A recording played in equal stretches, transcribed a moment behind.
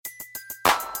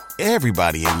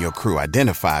Everybody in your crew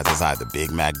identifies as either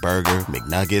Big Mac Burger,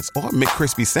 McNuggets, or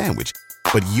McCrispy Sandwich.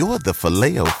 But you're the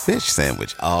Filet-O-Fish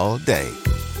Sandwich all day.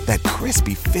 That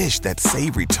crispy fish, that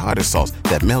savory tartar sauce,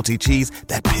 that melty cheese,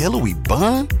 that pillowy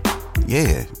bun.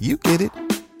 Yeah, you get it.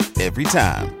 Every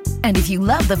time. And if you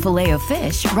love the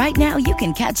Filet-O-Fish, right now you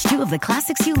can catch two of the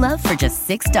classics you love for just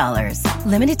 $6.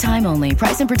 Limited time only.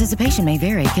 Price and participation may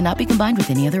vary. Cannot be combined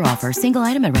with any other offer. Single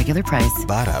item at regular price.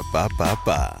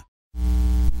 Ba-da-ba-ba-ba.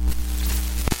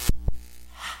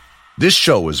 This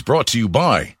show is brought to you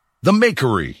by The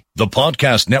Makery, the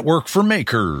podcast network for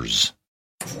makers.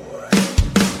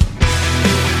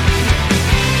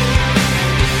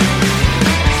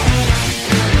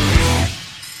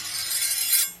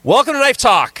 Welcome to Knife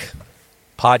Talk,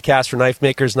 podcast for knife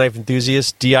makers, knife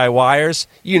enthusiasts, DIYers.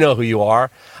 You know who you are.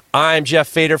 I'm Jeff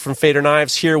Fader from Fader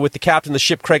Knives, here with the captain of the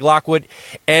ship, Craig Lockwood,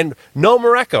 and no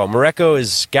Mareko. Mareko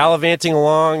is gallivanting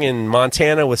along in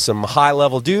Montana with some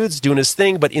high-level dudes doing his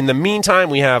thing, but in the meantime,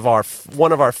 we have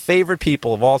one of our favorite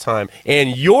people of all time,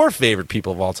 and your favorite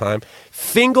people of all time,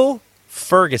 Fingal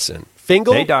Ferguson.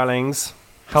 Fingal? Hey, darlings.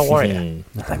 How are you?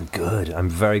 I'm good. I'm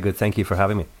very good. Thank you for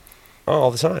having me. Oh,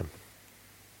 all the time.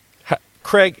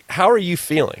 Craig, how are you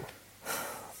feeling?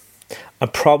 I'm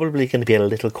probably going to be a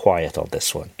little quiet on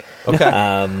this one. Okay.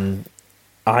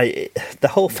 The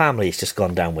whole family has just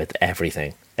gone down with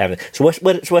everything. So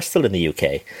we're still in the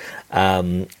UK.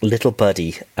 Little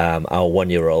Buddy, our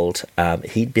 1-year-old,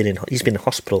 he's been in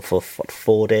hospital for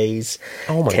 4 days.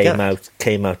 Oh my God.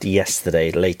 Came out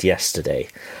yesterday, late yesterday.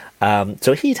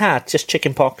 So he'd had just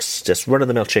chicken pox, just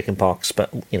run-of-the-mill chicken pox.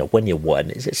 But you know, when you're one,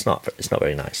 it's not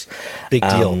very nice. Big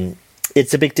deal.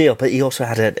 It's a big deal, but he also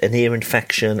had an ear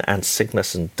infection and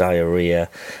sickness and diarrhea,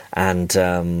 and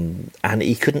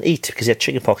he couldn't eat because he had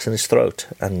chickenpox in his throat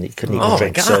and he couldn't eat and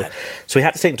drink. So we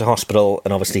had to take him to hospital,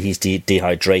 and obviously he's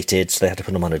dehydrated, so they had to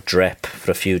put him on a drip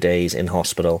for a few days in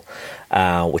hospital,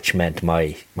 which meant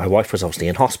my wife was obviously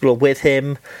in hospital with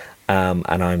him, and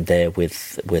I'm there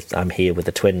I'm here with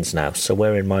the twins now. So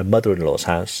we're in my mother-in-law's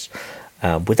house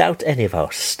without any of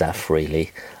our stuff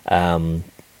really.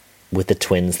 With the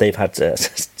twins, they've had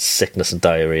sickness and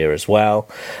diarrhea as well,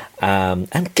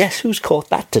 and guess who's caught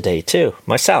that today too?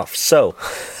 Myself. So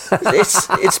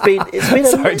it's been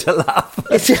Sorry to laugh.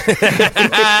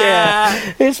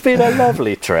 It's been a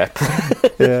lovely trip.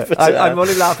 Yeah. I'm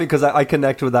only laughing because I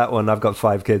connect with that one. I've got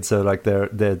 5 kids, so like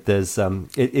there's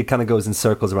it kind of goes in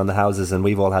circles around the houses, and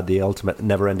we've all had the ultimate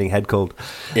never-ending head cold.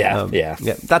 Yeah,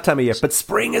 that time of year. But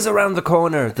spring is around the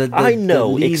corner. I know,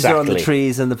 the leaves exactly. are on the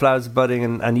trees and the flowers are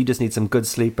budding, and you just need some good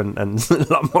sleep and a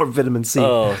lot more vitamin C.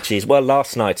 Oh, jeez. Well,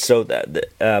 last night, so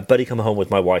Buddy come home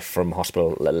with my wife from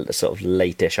hospital sort of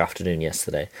late-ish afternoon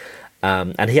yesterday.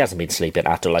 And he hasn't been sleeping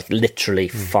after like literally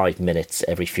 5 minutes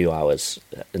every few hours,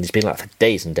 and he's been like for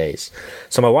days and days.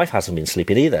 So my wife hasn't been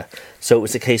sleeping either. So it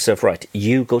was a case of, right,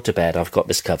 you go to bed, I've got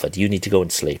this covered. You need to go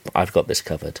and sleep, I've got this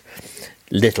covered.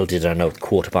 Little did I know,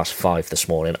 5:15 this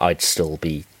morning, I'd still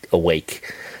be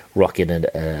awake, rocking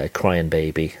a crying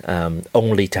baby,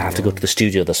 only to have to go to the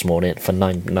studio this morning for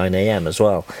 9 a.m. as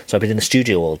well. So I've been in the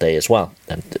studio all day as well.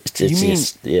 And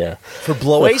yeah, for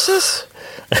Bloasis?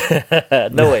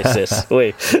 No Oasis.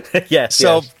 Wait. Yes.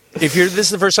 So if this is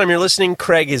the first time you're listening,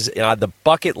 Craig is on the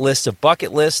bucket list of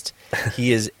bucket list.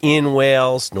 He is in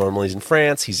Wales. Normally he's in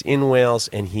France. He's in Wales,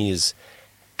 and he is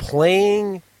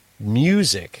playing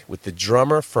music with the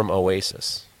drummer from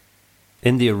Oasis.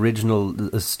 In the original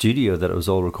studio that it was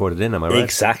all recorded in, am I right?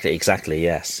 Exactly.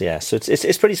 Yes. So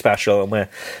it's pretty special, and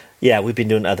we've been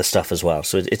doing other stuff as well.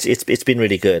 So it's been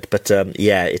really good. But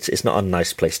it's not a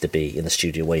nice place to be, in the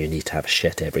studio where you need to have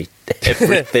shit every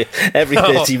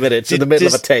 30 minutes in the middle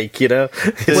of a take. You know.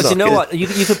 But you know what? You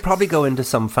could probably go into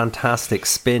some fantastic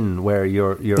spin where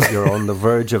you're on the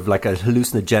verge of like a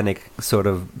hallucinogenic sort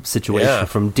of situation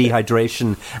from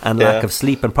dehydration and lack of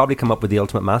sleep, and probably come up with the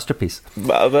ultimate masterpiece.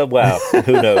 Well,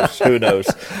 who knows?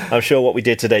 I'm sure what we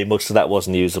did today, most of that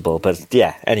wasn't usable. But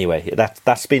yeah, anyway,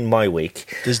 that's been my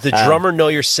week. Does the drummer know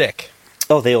you're sick?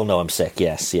 Oh, they all know I'm sick,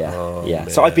 yes, yeah. Man.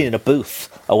 So I've been in a booth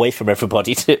away from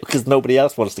everybody too, because nobody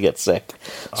else wants to get sick.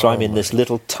 So I'm in this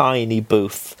little tiny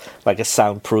booth, like a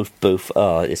soundproof booth.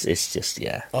 Oh, it's just,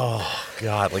 yeah. Oh,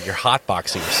 God, like you're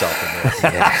hotboxing yourself in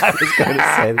there. Yeah, I was going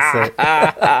to say the same.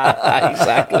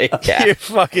 Exactly, yeah. You're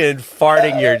fucking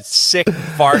farting your sick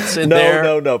farts in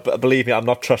there. No, but believe me, I'm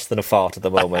not trusting a fart at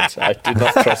the moment. I do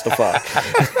not trust a fart.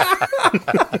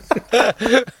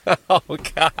 Oh,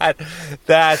 God.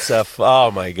 Oh,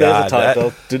 my God. There's a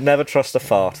title. Do never trust a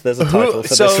fart. There's a title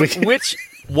for this week. In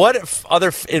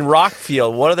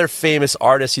Rockfield, what other famous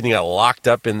artists you think got locked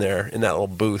up in there, in that little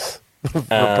booth?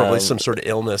 Probably some sort of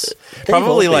illness.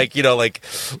 Probably like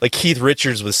Keith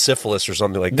Richards with syphilis or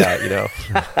something like that.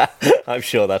 I'm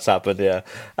sure that's happened. Yeah.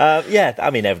 I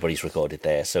mean, everybody's recorded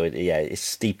there, so it's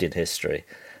steeped in history.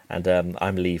 And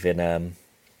I'm leaving.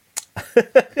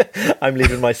 I'm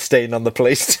leaving my stain on the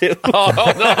place too. Oh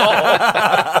no!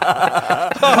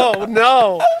 Oh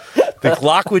no! The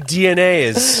Lockwood DNA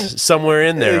is somewhere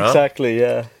in there. Exactly.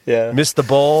 Huh? Yeah. Missed the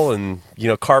bowl and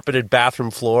carpeted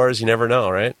bathroom floors. You never know,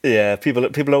 right? Yeah.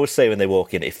 People always say when they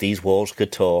walk in, if these walls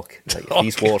could talk, if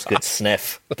these walls could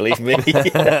sniff, believe me.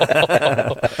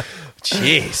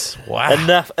 Jeez! Wow.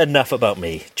 Enough about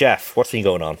me, Jeff. What's been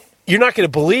going on? You're not going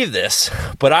to believe this,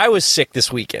 but I was sick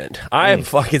this weekend. I am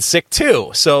fucking sick too.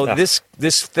 So I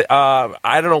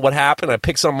don't know what happened. I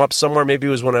picked something up somewhere. Maybe it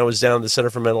was when I was down at the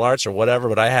Center for Mental Arts or whatever,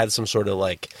 but I had some sort of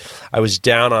I was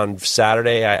down on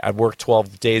Saturday. I worked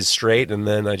 12 days straight, and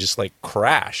then I just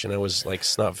crashed, and I was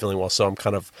not feeling well. So I'm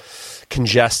kind of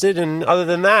congested. And other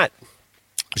than that, I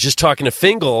was just talking to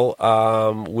Fingal.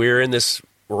 We're in this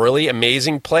really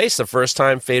amazing place. The first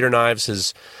time Fader Knives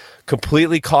has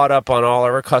completely caught up on all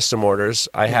our custom orders.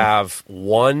 I have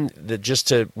one that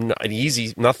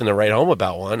nothing to write home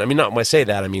about one. I mean, not when I say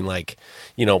that, I mean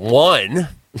one,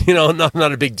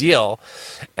 not a big deal.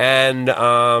 And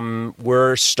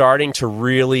we're starting to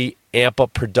really amp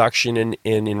up production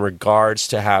in regards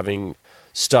to having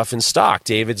stuff in stock.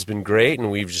 David's been great,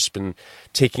 and we've just been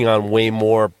taking on way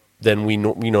more than we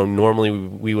normally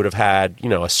we would have had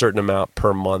a certain amount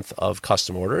per month of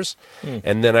custom orders,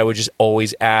 and then I would just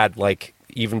always add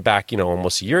even back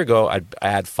almost a year ago I'd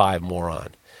add 5 more on,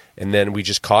 and then we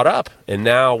just caught up, and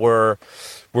now we're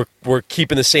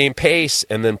keeping the same pace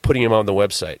and then putting them on the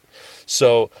website.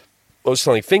 So I was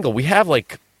telling Fingal, we have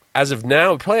as of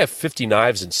now we probably have 50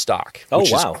 knives in stock.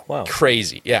 Which is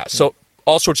crazy. Yeah. So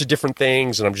all sorts of different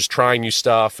things, and I'm just trying new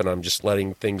stuff, and I'm just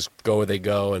letting things go where they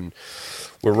go, and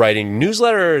we're writing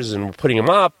newsletters and we're putting them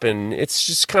up, and it's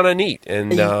just kind of neat.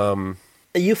 And are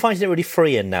you finding it really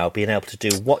freeing now, being able to do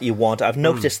what you want? I've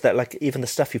noticed that even the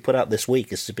stuff you put out this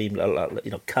week is to be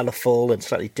colourful and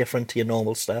slightly different to your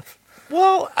normal stuff.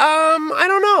 Well, I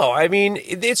don't know. I mean,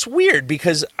 it's weird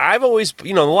because I've always,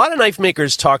 a lot of knife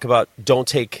makers talk about don't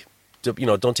take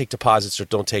deposits or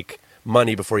don't take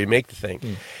money before you make the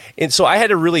thing. And so I had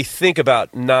to really think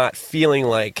about not feeling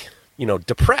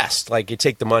depressed. You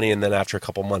take the money and then after a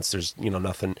couple months there's,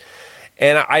 nothing.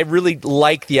 And I really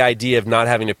like the idea of not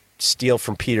having to steal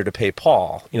from Peter to pay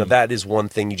Paul. That is one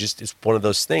thing it's one of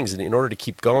those things. And in order to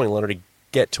keep going, in order to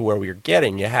get to where we were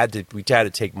getting, we had to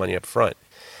take money up front.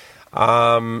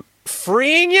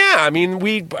 Freeing, yeah. I mean,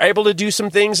 we were able to do some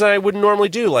things I wouldn't normally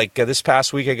do. This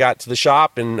past week I got to the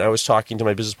shop and I was talking to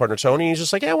my business partner, Tony. He's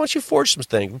just like, yeah, why don't you forge some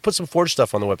things? We put some forge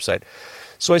stuff on the website.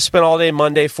 So I spent all day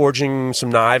Monday forging some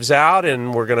knives out,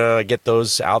 and we're going to get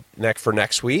those out for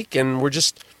next week. And we're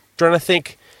just trying to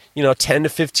think, 10 to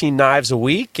 15 knives a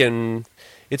week, and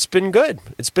it's been good.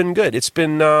 It's been good. It's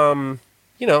been,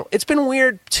 it's been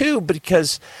weird too,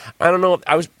 because I don't know.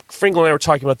 Fringle and I were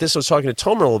talking about this. I was talking to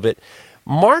Tomer a little bit.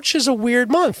 March is a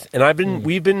weird month, and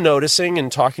we've been noticing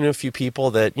and talking to a few people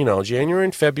that January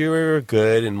and February are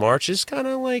good, and March is kind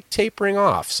of tapering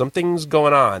off. Something's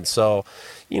going on, so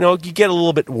you get a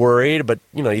little bit worried, but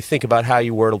you think about how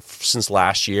you were since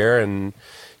last year, and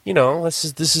this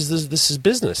is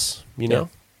business, Yeah.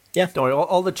 Don't worry,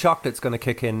 all the chocolate's going to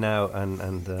kick in now,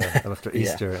 and after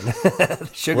Easter, and the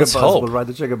sugar buzz will ride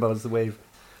the sugar buzz the wave.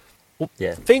 Well,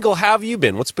 yeah, Fingal, how have you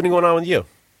been? What's been going on with you?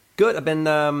 Good. I've been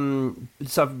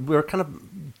we were kind of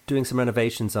doing some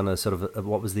renovations on a sort of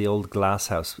what was the old glass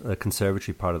house, a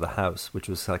conservatory part of the house, which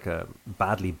was a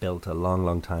badly built a long,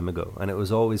 long time ago, and it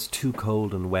was always too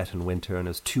cold and wet in winter, and it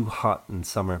was too hot in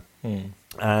summer.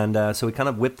 And so we kind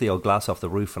of whipped the old glass off the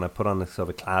roof, and I put on a sort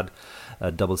of a clad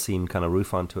double seam kind of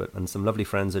roof onto it. And some lovely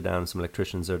friends are down, some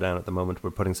electricians are down at the moment. We're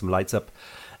putting some lights up,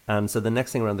 and so the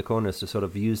next thing around the corner is to sort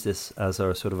of use this as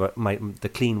our sort of the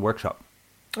clean workshop.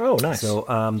 Oh, nice. So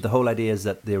the whole idea is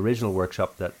that the original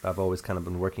workshop that I've always kind of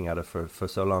been working at it for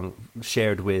so long,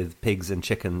 shared with pigs and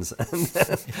chickens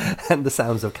and the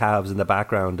sounds of calves in the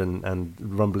background and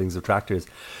rumblings of tractors,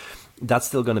 that's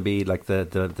still going to be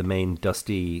the main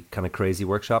dusty kind of crazy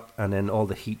workshop, and then all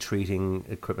the heat treating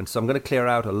equipment. So I'm going to clear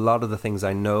out a lot of the things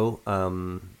I know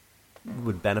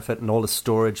would benefit, and all the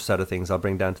storage side of things I'll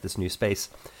bring down to this new space.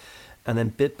 And then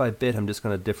bit by bit, I'm just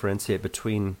going to differentiate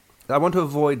between... I want to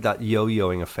avoid that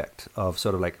yo-yoing effect of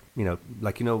sort of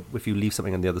if you leave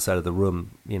something on the other side of the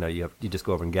room, you just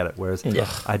go over and get it. Whereas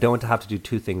I don't want to have to do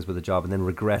 2 things with a job and then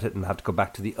regret it and have to go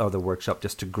back to the other workshop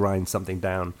just to grind something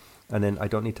down. And then I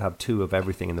don't need to have 2 of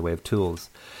everything in the way of tools.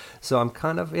 So I'm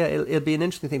kind of, it'll be an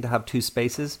interesting thing to have 2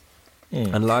 spaces.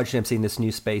 And largely I'm seeing this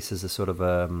new space as a sort of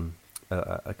a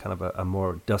kind of a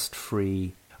more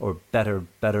dust-free or better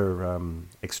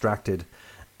extracted,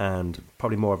 and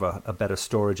probably more of a better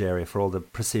storage area for all the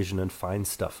precision and fine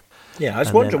stuff. Yeah, I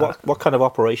was wondering what kind of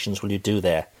operations will you do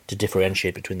there to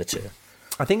differentiate between the two?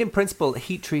 I think in principle,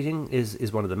 heat treating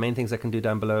is one of the main things I can do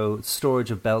down below.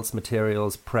 Storage of belts,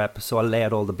 materials, prep. So I'll lay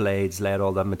out all the blades, lay out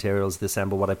all the materials,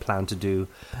 assemble what I plan to do,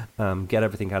 get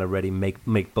everything kind of ready,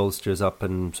 make bolsters up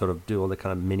and sort of do all the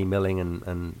kind of mini milling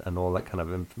and all that kind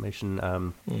of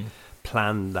information.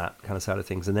 Plan that kind of side of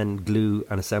things, and then glue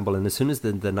and assemble. And as soon as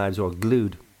the knives are all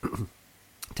glued,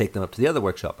 take them up to the other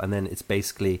workshop, and then it's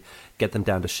basically get them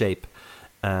down to shape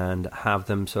and have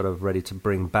them sort of ready to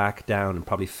bring back down and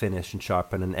probably finish and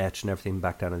sharpen and etch and everything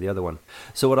back down to the other one.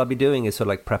 So what I'll be doing is sort of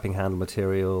like prepping handle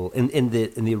material in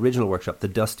the original workshop, the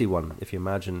dusty one, if you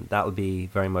imagine, that'll be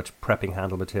very much prepping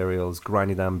handle materials,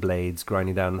 grinding down blades,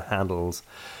 grinding down handles.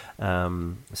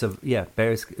 So yeah,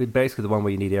 basically the one where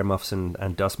you need earmuffs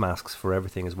and dust masks for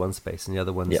everything is one space, and the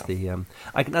other one's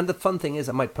and the fun thing is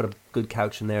I might put a good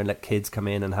couch in there and let kids come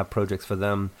in and have projects for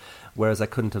them, whereas I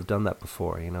couldn't have done that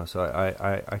before, so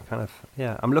I kind of,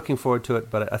 I'm looking forward to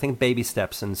it, but I think baby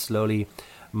steps and slowly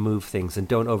move things and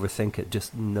don't overthink it.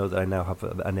 Just know that I now have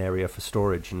an area for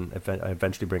storage, and if I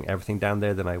eventually bring everything down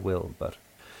there, then I will, but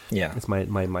it's my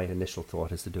initial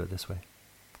thought is to do it this way.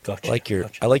 Gotcha.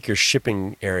 I like your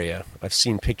shipping area. I've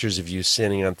seen pictures of you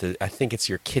sitting on I think it's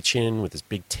your kitchen with this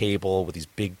big table with these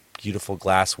big, beautiful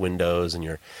glass windows, and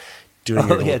you're doing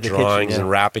your little drawings kitchen,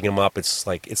 and wrapping them up. It's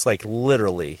like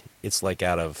literally, it's like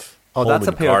out of Home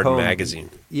and Garden magazine.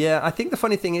 Yeah, I think the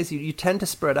funny thing is you tend to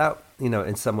spread out,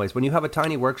 in some ways. When you have a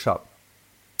tiny workshop,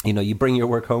 you bring your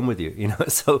work home with you,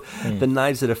 So the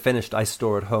knives that are finished, I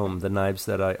store at home. The knives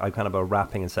that I kind of are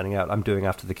wrapping and sending out, I'm doing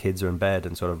after the kids are in bed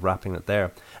and sort of wrapping it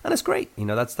there. And it's great.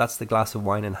 That's the glass of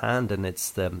wine in hand, and it's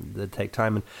the take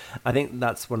time. And I think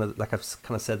that's one of like I've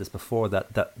kind of said this before,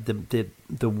 that the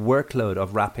workload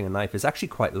of wrapping a knife is actually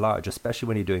quite large, especially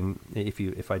when you're doing,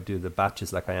 if I do the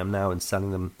batches like I am now and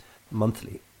selling them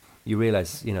monthly, you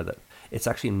realize, that it's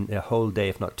actually a whole day,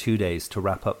 if not 2 days, to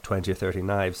wrap up 20 or 30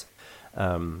 knives.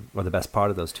 Or the best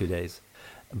part of those 2 days,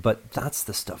 but that's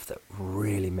the stuff that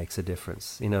really makes a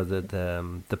difference.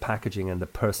 The packaging and the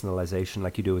personalization,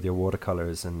 like you do with your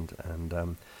watercolors, and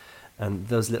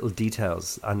those little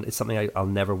details. And it's something I'll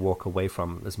never walk away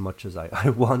from as much as I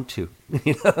want to.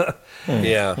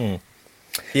 Yeah.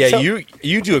 Yeah, so,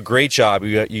 you do a great job.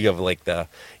 You have like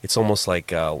it's almost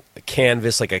like a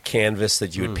canvas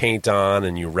that you would paint on,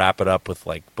 and you wrap it up with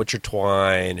like butcher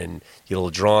twine and get a little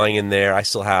drawing in there. I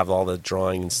still have all the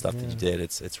drawing and stuff that you did.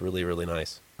 It's really, really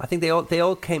nice. I think they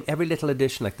all came, every little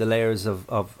addition, like the layers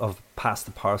of past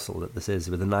the parcel that this is,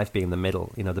 with the knife being in the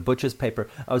middle. The butcher's paper.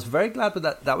 I was very glad with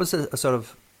that. That was a sort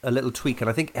of a little tweak, and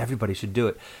I think everybody should do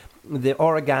it. The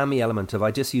origami element of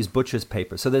I just use butcher's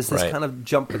paper. So there's this kind of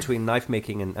jump between knife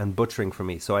making and butchering for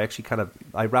me. So I actually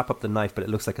I wrap up the knife, but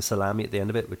it looks like a salami at the end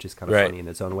of it, which is kind of funny in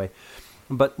its own way.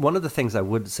 But one of the things I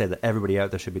would say that everybody out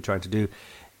there should be trying to do,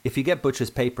 if you get butcher's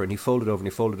paper and you fold it over and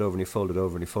you fold it over and you fold it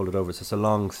over and you fold it over, so it's a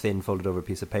long, thin, folded over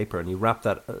piece of paper, and you wrap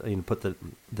that, put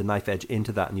the knife edge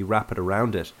into that and you wrap it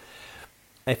around it.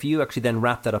 If you actually then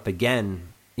wrap that up again,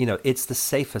 it's the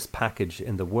safest package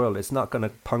in the world. It's not going to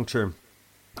puncture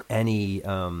any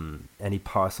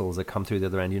parcels that come through the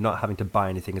other end. You're not having to buy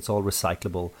anything. It's all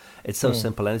recyclable. It's so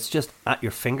simple, and it's just at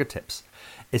your fingertips.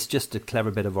 It's just a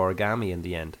clever bit of origami in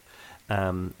the end.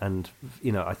 And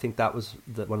I think that was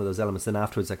one of those elements. Then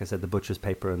afterwards, like I said, the butcher's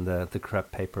paper and the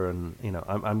crepe paper, and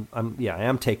I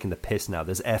am taking the piss now.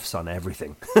 There's F's on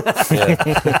everything. But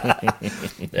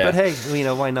hey,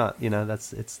 why not? That's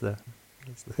the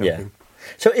thing.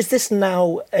 So is this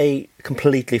now a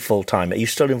completely full-time? Are you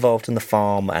still involved in the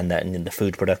farm and then in the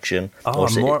food production? Oh,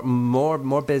 I'm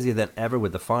more busy than ever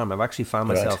with the farm. I've actually found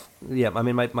myself... Right. Yeah, I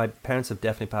mean, my parents have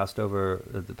definitely passed on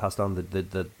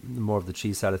the more of the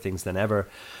cheese side of things than ever.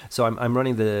 So I'm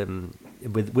running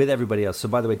with everybody else. So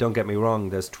by the way, don't get me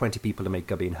wrong, there's 20 people to make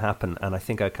Gubbeen happen, and I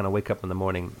think I kind of wake up in the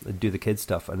morning, do the kids'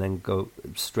 stuff, and then go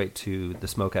straight to the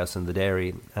smokehouse and the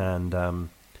dairy,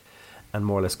 and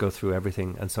more or less go through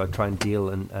everything. And so I try and deal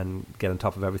and get on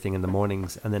top of everything in the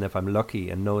mornings. And then if I'm lucky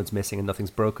and no one's missing and nothing's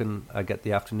broken, I get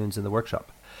the afternoons in the workshop.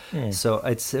 So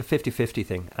it's a 50-50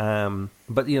 thing.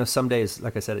 But, some days,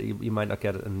 like I said, you might not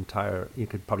get you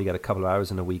could probably get a couple of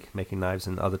hours in a week making knives.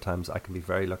 And other times I can be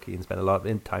very lucky and spend a lot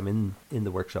of time in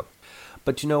the workshop.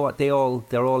 But you know what? They're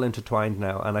all intertwined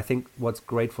now, and I think what's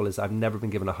grateful is I've never been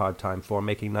given a hard time for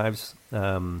making knives.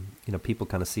 People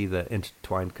kind of see the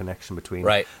intertwined connection between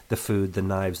the food, the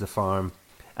knives, the farm,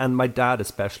 and my dad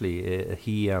especially.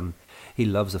 he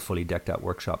loves a fully decked out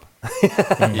workshop.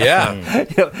 Yeah.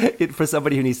 For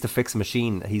somebody who needs to fix a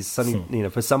machine, he's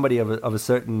for somebody of a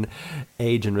certain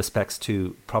age and respects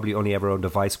to probably only ever owned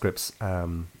device grips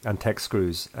and tech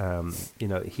screws.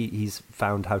 He's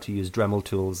found how to use Dremel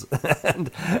tools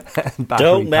and battery.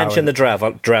 Don't mention the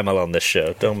Dremel on this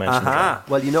show. Don't mention Dremel.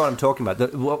 Well, you know what I'm talking about.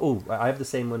 I have the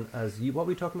same one as you. What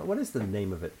were we talking about? What is the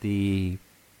name of it? The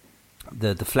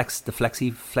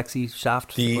flexi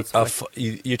shaft.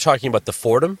 You're talking about the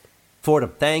Fordham?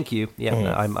 Fordham. Thank you.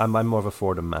 Yeah, I'm more of a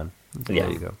Fordham man. Yeah.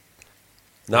 There you go.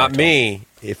 Not me.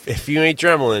 If you ain't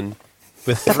Dremeling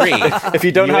with 3, if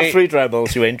you don't have 3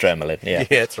 Dremels, you ain't Dremeling. Yeah,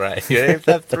 that's right. You ain't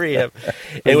have 3. And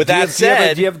with that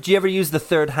said, do you ever use the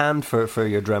third hand for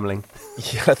your Dremeling?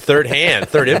 Yeah, third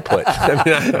input.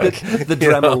 The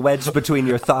Dremel wedged between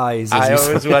your thighs. I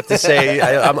always want to say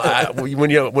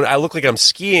when I look like I'm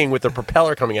skiing with the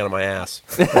propeller coming out of my ass.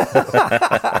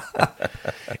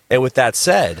 And with that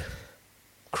said,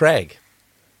 Craig,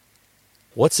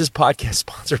 what's this podcast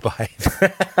sponsored by?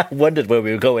 I wondered where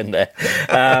we were going there.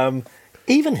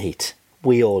 Even heat.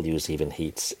 We all use even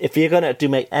heats. If you're going to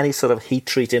make any sort of heat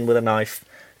treating with a knife,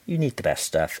 you need the best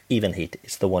stuff. Even heat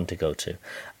is the one to go to.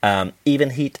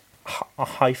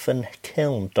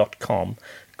 Evenheat-kiln.com.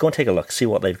 Go and take a look, see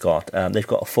what they've got. They've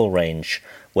got a full range.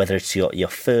 Whether it's your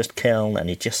first kiln and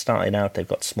you're just starting out, they've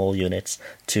got small units.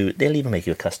 They'll even make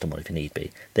you a custom one if you need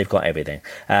be. They've got everything.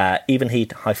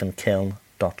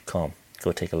 Evenheat-kiln.com.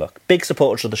 Go take a look. Big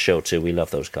supporters of the show too. We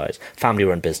love those guys.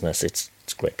 Family-run business. It's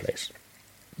a great place.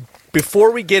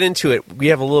 Before we get into it, we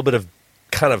have a little bit of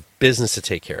kind of business to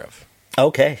take care of.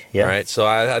 Okay, yeah. All right, so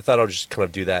I thought I'll just kind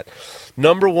of do that.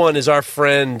 Number one is our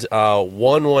friend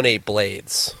 118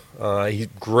 Blades. He's a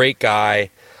great guy.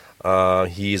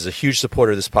 He's a huge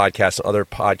supporter of this podcast and other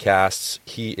podcasts.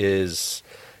 He is,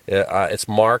 it's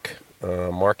Mark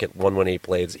at 118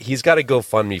 Blades. He's got a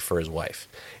GoFundMe for his wife.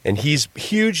 And he's a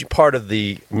huge part of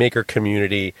the maker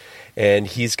community. And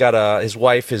he's got his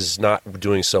wife is not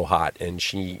doing so hot, and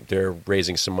they're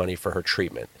raising some money for her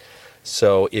treatment.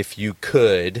 So if you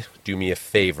could do me a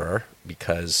favor,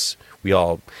 because we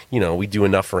all, we do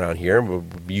enough around here,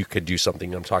 you could do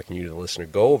something. I'm talking to you, the listener.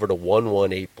 Go over to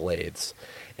 118 Blades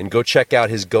and go check out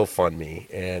his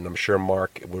GoFundMe. And I'm sure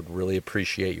Mark would really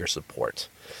appreciate your support.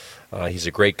 He's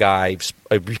a great guy,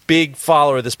 a big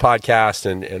follower of this podcast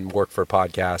and work for a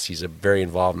podcast. He's very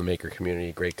involved in the maker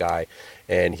community, great guy,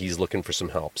 and he's looking for some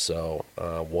help. So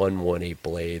 118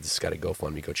 Blades got a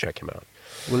GoFundMe. Go check him out.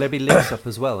 Will there be links up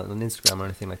as well on Instagram or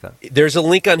anything like that? There's a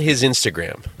link on his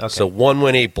Instagram. Okay. So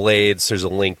 118 Blades, there's a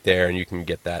link there, and you can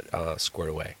get that squared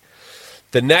away.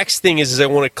 The next thing is I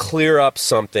want to clear up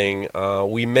something.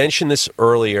 We mentioned this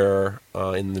earlier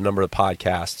in the number of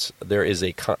podcasts. There's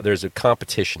a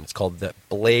competition. It's called the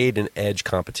Blade and Edge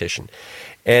competition,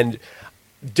 and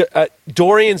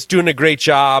Dorian's doing a great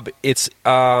job.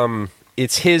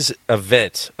 It's his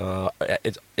event.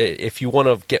 If you want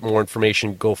to get more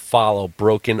information, go follow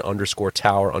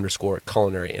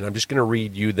broken_tower_culinary. And I'm just going to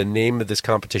read you the name of this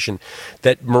competition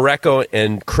that Mareko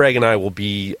and Craig and I will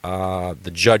be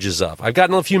the judges of. I've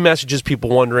gotten a few messages,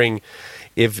 people wondering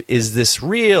is this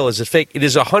real? Is it fake? It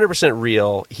is 100%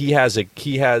 real. He has a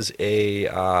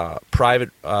private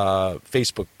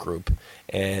Facebook group,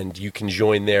 and you can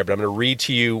join there. But I'm going to read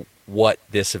to you what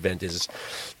this event is.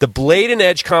 The Blade and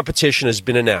Edge competition has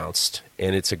been announced,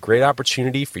 and it's a great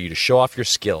opportunity for you to show off your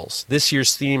skills. This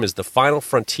year's theme is the final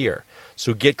frontier,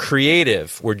 so get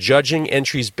creative. We're judging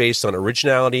entries based on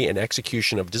originality and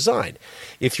execution of design.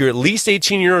 If you're at least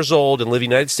 18 years old and live in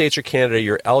the United States or Canada,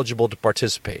 you're eligible to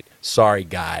participate. Sorry,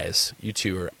 guys. You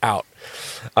two are out.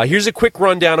 Here's a quick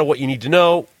rundown of what you need to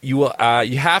know. You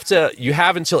have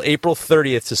until April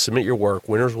 30th to submit your work.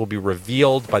 Winners will be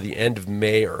revealed by the end of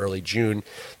May or early June.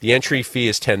 The entry fee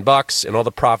is $10, and all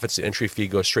the profits of the entry fee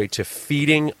go straight to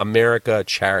Feeding America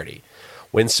charity.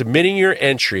 When submitting your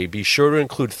entry, be sure to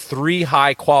include 3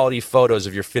 high-quality photos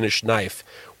of your finished knife.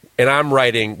 And I'm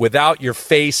writing without your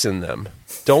face in them.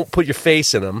 Don't put your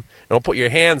face in them. Don't put your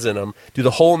hands in them. Do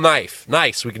the whole knife.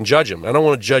 Nice. We can judge them. I don't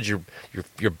want to judge your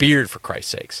beard, for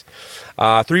Christ's sakes.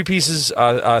 3 pieces,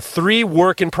 3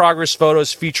 work-in-progress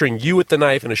photos featuring you with the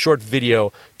knife and a short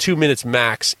video, 2 minutes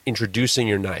max, introducing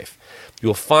your knife.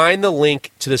 You'll find the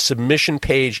link to the submission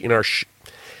page in our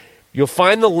You'll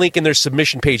find the link in their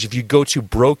submission page if you go to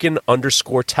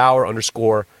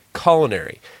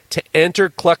broken_tower_culinary. To enter,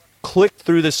 click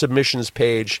through the submissions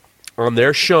page on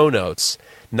their show notes,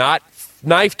 not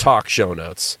Knife Talk show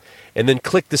notes, and then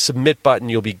click the submit button.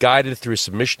 You'll be guided through a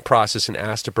submission process and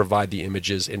asked to provide the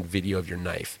images and video of your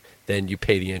knife. Then you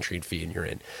pay the entry fee and you're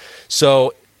in.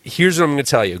 So here's what I'm going to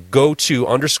tell you. Go to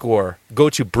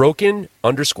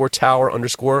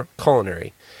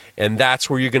broken_tower_culinary. And that's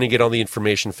where you're going to get all the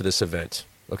information for this event.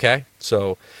 Okay?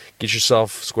 So get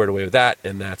yourself squared away with that,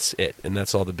 and that's it. And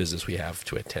that's all the business we have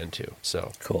to attend to.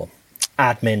 So cool.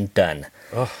 Admin done.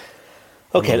 Oh,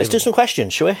 okay, let's do some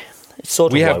questions, shall we?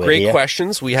 Sort of we have great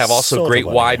questions. We have also great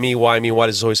why me, why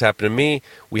does this always happen to me?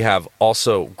 We have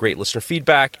also great listener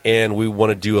feedback, and we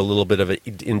want to do a little bit of an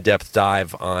in-depth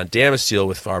dive on Damasteel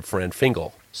with our friend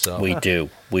Fingal. So we do.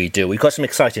 We've got some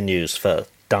exciting news for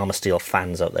Damasteel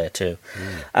fans out there too.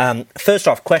 First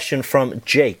off, question from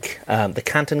Jake, the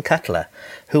Canton Cutler,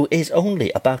 who is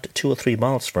only about 2 or 3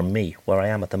 miles from me, where I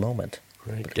am at the moment.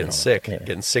 Right, getting sick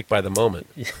by the moment.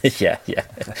 yeah,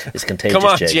 it's contagious. Come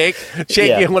on, Jake.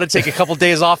 Yeah. You want to take a couple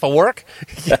days off of work?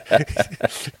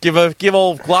 give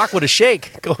old Lockwood a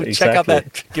shake. Go check out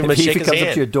that. Give him a shake. If he his comes hand.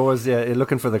 up to your doors,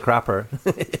 looking for the crapper.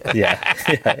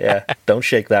 yeah. Don't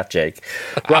shake that, Jake.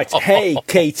 Right. Hey,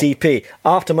 KTP.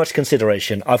 After much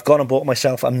consideration, I've gone and bought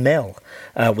myself a mill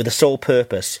with the sole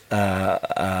purpose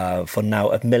for now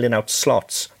of milling out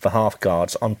slots for half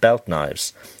guards on belt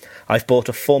knives. I've bought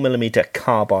a 4mm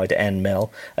carbide end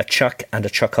mill, a chuck and a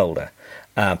chuck holder,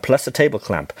 plus a table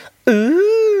clamp.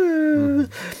 Ooh!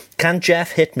 Can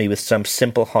Jeff hit me with some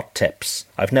simple hot tips?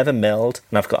 I've never milled,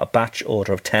 and I've got a batch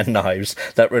order of 10 knives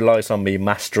that relies on me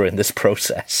mastering this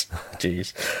process.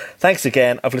 Jeez. Thanks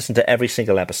again. I've listened to every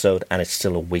single episode, and it's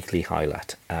still a weekly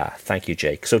highlight. Thank you,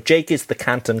 Jake. So Jake is the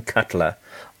Canton Cutler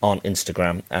on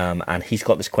Instagram, and he's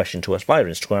got this question to us via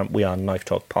Instagram. We are Knife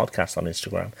Talk Podcast on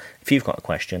Instagram. If you've got a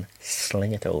question,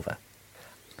 sling it over.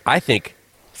 I think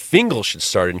Fingals should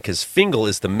start in because Fingal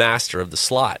is the master of the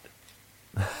slot.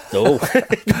 Oh,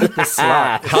 The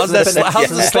slot. How's the slot? How's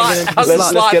the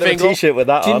let's slot, get him a Fingal? t-shirt with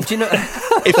that on. Do you know?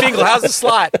 Hey, Fingal, how's the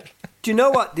slot? Do you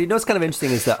know what? Do you know what's kind of interesting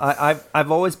is that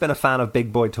I've always been a fan of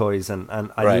big boy toys, and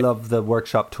I Right. love the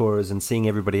workshop tours and seeing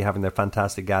everybody having their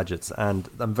fantastic gadgets. And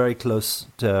I'm very close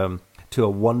to a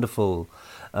wonderful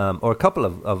or a couple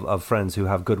of friends who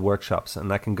have good workshops,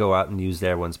 and I can go out and use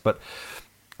their ones. But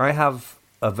I have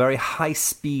a very high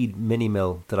speed mini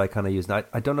mill that I kind of use. Now,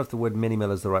 I don't know if the word mini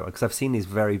mill is the right one, because I've seen these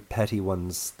very petty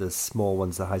ones, the small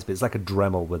ones, the high speed. It's like a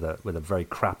Dremel with a very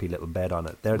crappy little bed on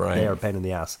it. They are a pain in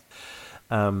the ass.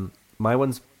 My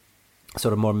one's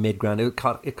sort of more mid-ground. It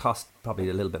cost probably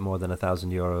a little bit more than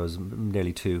 €1,000,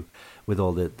 nearly 2, with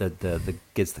all the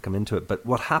gids that come into it. But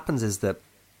what happens is that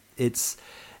it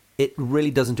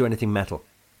really doesn't do anything metal.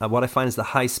 What I find is the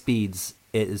high speeds,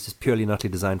 it is just purely and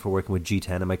utterly designed for working with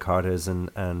G10 and micartas,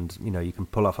 and you can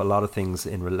pull off a lot of things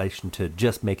in relation to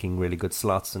just making really good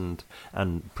slots and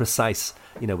precise,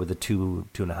 with the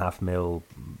 2.5 mil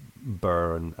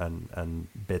burr and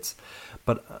bits.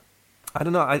 But I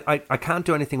don't know. I can't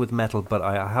do anything with metal, but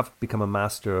I have become a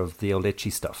master of the old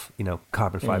itchy stuff,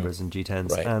 carbon fibers and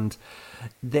G10s, right. and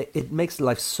it makes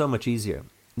life so much easier.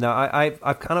 Now,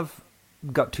 I've kind of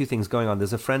got two things going on.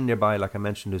 There's a friend nearby, like I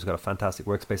mentioned, who's got a fantastic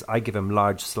workspace. I give him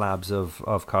large slabs of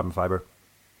carbon fiber,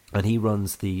 and he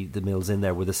runs the mills in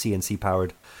there with a CNC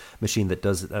powered machine that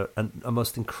does a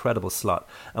most incredible slot.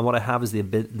 And what I have is the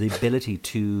ability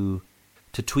to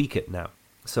tweak it now.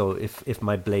 So if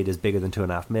my blade is bigger than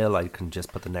 2.5 mil, I can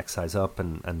just put the next size up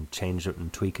and change it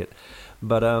and tweak it.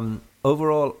 But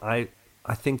overall, I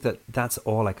think that's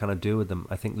all I kind of do with them.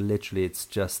 I think literally it's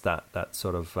just that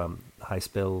sort of high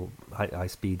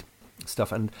speed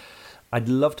stuff. And I'd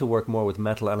love to work more with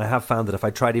metal. And I have found that if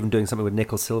I tried even doing something with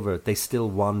nickel silver, they still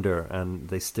wander and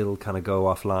they still kind of go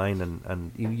offline.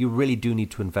 And you really do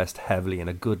need to invest heavily in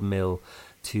a good mill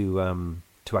to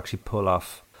actually pull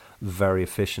off very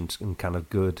efficient and kind of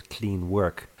good, clean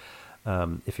work.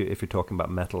 If you're talking about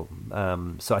metal,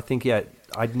 so I think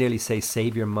I'd nearly say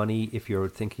save your money if you're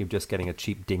thinking of just getting a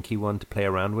cheap dinky one to play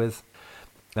around with,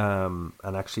 and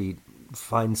actually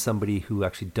find somebody who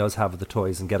actually does have the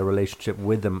toys and get a relationship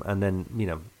with them, and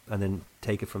then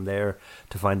take it from there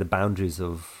to find the boundaries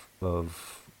of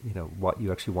what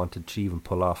you actually want to achieve and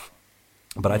pull off.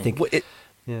 But I think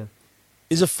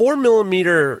is a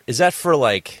 4mm. Is that for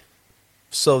like?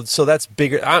 So that's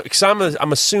bigger. Because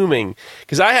I'm assuming,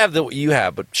 because I have what you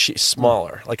have, but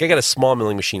smaller. Like I got a small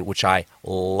milling machine, which I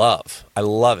love. I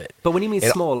love it. But when you mean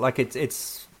small, like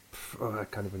it's I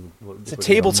can't even. It's a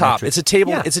tabletop. It's a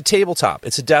table. Yeah. It's a tabletop.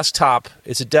 It's a desktop.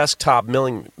 It's a desktop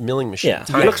milling machine. Yeah,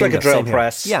 it looks like a drill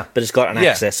press. Yeah, but it's got an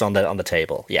access on the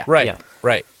table. Yeah, right.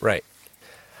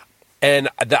 And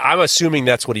I'm assuming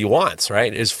that's what he wants,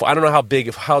 right? I don't know how big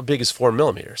is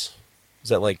 4mm. Is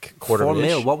that like quarter 4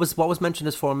 mil? What was mentioned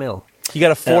as 4 mil? You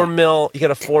got a 4 mil. You got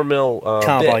a 4 mil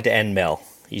carbide end mill.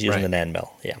 He's using an end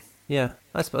mill. Yeah.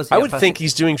 I suppose. I would think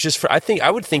he's doing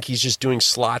I would think he's just doing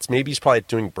slots. Maybe he's probably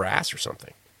doing brass or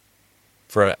something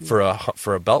for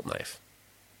a belt knife.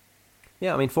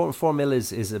 Yeah, I mean, 4 mil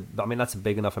is I mean, that's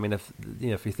big enough. I mean,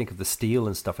 if you think of the steel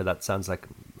and stuff, that sounds like,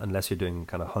 unless you're doing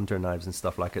kind of hunter knives and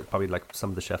stuff like it, probably like some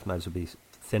of the chef knives would be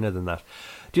thinner than that.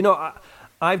 Do you know?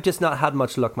 I've just not had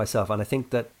much luck myself, and I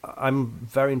think that I'm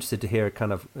very interested to hear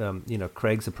kind of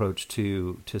Craig's approach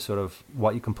to sort of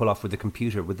what you can pull off with the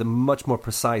computer, with the much more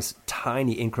precise,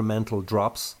 tiny incremental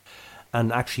drops,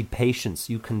 and actually patience.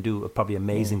 You can do probably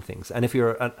amazing things. And if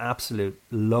you're an absolute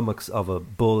lummox of a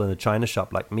bull in a china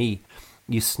shop like me,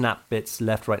 you snap bits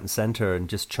left, right, and center, and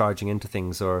just charging into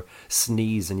things, or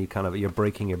sneeze and you're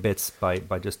breaking your bits by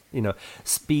just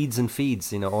speeds and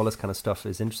feeds. All this kind of stuff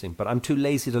is interesting. But I'm too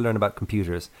lazy to learn about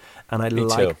computers, and I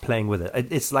like playing with it.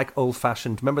 It's like old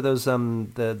fashioned. Remember those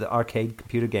the arcade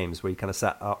computer games where you kind of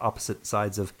sat opposite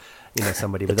sides of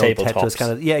somebody with old Tetris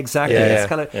kind of exactly. Yeah, it's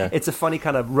kind of it's a funny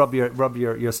kind of rub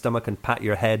your stomach and pat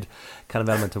your head kind of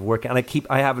element of work. And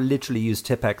I have literally used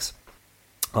Tipex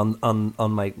on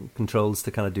my controls to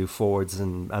kind of do forwards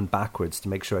and backwards to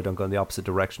make sure I don't go in the opposite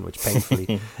direction, which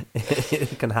painfully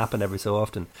it can happen every so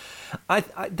often.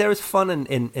 There is fun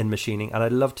in machining, and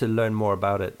I'd love to learn more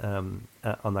about it on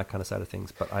that kind of side of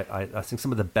things. But I think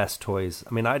some of the best toys,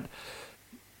 I mean,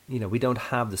 we don't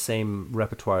have the same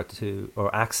repertoire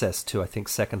or access to, I think,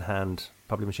 secondhand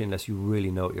probably machine unless you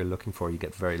really know what you're looking for. You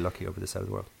get very lucky over this side of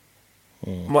the world.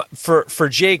 For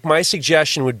Jake, my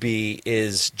suggestion would be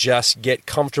is just get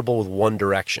comfortable with one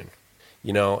direction.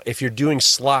 If you're doing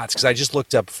slots, because I just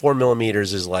looked up, 4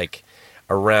 millimeters is like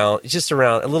around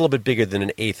a little bit bigger than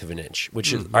 1/8 of an inch,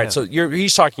 which is all right. So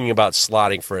he's talking about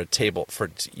slotting for a table for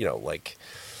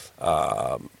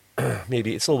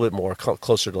maybe it's a little bit more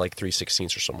closer to like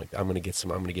 3/16 or something like that. I'm going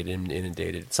to get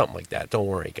inundated, something like that. Don't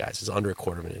worry, guys. It's under a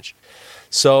quarter of an inch.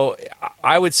 So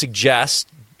I would suggest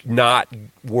not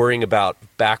worrying about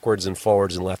backwards and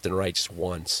forwards and left and right just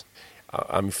once.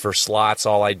 For slots,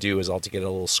 all I do is I'll get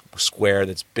a little square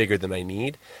that's bigger than I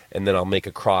need, and then I'll make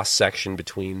a cross section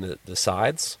between the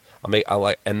sides. And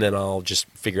then I'll just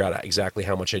figure out exactly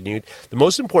how much I need. The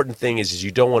most important thing is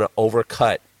you don't want to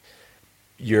overcut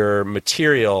your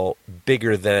material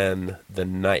bigger than the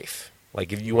knife.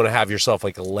 Like if you want to have yourself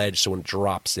like a ledge, so when it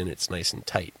drops in, it's nice and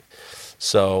tight.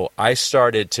 So I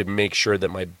started to make sure that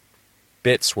my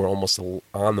bits were almost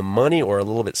on the money or a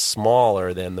little bit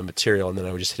smaller than the material, and then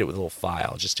I would just hit it with a little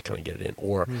file just to kind of get it in.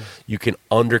 Or you can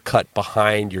undercut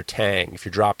behind your tang. If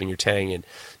you're dropping your tang in,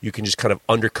 you can just kind of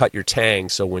undercut your tang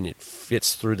so when it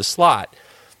fits through the slot,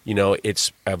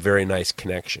 it's a very nice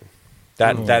connection.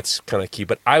 That's kind of key.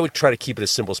 But I would try to keep it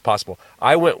as simple as possible.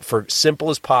 I went for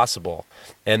simple as possible,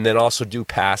 and then also do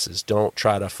passes. Don't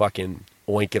try to fucking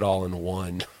oink it all in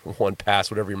one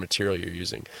pass, whatever your material you're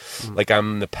using. Like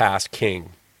I'm the pass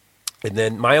king. And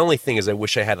then my only thing is I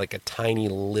wish I had like a tiny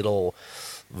little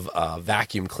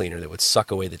vacuum cleaner that would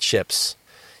suck away the chips,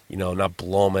 not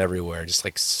blow them everywhere, just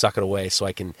like suck it away so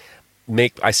I can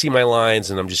I see my lines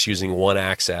and I'm just using one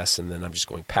access, and then I'm just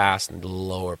going past and a little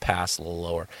lower, past a little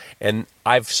lower. And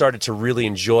I've started to really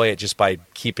enjoy it just by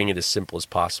keeping it as simple as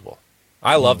possible.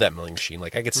 I love that milling machine.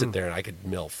 Like I could sit there and I could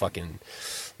mill fucking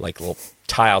like little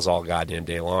tiles all goddamn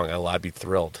day long. I'd be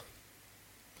thrilled.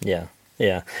 Yeah.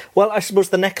 Well, I suppose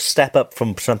the next step up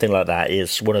from something like that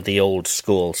is one of the old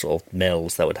school sort of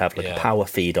mills that would have like a power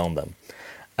feed on them.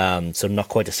 So not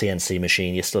quite a CNC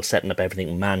machine. You're still setting up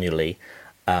everything manually,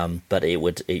 but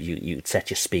you'd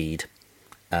set your speed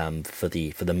for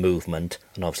the movement,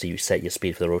 and obviously you set your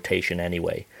speed for the rotation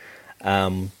anyway.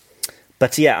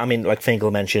 But yeah, I mean, like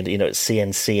Fingal mentioned, it's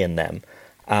CNC in them.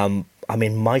 I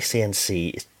mean, my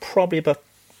CNC is probably about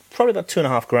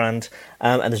 $2,500,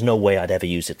 and there's no way I'd ever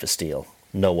use it for steel.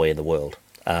 No way in the world.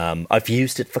 I've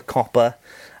used it for copper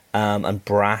and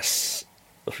brass.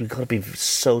 We've got to be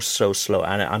so slow,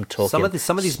 and I'm talking.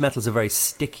 Some of these metals are very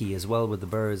sticky as well with the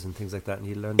burrs and things like that, and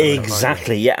you learn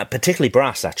exactly. Yeah, particularly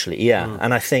brass, actually. Yeah,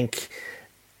 and I think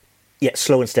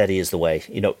slow and steady is the way.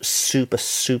 Super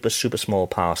small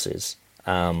passes.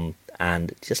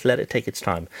 And just let it take its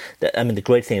time. I mean, the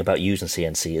great thing about using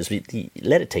CNC is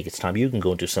let it take its time. You can go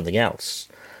and do something else.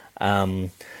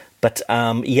 But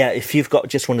if you've got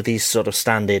just one of these sort of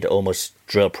standard, almost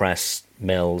drill press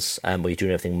mills where you're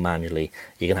doing everything manually,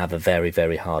 you're going to have a very,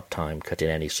 very hard time cutting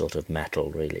any sort of metal,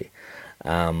 really.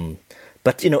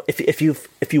 But if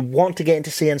you want to get into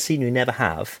CNC and you never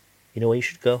have, you know where you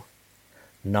should go?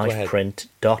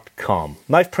 Knifeprint.com.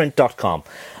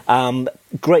 Knifeprint.com.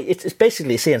 Great. It's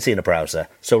basically CNC in a browser.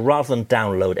 So rather than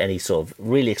download any sort of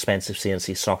really expensive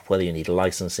CNC software that you need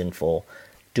licensing for,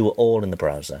 Do it all in the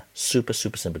browser. Super,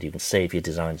 super simple. You can save your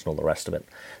designs and all the rest of it.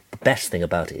 The best thing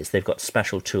about it is they've got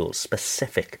special tools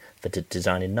specific for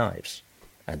designing knives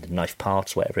and knife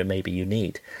parts, whatever it may be you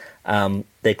need.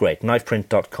 They're great.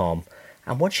 Knifeprint.com.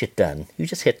 And once you're done, you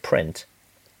just hit print.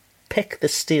 Pick the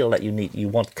steel that you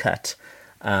want cut,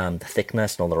 the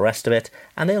thickness and all the rest of it,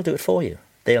 and they'll do it for you.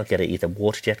 They'll get it either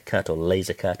waterjet cut or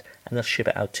laser cut, and they'll ship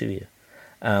it out to you.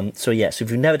 So if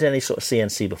you've never done any sort of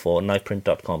CNC before,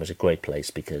 knifeprint.com is a great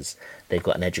place because they've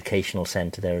got an educational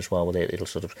centre there as well with it'll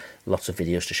sort of lots of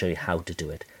videos to show you how to do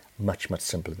it. Much, much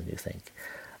simpler than you think.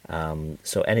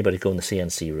 So anybody going the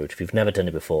CNC route, if you've never done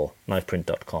it before,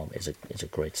 knifeprint.com is a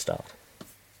great start.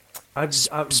 I'm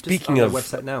Speaking just on of the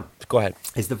website now. Go ahead.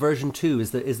 Is the version 2?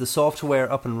 Is the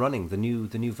software up and running? The new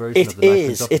version of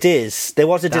the It is. There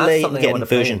was a delay in getting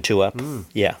version 2 up.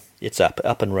 Yeah, it's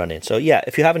up and running. So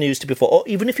if you haven't used it before, or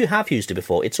even if you have used it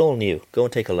before, it's all new. Go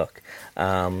and take a look.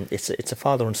 It's a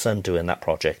father and son doing that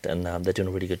project, and they're doing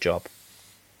a really good job.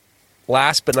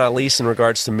 Last but not least, in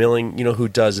regards to milling, who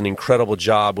does an incredible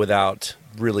job with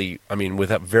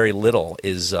very little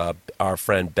is our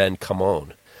friend Ben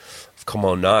Camone.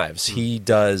 Camone Knives. He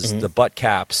does the butt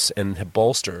caps and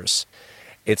bolsters.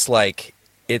 It's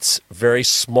very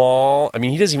small. I mean,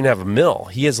 he doesn't even have a mill.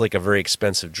 He has like a very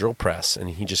expensive drill press,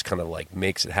 and he just kind of like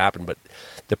makes it happen. But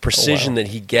the precision that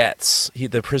he gets,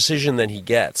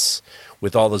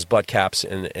 with all those butt caps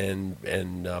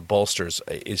and bolsters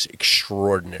is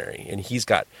extraordinary. And he's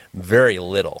got very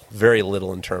little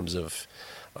in terms of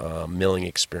milling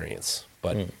experience.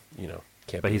 But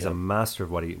But he's a master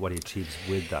of what he achieves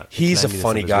with that. He's a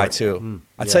funny guy too.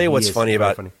 I'll tell you what's funny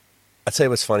about him.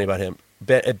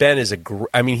 Ben is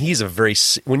he's a very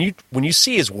when you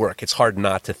see his work, it's hard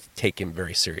not to take him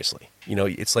very seriously.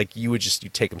 It's like you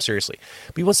take him seriously,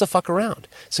 but he wants to fuck around.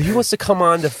 So he wants to come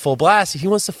on to full blast. He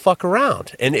wants to fuck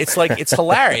around, and it's like it's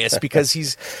hilarious because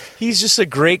he's just a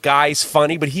great guy. He's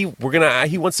funny, but he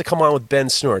wants to come on with Ben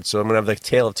Snort. So I'm gonna have the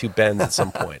tale of two Bens at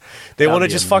some point. They want to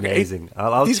just fuck. Amazing.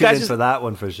 I'll tune in for that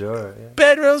one for sure. Yeah.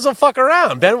 Ben doesn't fuck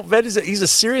around. Ben he's a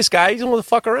serious guy. He doesn't want to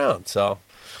fuck around. So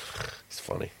it's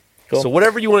funny. Cool. So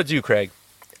whatever you want to do, Craig.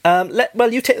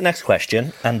 You take the next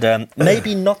question, and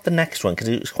maybe not the next one because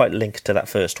it was quite linked to that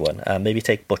first one. Maybe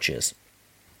take Butch's.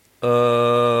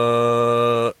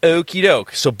 Okie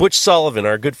doke. So Butch Sullivan,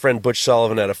 our good friend Butch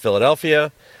Sullivan out of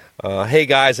Philadelphia. Hey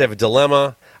guys, I have a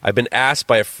dilemma. I've been asked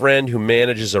by a friend who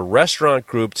manages a restaurant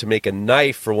group to make a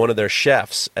knife for one of their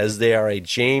chefs, as they are a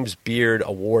James Beard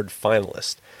Award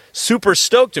finalist. Super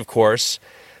stoked, of course.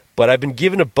 But I've been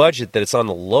given a budget that it's on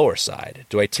the lower side.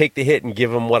 Do I take the hit and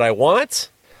give them what I want?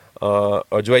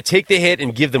 Or do I take the hit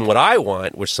and give them what I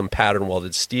want, with some pattern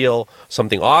welded steel,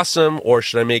 something awesome, or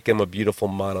should I make them a beautiful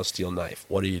mono steel knife?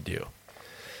 What do you do?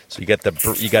 So you got these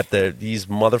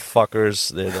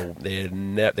motherfuckers.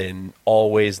 They're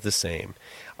always the same.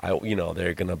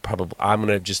 They're gonna probably. I'm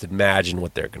gonna just imagine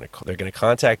what they're gonna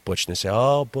contact Butch and they say,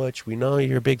 "Oh, Butch, we know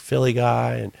you're a big Philly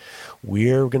guy, and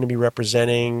we're gonna be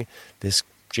representing this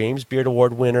James Beard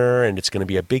Award winner, and it's going to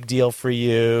be a big deal for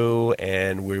you,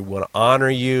 and we want to honor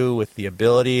you with the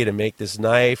ability to make this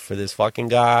knife for this fucking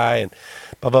guy, and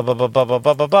blah, blah, blah, blah, blah, blah,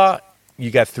 blah, blah, blah."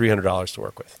 You got $300 to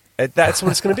work with. That's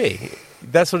what it's going to be.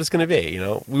 That's what it's going to be,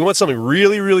 We want something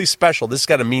really, really special. This has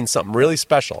got to mean something really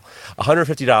special.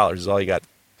 $150 is all you got.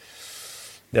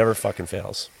 Never fucking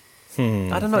fails.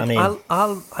 I don't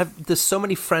know. There's so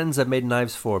many friends I've made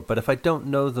knives for, but if I don't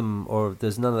know them or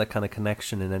there's none of that kind of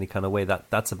connection in any kind of way,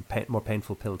 that's a more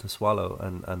painful pill to swallow,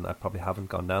 and I probably haven't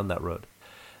gone down that road.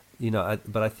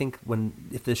 But I think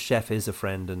if this chef is a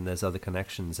friend and there's other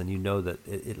connections, and that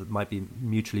it might be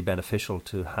mutually beneficial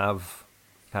to have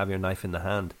your knife in the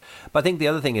hand. But I think the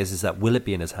other thing is that will it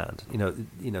be in his hand?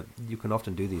 You can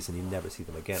often do these and you never see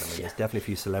them again. I mean, there's definitely a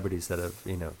few celebrities that have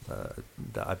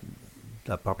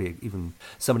that probably even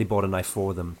somebody bought a knife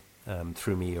for them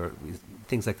through me, or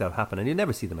things like that happen, and you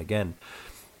never see them again.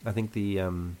 I think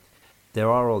there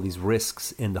are all these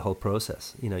risks in the whole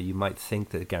process. You might think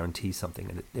that it guarantees something,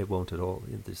 and it won't at all.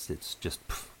 It's just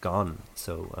gone.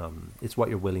 So it's what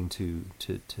you're willing to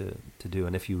do.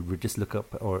 And if you just look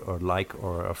up or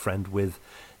or a friend with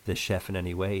the chef in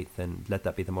any way, then let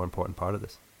that be the more important part of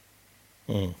this.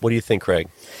 What do you think, Craig?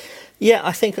 Yeah,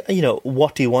 I think,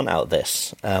 what do you want out of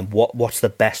this? What's the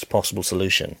best possible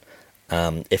solution?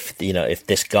 If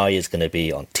this guy is going to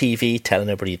be on TV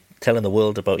telling the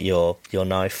world about your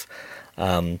knife,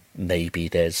 maybe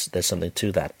there's something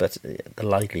to that. But the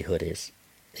likelihood is,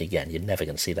 again, you're never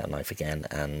going to see that knife again.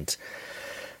 And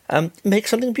make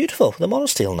something beautiful, the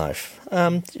monosteel knife.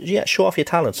 Show off your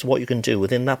talents, what you can do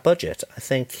within that budget. I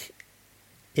think,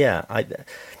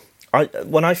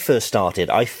 when I first started,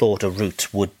 I thought a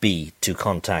route would be to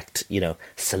contact,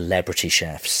 celebrity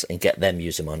chefs and get them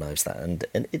using my knives. And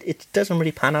it doesn't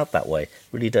really pan out that way. It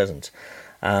really doesn't.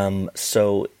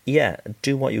 So yeah,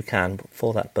 do what you can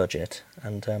for that budget,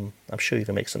 and I'm sure you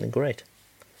can make something great.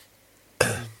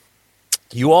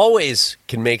 You always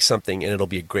can make something, and it'll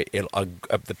be a great.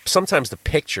 Sometimes the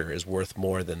picture is worth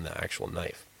more than the actual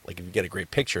knife. Like if you get a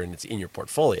great picture and it's in your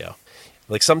portfolio.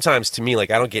 Like sometimes to me,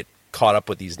 like I don't get caught up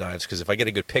with these knives because if I get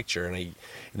a good picture and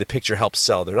the picture helps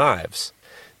sell their knives,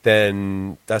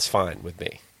 then that's fine with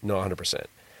me. No, 100%.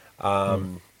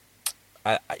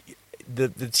 The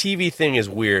TV thing is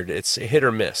weird. It's a hit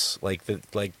or miss. Like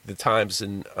the times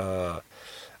and.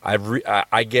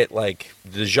 I get like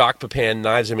the Jacques Pepin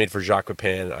knives I made for Jacques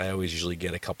Pepin. I always usually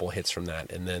get a couple hits from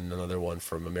that, and then another one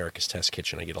from America's Test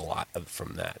Kitchen. I get a lot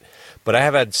from that. But I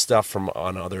have had stuff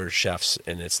on other chefs,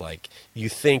 and it's like you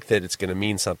think that it's going to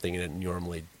mean something, and it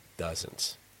normally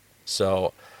doesn't.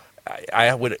 So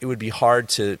it would be hard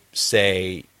to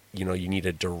say you need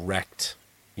a direct.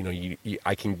 You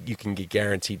can get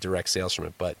guaranteed direct sales from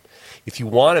it, but if you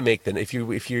want to make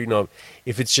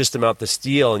if it's just about the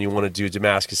steel and you want to do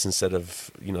Damascus instead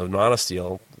of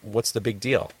monosteel, what's the big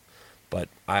deal? But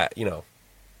I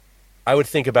would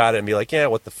think about it and be like, yeah,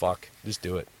 what the fuck, just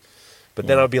do it. But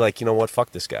then I'd be like, what,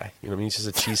 fuck this guy. He's just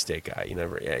a cheesesteak guy.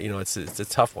 It's a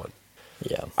tough one.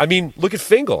 Yeah. I mean, look at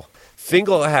Fingal.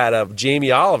 Fingal had a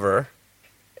Jamie Oliver.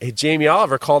 Jamie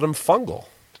Oliver called him Fungal.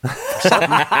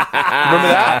 Remember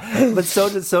that? But so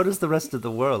does the rest of the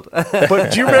world.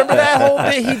 But do you remember that whole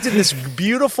bit? He did this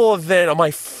beautiful event. My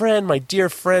dear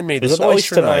friend made this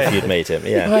oyster knife. You'd made him,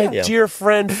 yeah. My dear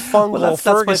friend Fungal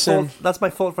Ferguson. That's my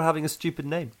fault for having a stupid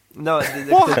name. No, in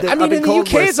the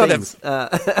UK it's not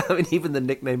that. Even the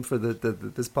nickname for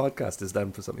this podcast is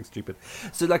done for something stupid.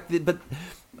 So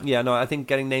I think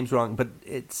getting names wrong. But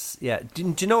it's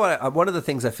Do you know what? One of the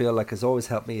things I feel like has always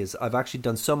helped me is I've actually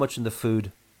done so much in the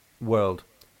food world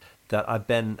that I've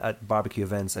been at barbecue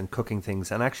events and cooking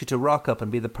things, and actually to rock up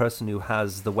and be the person who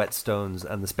has the whetstones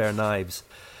and the spare knives,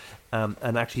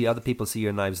 and actually other people see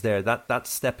your knives there. That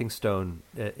stepping stone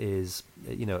is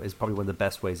probably one of the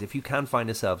best ways if you can find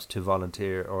yourselves to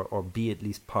volunteer or be at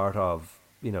least part of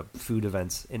food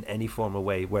events in any form or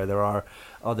way where there are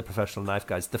other professional knife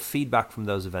guys. The feedback from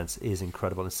those events is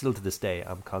incredible, and still to this day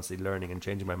I'm constantly learning and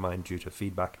changing my mind due to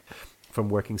feedback from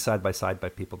working side by side by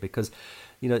people, because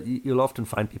you'll often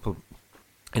find people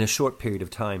in a short period of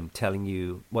time telling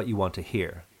you what you want to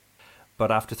hear, but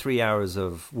after 3 hours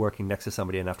of working next to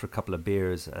somebody and after a couple of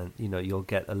beers, and you'll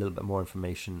get a little bit more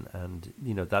information, and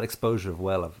that exposure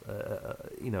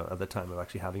at the time of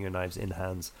actually having your knives in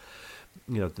hands,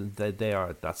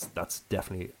 that's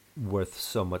definitely worth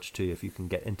so much to you. If you can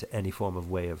get into any form of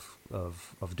way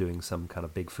of doing some kind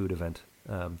of big food event,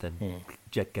 then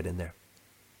get in there.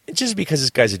 Just because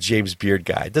this guy's a James Beard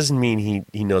guy doesn't mean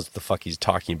he knows what the fuck he's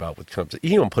talking about with comes.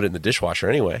 He won't put it in the dishwasher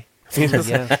anyway.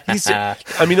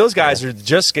 Those guys are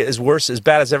just as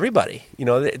bad as everybody.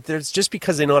 There's just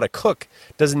because they know how to cook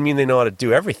doesn't mean they know how to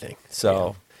do everything.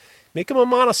 So make them a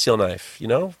monosteel knife,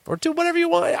 or do whatever you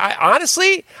want. I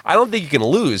don't think you can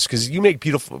lose because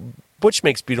Butch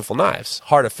makes beautiful knives.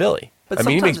 Heart of Philly. But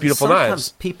he makes beautiful knives.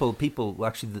 People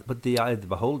actually, but the eye of the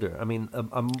beholder.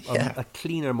 A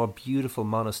cleaner, more beautiful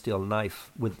monosteel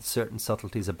knife with certain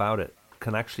subtleties about it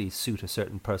can actually suit a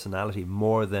certain personality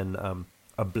more than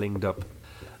a blinged up,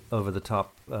 over the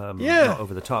top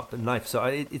knife. So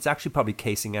it's actually probably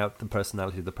casing out the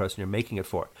personality of the person you're making it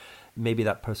for. Maybe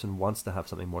that person wants to have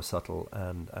something more subtle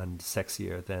and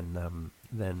sexier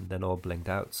than all blinged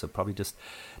out. So probably just.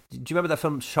 Do you remember that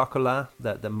film Chocolat?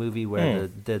 That movie where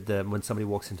when somebody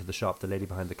walks into the shop, the lady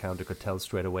behind the counter could tell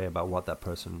straight away about what that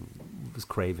person was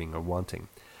craving or wanting.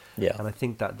 Yeah. And I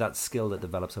think that skill that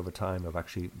develops over time of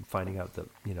actually finding out that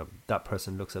that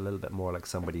person looks a little bit more like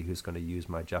somebody who's going to use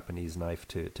my Japanese knife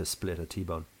to split a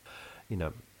T-bone.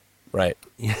 Right.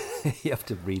 You have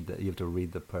to read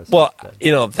the person. Well,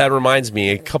 that reminds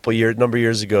me. A number of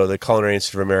years ago, the Culinary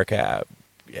Institute of America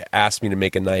asked me to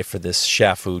make a knife for this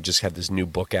chef who just had this new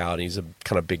book out, and he's a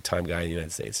kind of big time guy in the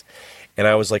United States. And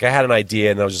I was like, I had an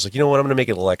idea, and I was just like, I'm going to make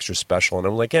it a little extra special. And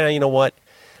I'm like, you know what?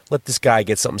 Let this guy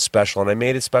get something special. And I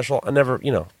made it special. I never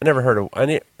heard of.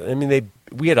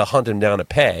 We had to hunt him down to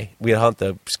pay. We had to hunt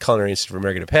the Culinary Institute of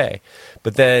America to pay.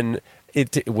 But then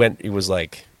it was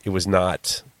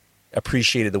not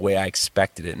appreciated the way I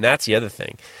expected it. And that's the other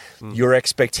thing. Your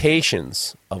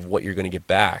expectations of what you're going to get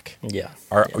back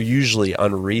are usually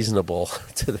unreasonable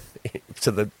to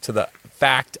the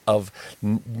fact of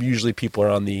usually people are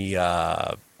on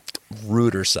the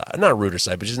ruder side. Not a ruder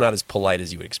side, but just not as polite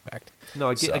as you would expect. No,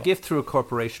 a gift through a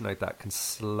corporation like that can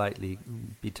slightly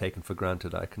be taken for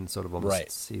granted. I can sort of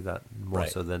almost see that more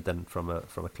so than from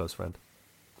a close friend.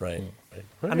 Right.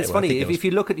 And it's funny, if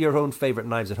you look at your own favorite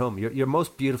knives at home, your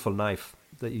most beautiful knife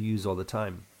that you use all the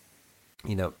time,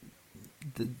 you know,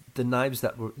 the knives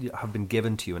that have been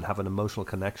given to you and have an emotional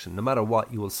connection, no matter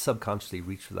what, you will subconsciously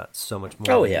reach for that so much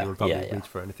more than you will probably reach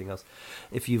for anything else.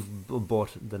 If you've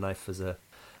bought the knife as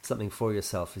something for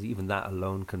yourself, even that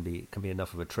alone can be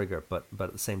enough of a trigger. But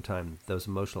at the same time, those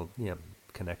emotional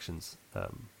connections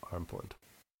are important.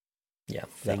 Yeah,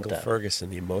 Fingal Ferguson,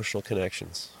 the emotional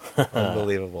connections,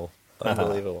 unbelievable.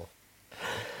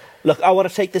 Look, I want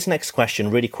to take this next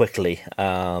question really quickly,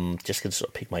 just to sort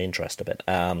of pique my interest a bit.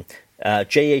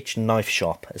 JH Knife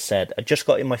Shop has said, I just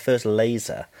got in my first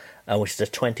laser, which is a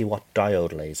 20-watt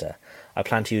diode laser. I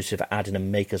plan to use it for adding a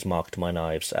maker's mark to my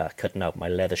knives, cutting out my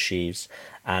leather sheaves,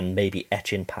 and maybe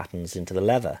etching patterns into the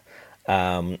leather.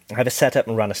 I have a setup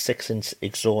and ran a 6-inch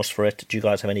exhaust for it. Do you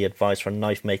guys have any advice for a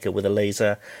knife maker with a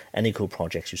laser? Any cool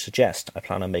projects you suggest? I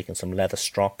plan on making some leather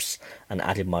strops and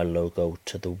adding my logo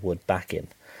to the wood backing.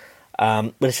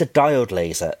 But it's a diode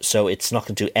laser, so it's not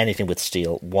going to do anything with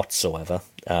steel whatsoever.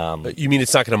 You mean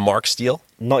it's not going to mark steel?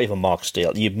 Not even mark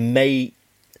steel. You may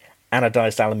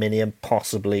anodized aluminium,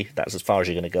 possibly. That's as far as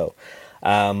you're going to go.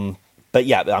 But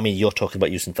yeah, I mean, you're talking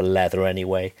about using for leather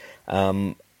anyway.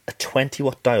 A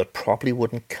 20-watt diode probably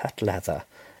wouldn't cut leather.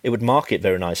 It would mark it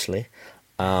very nicely.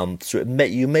 So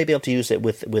you may be able to use it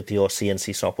with your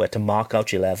CNC software to mark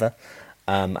out your leather,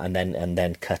 and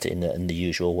then cut it in the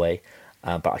usual way.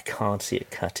 But I can't see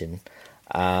it cutting.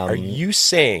 Are you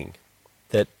saying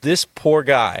that this poor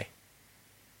guy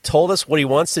told us what he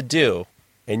wants to do,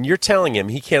 and you're telling him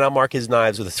he cannot mark his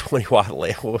knives with a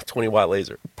 20-watt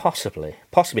laser? Possibly.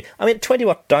 I mean,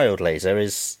 20-watt diode laser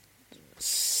is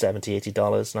 $70, $80,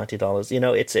 $90. You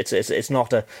know, it's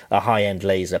not a high-end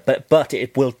laser, but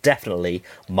it will definitely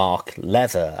mark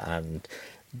leather and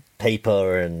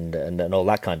paper and all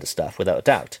that kind of stuff, without a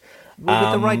doubt.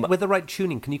 With the right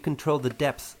tuning, can you control the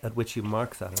depth at which you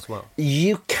mark that as well?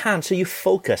 You can. So you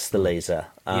focus the laser.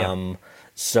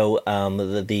 So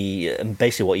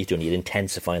basically what you're doing, you're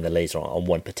intensifying the laser on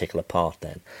one particular part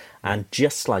then. And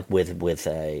just like with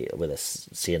a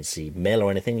CNC mill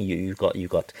or anything, you've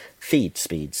got feed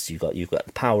speeds. You've got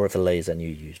the power of the laser, and you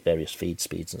use various feed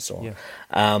speeds and so on.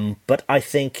 Yeah. But I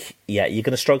think you're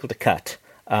going to struggle to cut.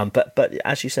 But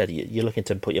as you said, you're looking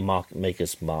to put your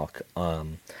maker's mark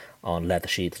on leather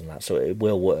sheaths and that, so it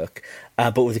will work.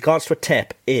 But with regards to a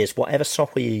tip, is whatever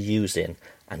software you're using,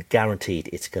 and guaranteed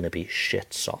it's going to be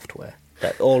shit software.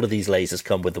 That all of these lasers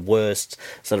come with the worst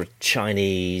sort of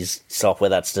Chinese software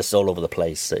that's just all over the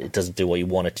place. It doesn't do what you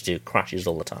want it to do, crashes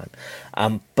all the time.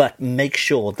 But make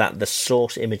sure that the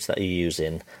source image that you're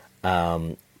using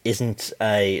isn't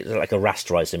like a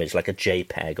rasterized image, like a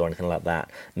JPEG or anything like that.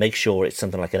 Make sure it's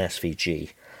something like an SVG,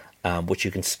 which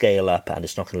you can scale up, and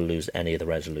it's not going to lose any of the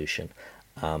resolution.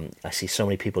 I see so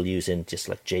many people using just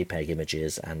like JPEG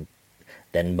images and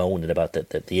then moaning about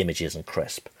that the image isn't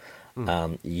crisp.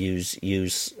 Use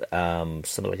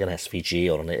something like an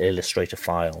SVG or an Illustrator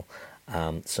file,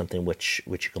 something which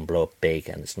you can blow up big,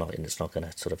 and it's not going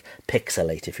to sort of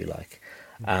pixelate, if you like.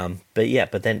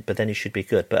 But then you should be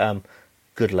good. But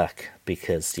good luck,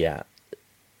 because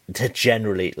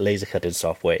generally laser cutting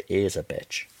software is a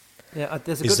bitch. Yeah,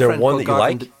 there's a good is there friend one that you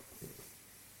Garvin like?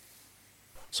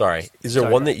 Is there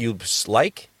one that you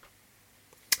like?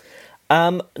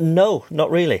 No,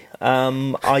 not really.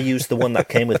 I use the one that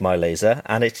came with my laser,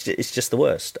 and it's just the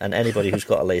worst. And anybody who's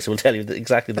got a laser will tell you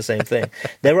exactly the same thing.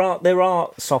 There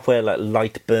are software like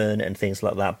Lightburn and things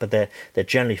like that, but they're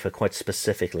generally for quite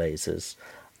specific lasers.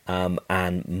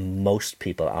 And most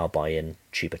people are buying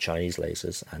cheaper Chinese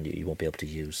lasers, and you won't be able to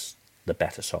use the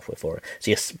better software for it.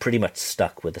 So you're pretty much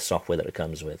stuck with the software that it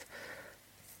comes with.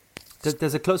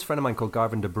 There's a close friend of mine called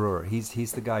Garvin de Brewer.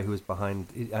 He's the guy who is behind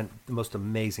the most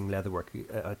amazing leatherwork.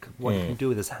 What he can do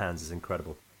with his hands is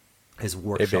incredible. His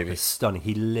workshop is stunning.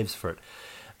 He lives for it.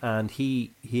 And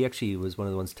he actually was one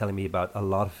of the ones telling me about a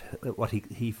lot of what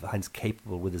he finds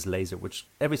capable with his laser, which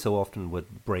every so often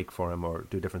would break for him or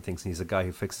do different things. And he's a guy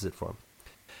who fixes it for him.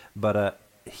 But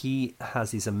he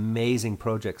has these amazing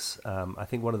projects. I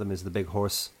think one of them is the Big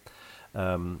Horse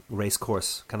race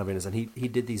course kind of in, and he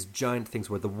did these giant things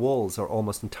where the walls are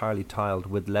almost entirely tiled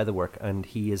with leatherwork, and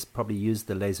he has probably used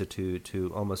the laser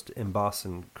to almost emboss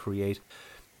and create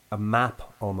a map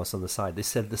almost on the side. They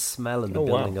said the smell in the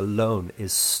building alone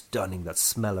is stunning, that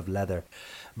smell of leather.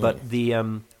 But the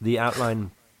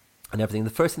outline and everything. The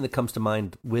first thing that comes to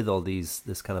mind with all this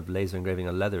kind of laser engraving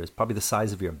on leather is probably the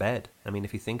size of your bed. I mean,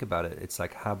 if you think about it, it's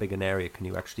like how big an area can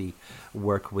you actually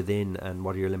work within, and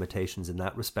what are your limitations in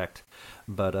that respect?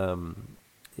 But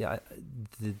I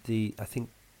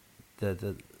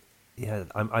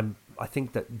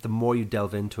think that the more you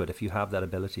delve into it, if you have that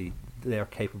ability, they are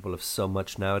capable of so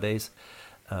much nowadays.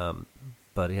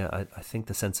 But yeah, I think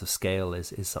the sense of scale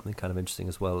is something kind of interesting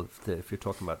as well. If you're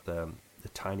talking about the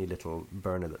tiny little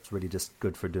burner that's really just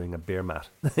good for doing a beer mat,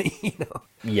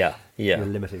 Yeah. You're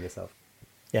limiting yourself.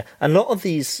 Yeah, and a lot of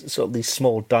these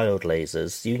small diode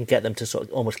lasers, you can get them to sort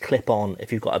of almost clip on.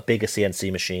 If you've got a bigger CNC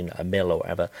machine, a mill or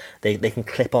whatever, they can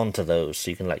clip onto those,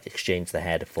 so you can like exchange the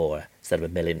head for, instead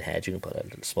of a milling head, you can put a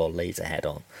little small laser head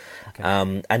on. Okay.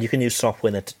 And you can use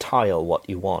software then to tile what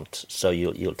you want. So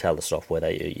you'll tell the software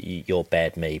that your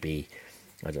bed may be,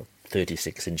 I don't know,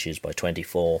 36 inches by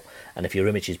 24, and if your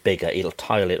image is bigger, it'll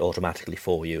tile it automatically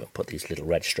for you and put these little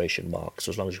registration marks. So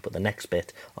as long as you put the next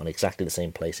bit on exactly the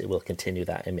same place, it will continue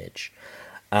that image.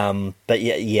 But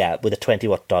yeah, with a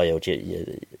 20-watt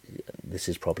diode, this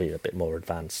is probably a bit more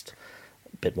advanced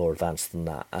than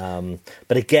that.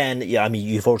 But again, yeah, I mean,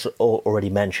 you've also already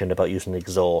mentioned about using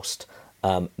exhaust.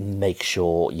 Make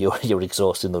sure you're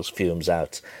exhausting those fumes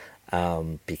out.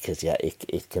 Because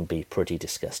it can be pretty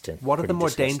disgusting. What are the more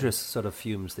dangerous sort of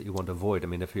fumes that you want to avoid? I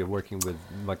mean, if you're working with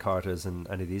micartas and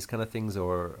any of these kind of things,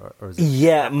 or is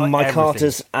it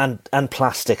micartas and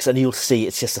plastics, and you'll see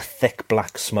it's just a thick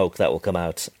black smoke that will come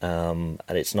out, and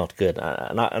it's not good.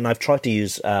 And I've tried to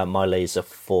use my laser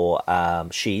for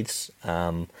sheaths,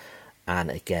 and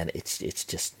again, it's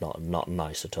just not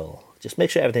nice at all. Just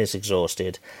make sure everything is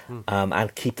exhausted,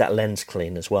 and keep that lens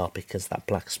clean as well, because that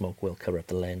black smoke will cover up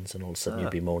the lens, and all of a sudden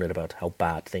you'll be moaning about how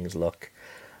bad things look.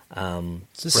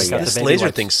 This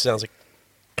laser thing sounds like...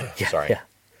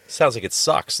 Sounds like it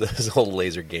sucks, this whole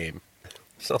laser game.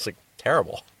 Sounds like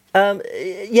terrible.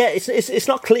 It's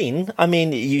not clean. I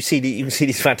mean, you can see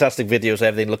these fantastic videos.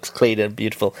 Everything looks clean and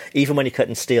beautiful. Even when you're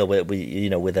cutting steel with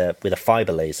a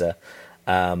fiber laser,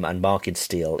 and marking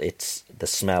steel, it's the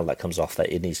smell that comes off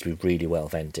that it needs to be really well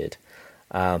vented.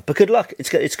 But good luck. It's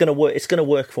going to work. It's going to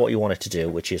work for what you want it to do,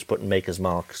 which is putting maker's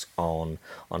marks on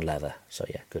leather. So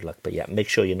yeah, good luck. But yeah, make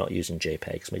sure you're not using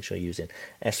JPEGs. Make sure you're using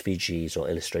SVGs or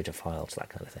Illustrator files, that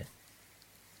kind of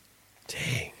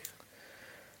thing.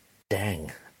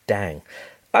 Dang.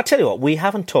 I'll tell you what, we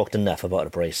haven't talked enough about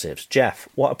abrasives. Jeff,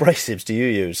 what abrasives do you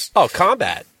use? Oh,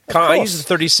 Combat. I use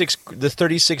the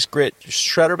 36 grit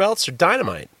shredder belts are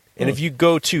dynamite. And if you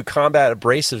go to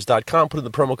combatabrasives.com, put in the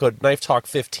promo code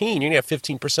KnifeTalk15, you're going to have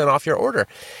 15% off your order.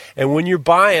 And when you're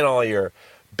buying all your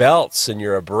belts and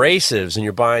your abrasives and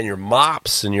you're buying your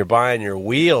mops and you're buying your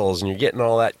wheels and you're getting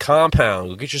all that compound,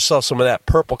 go get yourself some of that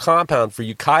purple compound for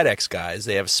you Kydex guys.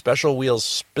 They have special wheels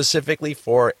specifically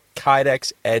for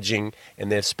Kydex edging, and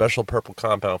they have special purple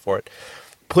compound for it.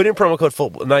 Put in promo code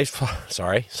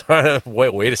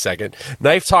wait a second.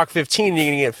 Knife Talk 15, you're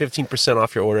going to get 15%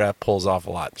 off your order. That pulls off a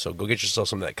lot. So go get yourself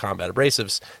some of that Combat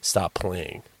abrasives. Stop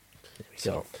playing.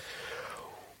 So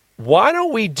why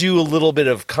don't we do a little bit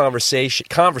of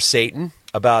conversating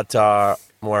about our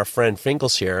friend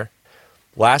Fingals here.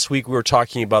 Last week we were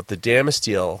talking about the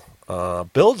Damasteel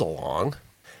build-along.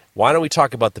 Why don't we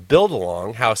talk about the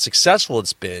build-along, how successful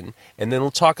it's been, and then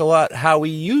we'll talk a lot how we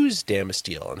use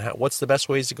Damasteel and what's the best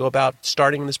ways to go about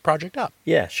starting this project up.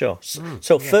 Yeah, sure.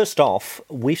 First off,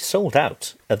 we've sold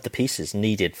out of the pieces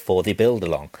needed for the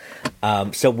build-along.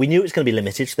 So we knew it was going to be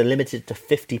limited, so they're limited to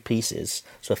 50 pieces.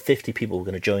 So 50 people were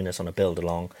going to join us on a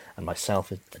build-along, and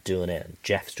myself are doing it, and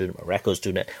Jeff's doing it, Mareko's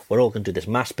doing it. We're all going to do this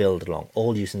mass build-along,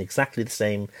 all using exactly the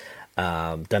same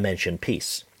dimension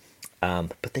piece.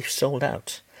 But they've sold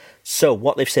out. So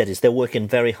what they've said is they're working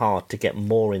very hard to get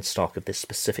more in stock of this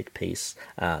specific piece.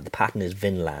 The pattern is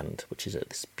Vinland, which is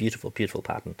this beautiful, beautiful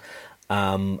pattern.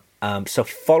 So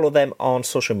follow them on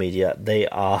social media. They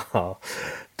are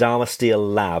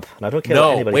Damasteel Lab, and I don't care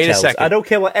what anybody tells. I don't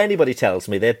care what anybody tells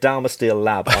me. They're Damasteel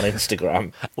Lab on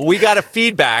Instagram. We got a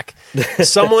feedback.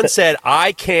 Someone said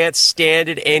I can't stand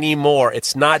it anymore.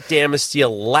 It's not Damasteel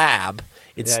Lab.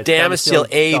 It's Damasteel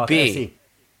AB.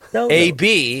 No.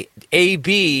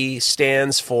 AB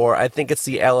stands for, I think it's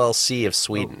the LLC of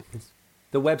Sweden.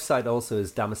 The website also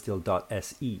is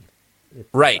damasteel.se.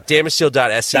 Right,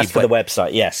 damasteel.se. That's for the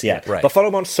website, yes, yeah. Right. But follow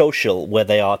them on social where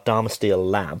they are Damasteel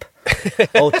Lab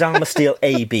or Damasteel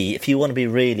AB if you want to be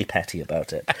really petty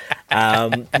about it.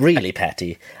 Really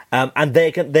petty. And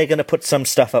they're going to put some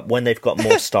stuff up when they've got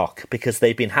more stock because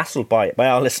they've been hassled by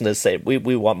our listeners saying we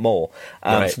want more.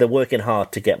 Right. So they're working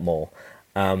hard to get more.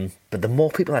 But the more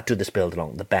people that do this build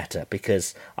along, the better,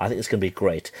 because I think it's going to be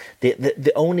great.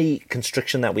 The only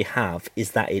constriction that we have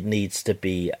is that it needs to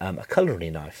be a culinary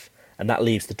knife, and that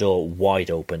leaves the door wide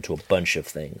open to a bunch of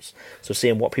things. So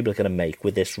seeing what people are going to make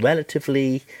with this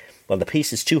relatively, well, the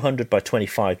piece is 200 by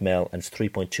 25 mil and it's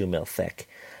 3.2 mil thick.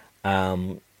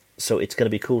 So it's going to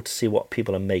be cool to see what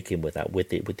people are making with that, with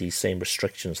these same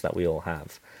restrictions that we all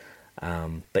have.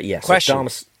 But yes, question.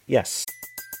 Yes.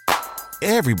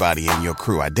 Everybody in your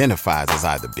crew identifies as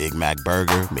either Big Mac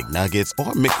Burger, McNuggets,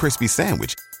 or McCrispy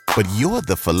Sandwich. But you're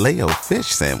the Filet-O-Fish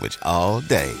Sandwich all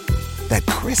day. That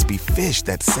crispy fish,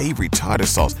 that savory tartar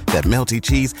sauce, that melty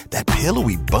cheese, that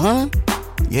pillowy bun.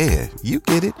 Yeah, you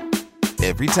get it.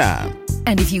 Every time.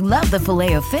 And if you love the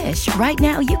Filet-O-Fish, right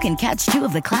now you can catch two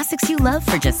of the classics you love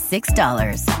for just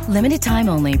 $6. Limited time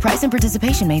only. Price and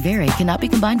participation may vary. Cannot be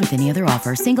combined with any other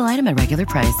offer. Single item at regular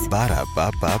price.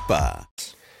 Ba-da-ba-ba-ba.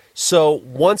 So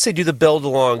once they do the build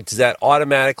along, does that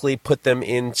automatically put them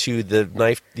into the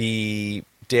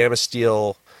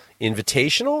Damasteel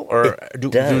Invitational, or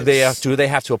do they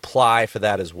have to apply for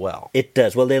that as well? It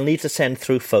does. Well, they'll need to send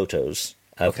through photos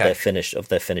of their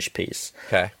finished piece.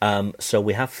 Okay. So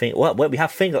we have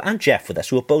Fingal and Jeff with us,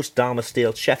 who are both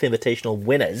Damasteel Chef Invitational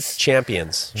winners.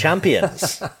 Champions.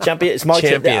 It's my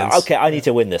Champions. Okay, I need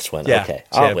to win this one. Yeah, okay,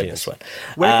 I'll win this one.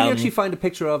 Where can you actually find a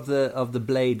picture of the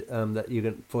blade that you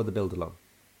get for the build along?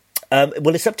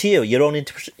 Well, it's up to you. Your own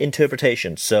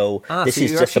interpretation. So this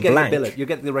is just a blank. You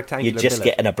get the rectangular. You're just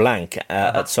billet. getting a blank.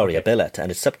 A billet, and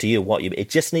it's up to you what you. It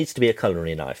just needs to be a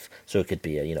culinary knife. So it could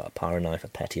be a power knife, a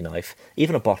petty knife,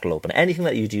 even a bottle opener, anything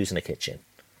that you'd use in a kitchen.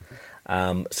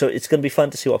 So it's going to be fun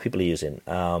to see what people are using.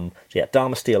 So yeah,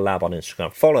 Damasteel Lab on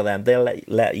Instagram. Follow them. They'll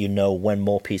let you know when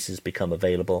more pieces become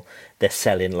available. They're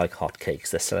selling like hotcakes.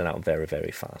 They're selling out very,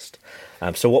 very fast.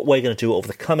 So what we're going to do over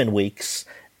the coming weeks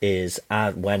is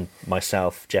when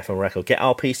myself, Jeff, and Rekko get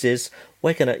our pieces,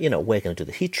 we're gonna do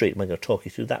the heat treat. We're gonna talk you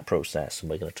through that process,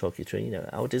 and we're gonna talk you through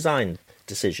our design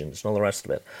decisions and all the rest of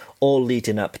it, all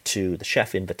leading up to the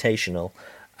Chef Invitational,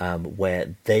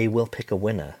 where they will pick a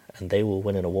winner and they will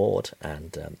win an award,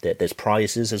 and there's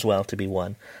prizes as well to be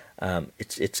won.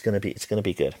 It's gonna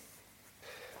be good.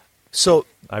 So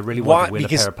I really want to win a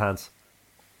pair of pants.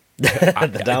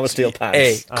 The Damasteel pants.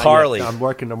 Hey, Carly, yeah, I'm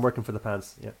working for the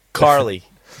pants. Yeah, Carly.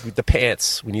 The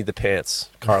pants. We need the pants.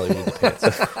 Carly, we need the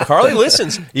pants. Carly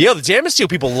listens. Yeah, the Damasteel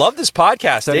people love this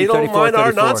podcast. They don't mind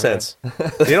our nonsense.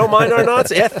 Yeah. They don't mind our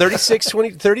nonsense. Yeah,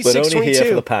 36-20, 36-22. But only here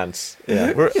for the pants.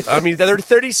 Yeah. They're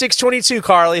 36-22,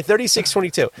 Carly.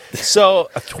 36-22. So,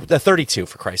 32,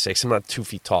 for Christ's sakes. I'm not 2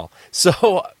 feet tall.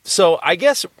 So I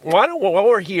guess, while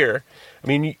we're here,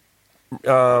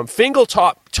 Fingal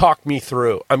talked me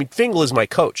through. Fingal is my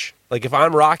coach. Like if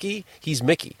I'm Rocky, he's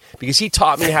Mickey, because he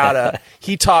taught me how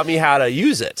to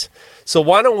use it. So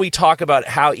why don't we talk about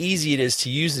how easy it is to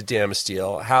use the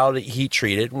Damasteel, how to heat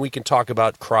treat it, and we can talk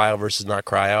about cryo versus not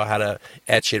cryo, how to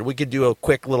etch it. We could do a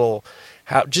quick little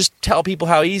just tell people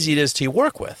how easy it is to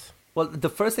work with. Well, the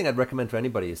first thing I'd recommend for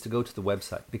anybody is to go to the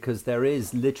website, because there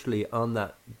is literally on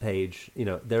that page,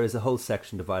 there is a whole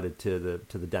section devoted to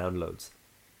the downloads.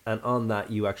 And on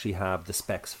that, you actually have the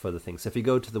specs for the thing. So if you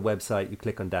go to the website, you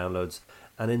click on downloads,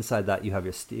 and inside that you have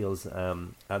your steels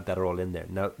that are all in there.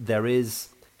 Now,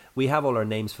 we have all our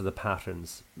names for the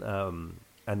patterns, and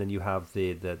then you have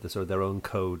the sort of their own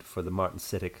code for the Martin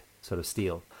Sittick sort of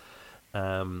steel.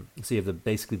 So you have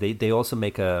they also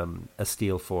make a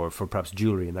steel for perhaps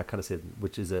jewelry and that kind of stuff,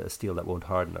 which is a steel that won't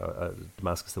harden, or a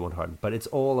Damascus that won't harden. But it's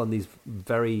all on these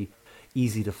very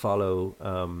easy to follow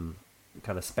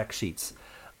kind of spec sheets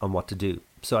on what to do.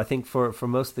 So I think for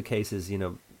most of the cases, if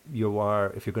you're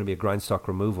going to be a grindstock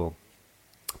removal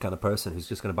kind of person who's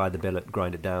just going to buy the billet,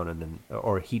 grind it down, and then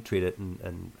or heat treat it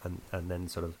and then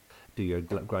sort of do your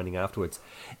grinding afterwards,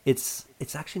 it's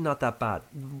actually not that bad.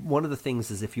 One of the things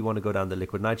is if you want to go down the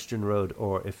liquid nitrogen road,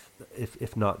 or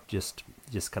if not, just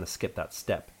kind of skip that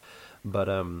step. But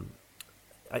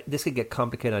this could get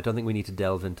complicated. I don't think we need to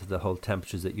delve into the whole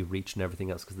temperatures that you reach and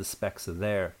everything else, because the specs are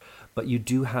there. But you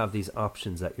do have these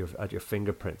options at your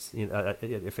fingerprints, at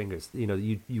your fingers.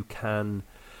 You can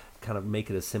kind of make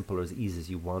it as simple or as easy as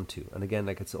you want to. And again,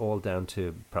 it's all down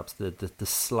to perhaps the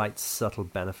slight subtle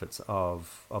benefits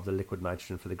of the liquid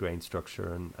nitrogen for the grain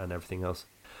structure and everything else.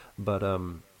 But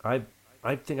I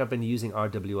think I've been using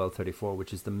RWL34,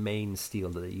 which is the main steel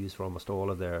that they use for almost all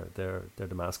of their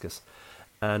Damascus,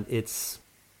 and it's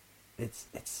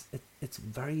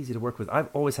very easy to work with. I've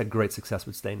always had great success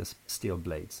with stainless steel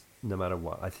blades, no matter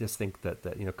what. I just think that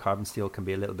carbon steel can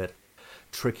be a little bit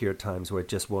trickier at times, where it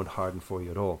just won't harden for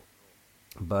you at all.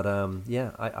 But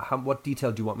what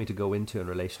detail do you want me to go into in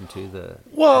relation to the?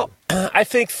 Well, I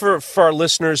think for our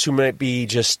listeners who might be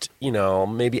just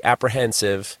maybe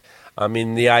apprehensive, I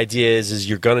mean the idea is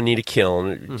you're going to need a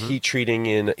kiln. Mm-hmm. Heat treating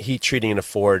in a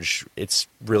forge, it's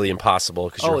really impossible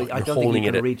because you're I don't holding think you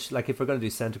it can reach, like if we're going to do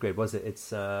centigrade,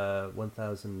 it's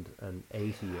 1080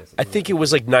 or something. I think it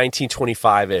was like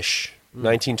 1925-ish.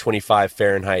 1925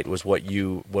 Fahrenheit was what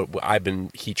I've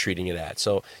been heat treating it at.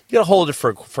 So you got to hold it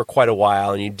for quite a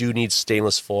while, and you do need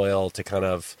stainless foil to kind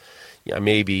of,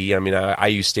 maybe. I mean, I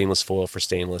use stainless foil for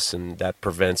stainless, and that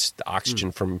prevents the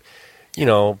oxygen from,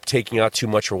 taking out too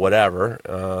much or whatever.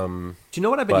 Do you know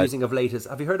what I've been using of late?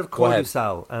 Have you heard of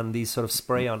Cordusal and these sort of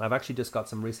spray-on? I've actually just got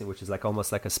some recently, which is like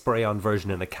almost like a spray-on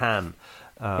version in a can.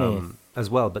 As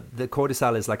well, but the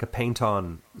Cordusal is like a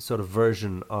paint-on sort of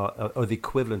version or the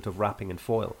equivalent of wrapping in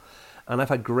foil, and I've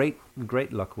had great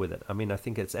luck with it. I mean, I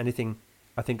think it's anything.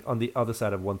 I think on the other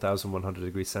side of 1,100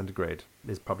 degrees centigrade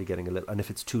is probably getting a little, and if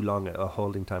it's too long a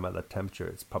holding time at that temperature,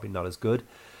 it's probably not as good.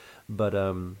 But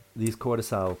these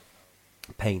Cordusal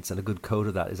paints and a good coat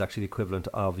of that is actually the equivalent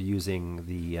of using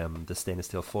the stainless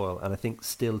steel foil, and I think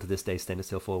still to this day stainless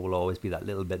steel foil will always be that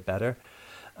little bit better.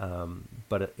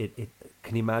 But it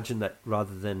can you imagine that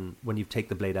rather than when you take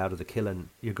the blade out of the kiln,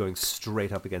 you're going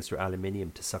straight up against your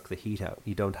aluminium to suck the heat out.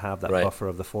 You don't have that buffer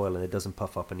of the foil, and it doesn't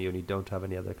puff up on you, and you don't have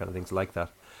any other kind of things like that.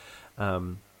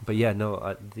 But yeah, no,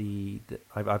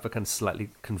 I've kind of slightly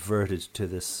converted to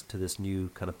this new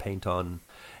kind of paint on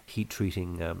heat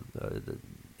treating, the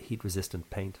heat resistant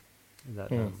paint. That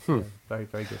very,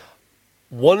 very good.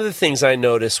 One of the things I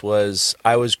noticed was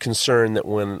I was concerned that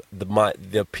when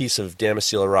the piece of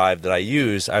Damasteel arrived that I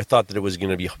used, I thought that it was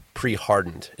going to be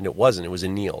pre-hardened, and it wasn't. It was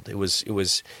annealed. It was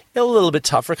a little bit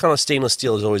tougher. Kind of stainless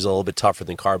steel is always a little bit tougher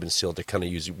than carbon steel to kind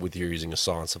of use with you're using a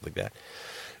saw and stuff like that.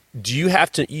 You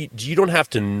don't have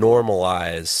to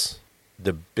normalize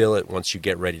the billet once you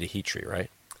get ready to heat treat, right?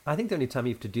 I think the only time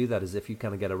you have to do that is if you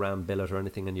kind of get a round billet or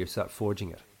anything and you start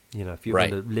forging it. If you're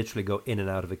going to literally go in and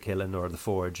out of a kiln or the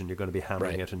forge and you're going to be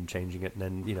hammering it and changing it,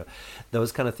 and then,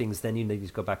 those kind of things, then you need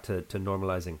to go back to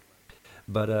normalizing.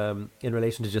 But in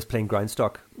relation to just plain grind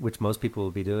stock, which most people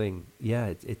will be doing,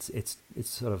 it's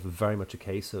sort of very much a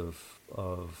case of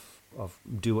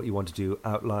do what you want to do,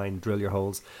 outline, drill your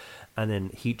holes, and then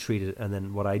heat treat it. And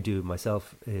then what I do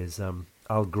myself is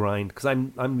I'll grind, because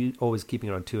I'm always keeping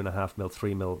around 2.5 mil,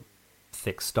 3 mil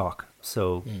thick stock.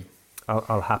 So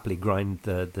I'll happily grind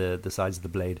the sides of the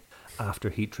blade after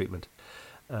heat treatment.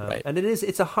 And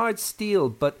it's a hard steel,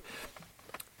 but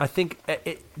I think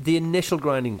the initial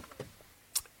grinding,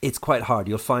 it's quite hard.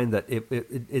 You'll find that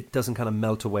it doesn't kind of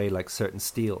melt away like certain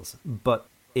steels, but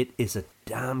it is a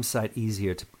damn sight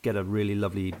easier to get a really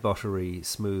lovely, buttery,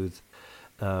 smooth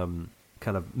kind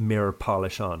of mirror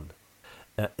polish on.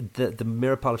 The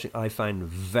mirror polishing I find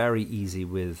very easy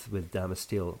with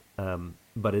Damasteel,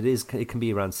 but it can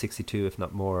be around 62, if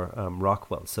not more,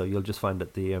 Rockwell. So you'll just find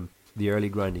that the early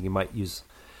grinding you might use,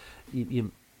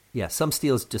 some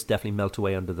steels just definitely melt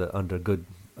away under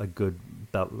a good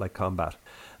belt like Combat,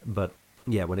 but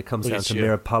when it comes down to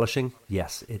mirror polishing,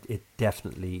 yes, it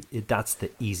definitely that's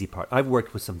the easy part. I've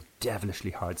worked with some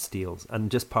devilishly hard steels, and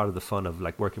just part of the fun of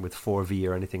like working with 4V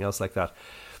or anything else like that.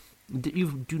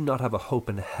 You do not have a hope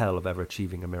in hell of ever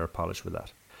achieving a mirror polish with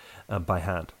that by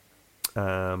hand.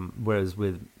 Whereas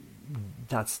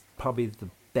that's probably the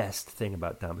best thing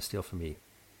about Damasteel for me,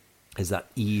 is that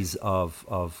ease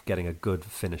of getting a good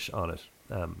finish on it.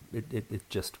 It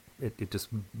just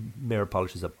mirror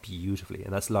polishes up beautifully,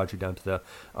 and that's largely down to the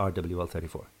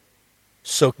RWL34.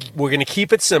 So we're going to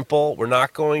keep it simple. We're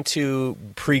not going to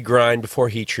pre-grind before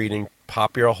heat treating.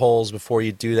 Pop your holes before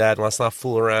you do that, and let's not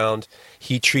fool around.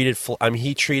 Heat treat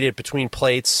it between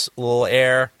plates, a little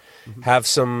air. Mm-hmm. Have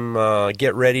some,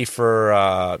 get ready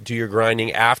for, do your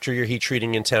grinding after your heat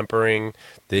treating and tempering.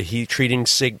 The heat treating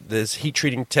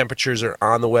temperatures are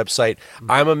on the website.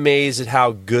 Mm-hmm. I'm amazed at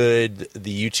how good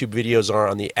the YouTube videos are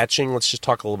on the etching. Let's just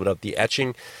talk a little bit about the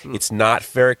etching. Mm-hmm. It's not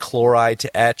ferric chloride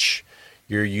to etch.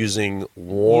 You're using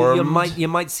warm. You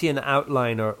might see an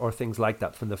outline or things like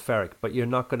that from the ferric, but you're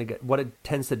not going to get. What it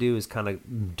tends to do is kind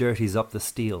of dirties up the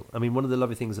steel. I mean, one of the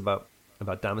lovely things about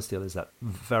Damasteel is that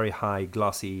very high,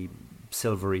 glossy,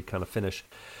 silvery kind of finish.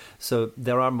 So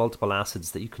there are multiple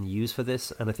acids that you can use for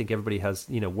this, and I think everybody has,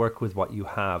 work with what you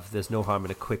have. There's no harm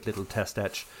in a quick little test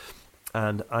etch.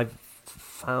 And I've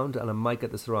found, and I might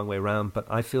get this the wrong way around, but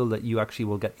I feel that you actually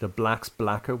will get the blacks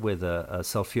blacker with a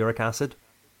sulfuric acid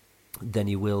than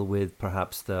you will with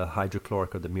perhaps the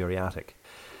hydrochloric or the muriatic.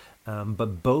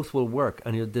 But both will work,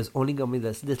 and there's only going to be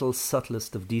this little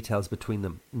subtlest of details between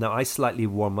them. Now, I slightly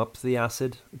warm up the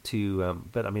acid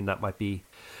but I mean that might be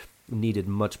needed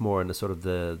much more in the sort of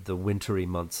the wintry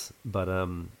months. But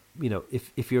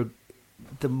if you're,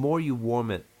 the more you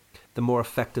warm it, the more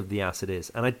effective the acid is.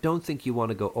 And I don't think you want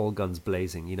to go all guns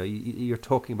blazing. You're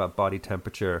talking about body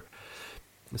temperature,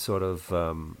 sort of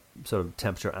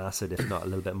temperature acid, if not a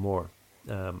little bit more.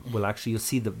 You'll actually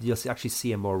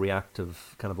see a more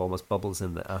reactive kind of almost bubbles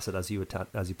in the acid as you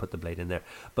put the blade in there.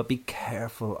 But be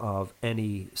careful of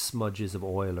any smudges of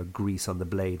oil or grease on the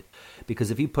blade,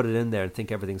 because if you put it in there and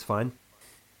think everything's fine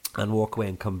and walk away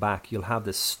and come back, you'll have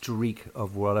this streak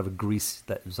of whatever grease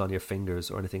that was on your fingers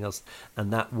or anything else,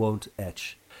 and that won't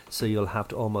etch. So you'll have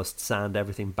to almost sand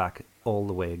everything back all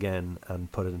the way again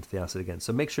and put it into the acid again.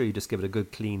 So make sure you just give it a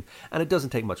good clean, and it doesn't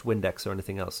take much Windex or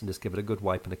anything else, and just give it a good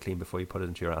wipe and a clean before you put it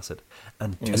into your acid.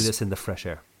 And do this in the fresh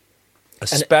air.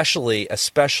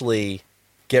 Especially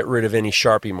get rid of any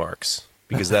Sharpie marks,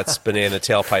 because that's banana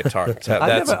tailpipe tar.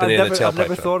 I've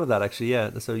never thought of that, actually.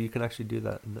 Yeah, so you can actually do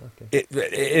that. Okay.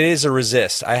 It is a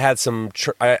resist. I had some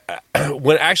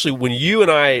when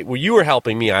you were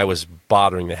helping me, I was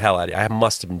bothering the hell out of you. I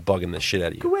must have been bugging the shit out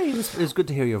of you. Go away. It was good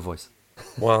to hear your voice.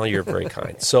 Well, you're very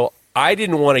kind. So I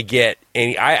didn't want to get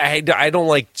any. I don't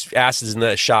like acids in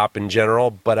the shop in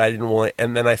general, but I didn't want.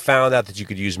 And then I found out that you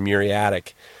could use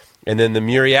muriatic, and then the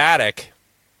muriatic.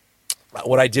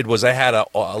 What I did was I had a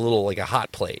little, like a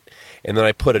hot plate, and then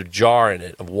I put a jar in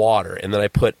it of water, and then I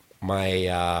put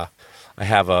my I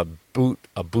have a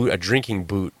drinking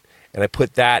boot, and I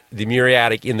put the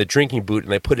muriatic in the drinking boot,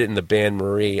 and I put it in the Bain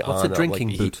Marie. What's a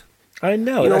drinking boot? I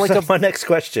know. That's my next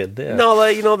question. Yeah.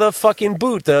 No, the fucking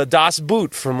boot, the Das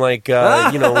Boot from the beer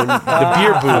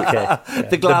boot. Okay.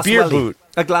 The beer boot.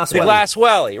 A glass the welly. glass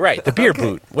welly, right? The beer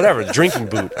boot, whatever, the drinking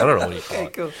boot. I don't know what you call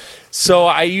it. Cool. So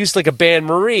I used like a Bain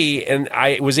Marie, and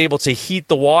I was able to heat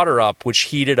the water up, which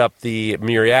heated up the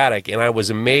muriatic, and I was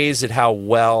amazed at how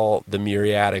well the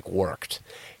muriatic worked.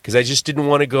 Because I just didn't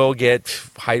want to go get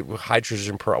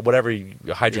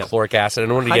hydrochloric acid. I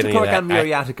don't want to get any of that. Hydrochloric and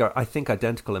muriatic are, I think,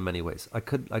 identical in many ways. I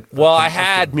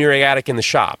had muriatic in the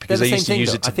shop because I used to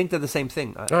use it. I think they're the same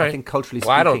thing. I think culturally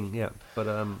speaking,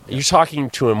 You're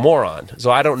talking to a moron, so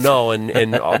I don't know.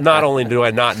 And not only do I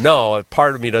not know,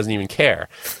 part of me doesn't even care.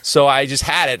 So I just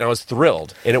had it, and I was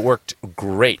thrilled, and it worked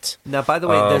great. Now, by the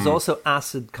way, there's also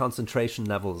acid concentration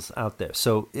levels out there.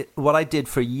 So what I did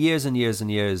for years and years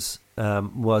and years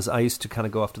was I used to kind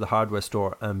of go off to the hardware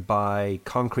store and buy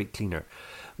concrete cleaner,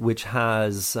 which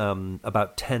has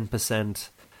about 10%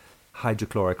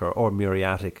 hydrochloric or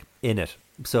muriatic in it.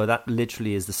 So that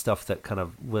literally is the stuff that kind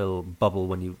of will bubble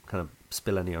when you kind of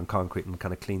spill any on concrete and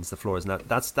kind of cleans the floors. Now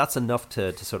that's enough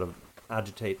to sort of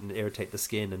agitate and irritate the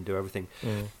skin and do everything.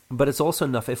 But it's also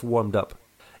enough if warmed up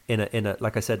in a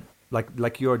like I said,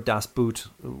 like your Das Boot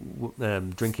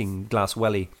drinking glass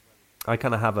welly. I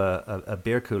kind of have a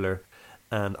beer cooler,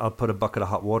 and I'll put a bucket of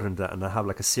hot water into that, and I have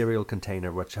like a cereal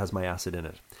container which has my acid in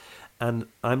it. And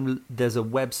there's a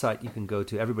website you can go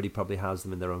to. Everybody probably has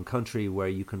them in their own country, where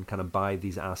you can kind of buy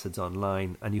these acids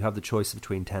online, and you have the choice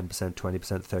between 10%, 20%,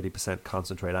 30%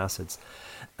 concentrate acids.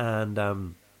 And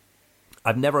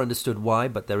I've never understood why,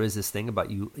 but there is this thing about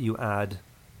you add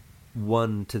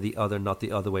one to the other, not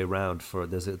the other way around.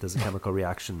 There's a chemical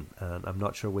reaction, and I'm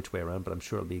not sure which way around, but I'm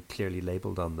sure it'll be clearly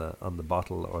labeled on the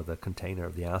bottle or the container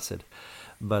of the acid.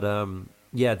 But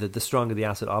the stronger the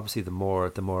acid, obviously, the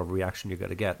more reaction you're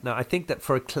going to get. Now, I think that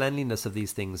for cleanliness of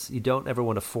these things, you don't ever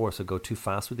want to force or go too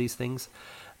fast with these things.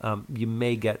 You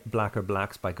may get blacker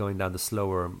blacks by going down the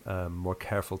slower, more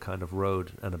careful kind of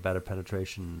road and a better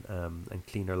penetration and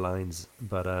cleaner lines.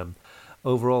 But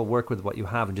overall, work with what you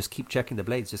have and just keep checking the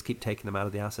blades. Just keep taking them out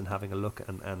of the acid and having a look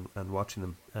and watching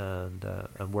them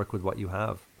and work with what you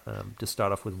have. Just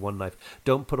start off with one knife.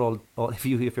 Don't put all if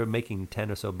you're making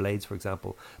 10 or so blades, for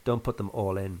example, don't put them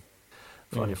all in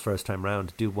on your first time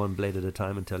round. Do one blade at a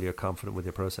time until you're confident with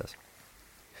your process.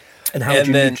 And how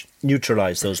do you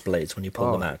neutralize those blades when you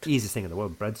pull them out? Easiest thing in the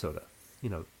world, bread soda.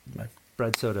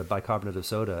 Bread soda, bicarbonate of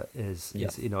soda is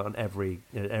on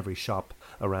every shop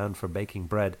around for baking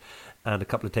bread, and a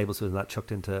couple of tablespoons of that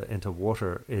chucked into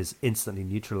water is instantly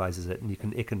neutralizes it,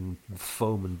 and it can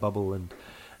foam and bubble, and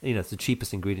it's the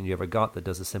cheapest ingredient you ever got that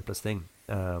does the simplest thing.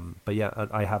 But yeah,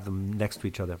 I have them next to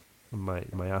each other.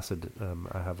 My acid,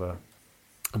 I have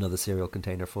another cereal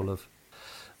container full of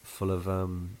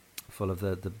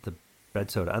the bread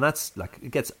soda, and that's like,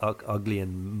 it gets ugly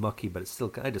and mucky, but it's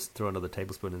still, I just throw another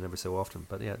tablespoon in every so often.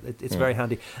 But yeah, it's very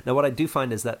handy. Now what I do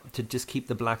find is that to just keep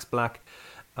the blacks black,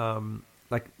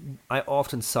 like I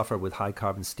often suffer with high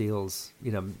carbon steels,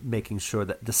 making sure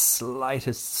that the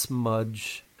slightest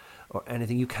smudge or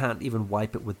anything, you can't even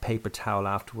wipe it with paper towel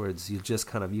afterwards. You just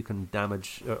you can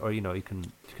damage, or you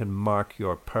can mark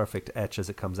your perfect etch as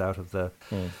it comes out of the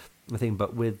thing.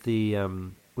 But with the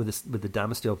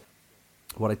Damasteel,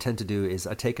 what I tend to do is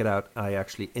I take it out, I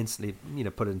actually instantly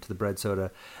put it into the bread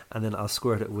soda, and then I'll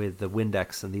squirt it with the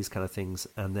Windex and these kind of things,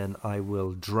 and then I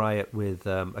will dry it with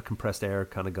a compressed air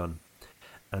kind of gun,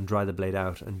 and dry the blade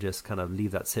out and just kind of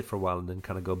leave that sit for a while and then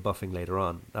kind of go buffing later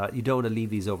on. You don't want to leave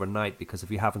these overnight, because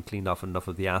if you haven't cleaned off enough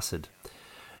of the acid,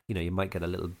 you might get a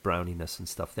little browniness and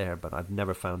stuff there, but I've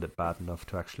never found it bad enough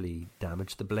to actually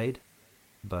damage the blade.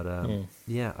 But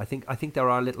yeah, I think there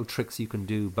are little tricks you can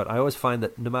do, but I always find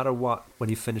that no matter what, when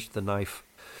you finish the knife,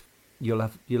 you'll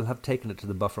have taken it to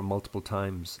the buffer multiple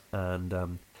times,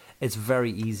 and it's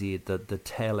very easy at the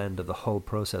tail end of the whole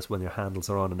process, when your handles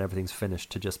are on and everything's finished,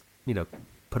 to just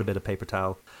put a bit of paper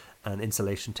towel and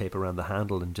insulation tape around the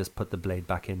handle and just put the blade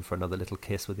back in for another little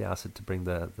kiss with the acid to bring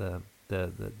the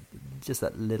just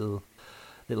that little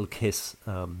kiss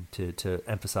to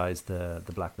emphasize the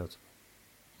black notes.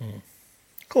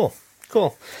 Cool.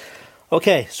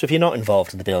 Okay, so if you're not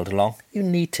involved in the build along, you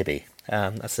need to be.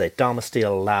 That's it,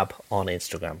 Damasteel Lab on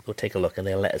Instagram. Go take a look, and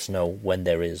they'll let us know when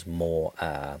there is more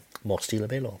steel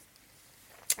available.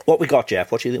 What we got,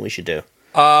 Jeff? What do you think we should do?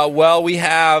 Well, we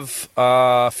have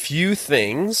a few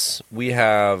things. We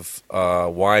have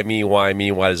why me, why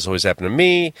does this always happen to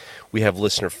me? We have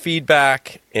listener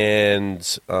feedback, and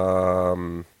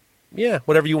whatever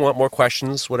you want, more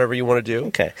questions, whatever you want to do.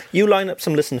 Okay, you line up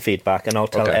some listener feedback, and I'll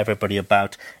tell everybody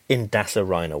about Indasa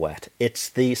Rhino Wet. It's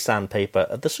the sandpaper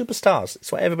of the superstars.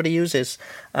 It's what everybody uses.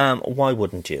 Why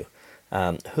wouldn't you?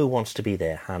 Who wants to be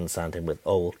there hand sanding with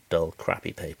old, dull,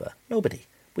 crappy paper? Nobody.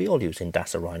 We all use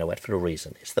Indasa Rhino Wet for a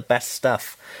reason. It's the best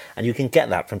stuff. And you can get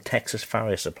that from Texas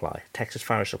Farrier Supply.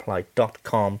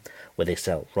 TexasFarrierSupply.com, where they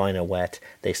sell Rhino Wet.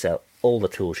 They sell all the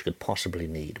tools you could possibly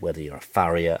need, whether you're a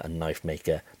farrier, a knife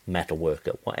maker, metal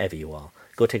worker, whatever you are.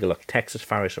 Go take a look,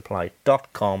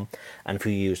 TexasFarrierSupply.com. And if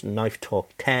you use Knife Talk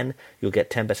 10, you'll get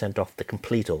 10% off the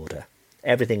complete order.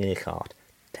 Everything in your cart,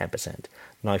 10%.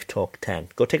 Knife Talk 10.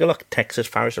 Go take a look,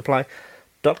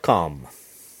 TexasFarrierSupply.com.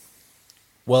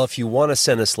 Well, if you want to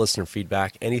send us listener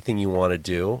feedback, anything you want to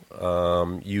do,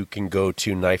 you can go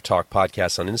to Knife Talk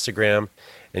Podcast on Instagram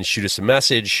and shoot us a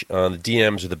message. The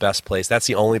DMs are the best place. That's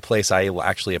the only place I will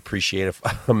actually appreciate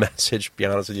a message, to be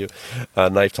honest with you.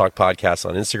 Knife Talk Podcast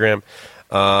on Instagram.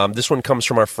 This one comes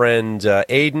from our friend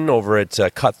Aiden over at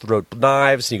Cutthroat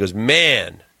Knives. And he goes,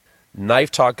 man,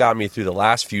 Knife Talk got me through the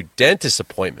last few dentist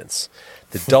appointments.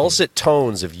 The dulcet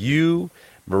tones of you,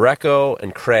 Mareko,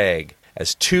 and Craig,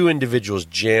 as two individuals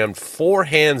jammed 4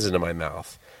 hands into my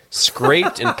mouth,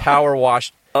 scraped and power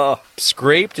washed my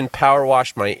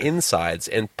insides,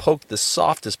 and poked the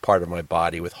softest part of my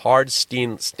body with hard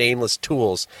stainless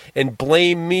tools, and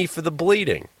blamed me for the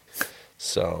bleeding.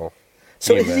 So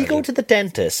is he going to the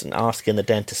dentist and asking the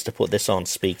dentist to put this on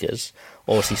speakers,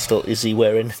 or is he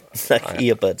wearing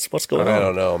earbuds? What's going on? I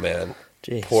don't know, man.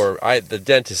 Jeez. The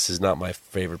dentist is not my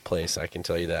favorite place, I can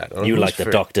tell you that. You like the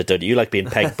doctor, don't you? You like being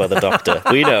pegged by the doctor.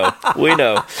 We know.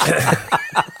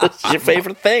 It's your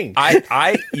favorite thing.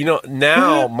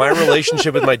 Now my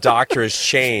relationship with my doctor has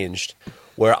changed,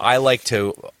 where I like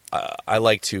to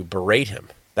berate him.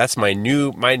 That's my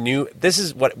new. This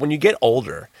is what, when you get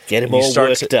older, get him all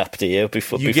worked up, do you?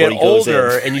 Before you get he goes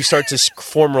older, in. and you start to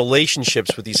form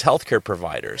relationships with these healthcare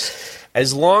providers.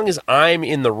 As long as I'm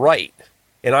in the right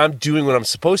and I'm doing what I'm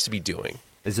supposed to be doing.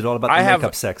 Is it all about the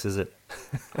makeup sex, is it?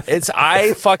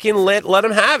 I fucking let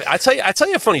him have it. I tell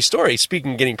you a funny story.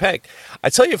 Speaking of getting pegged, I'll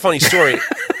tell you a funny story.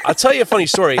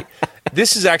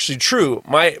 This is actually true.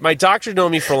 My doctor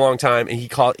known me for a long time, and he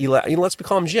lets me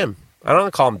call him Jim. I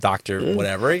don't call him doctor,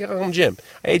 whatever. I call him Jim.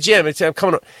 Hey, Jim, I'm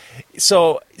coming.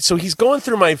 So he's going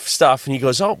through my stuff, and he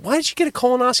goes, "Oh, why did you get a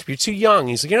colonoscopy? You're too young."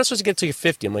 He's like, "You're not supposed to get it till you're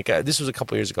 50." I'm like, "This was a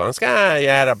couple years ago." I was like, I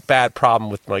had a bad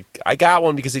problem with I got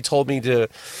one because they told me to,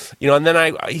 And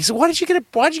then he said, "Why did you get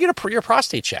your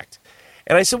prostate checked?"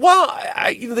 And I said, "Well,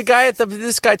 the guy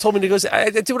this guy told me to go.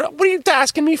 What are you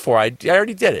asking me for? I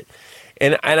already did it."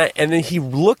 And then he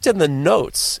looked at the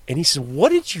notes, and he said,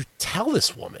 "What did you tell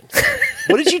this woman?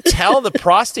 What did you tell the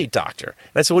prostate doctor?"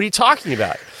 And I said, "What are you talking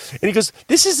about?" And he goes,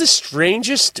 "This is the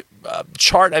strangest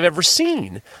chart I've ever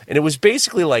seen." And it was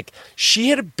basically like she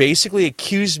had basically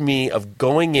accused me of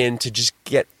going in to just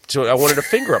I wanted a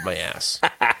finger up my ass.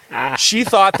 She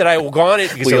thought that I was on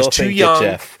it because I was too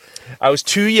young. I was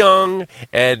too young,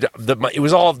 and it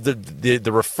was all the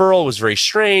referral was very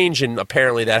strange, and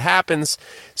apparently that happens.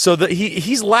 So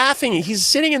he's laughing. He's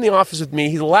sitting in the office with me.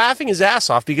 He's laughing his ass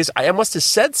off because I must have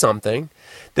said something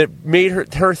that made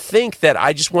her think that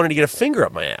I just wanted to get a finger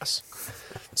up my ass.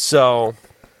 So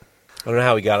I don't know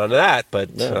how we got onto that,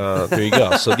 but there you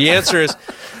go. So the answer is.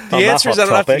 The answer is I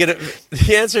don't have to get it.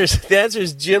 The answer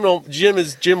is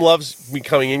Jim loves me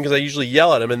coming in because I usually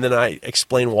yell at him and then I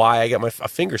explain why I got a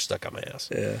finger stuck up my ass.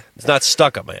 Yeah. It's not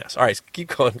stuck up my ass. All right,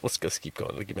 keep going. Let's keep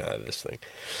going. Let's get me out of this thing.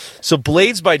 So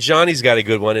Blades by Johnny's got a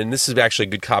good one, and this is actually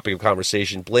a good topic of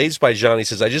conversation. Blades by Johnny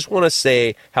says, I just want to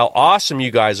say how awesome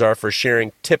you guys are for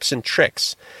sharing tips and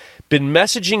tricks. Been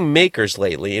messaging makers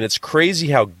lately, and it's crazy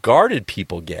how guarded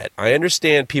people get. I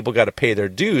understand people got to pay their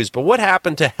dues, but what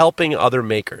happened to helping other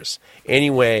makers?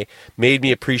 Anyway, made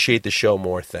me appreciate the show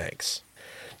more. Thanks.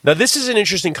 Now, this is an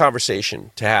interesting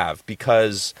conversation to have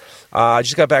because I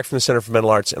just got back from the Center for Metal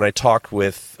Arts, and I talked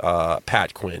with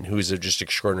Pat Quinn, who's a just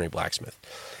extraordinary blacksmith.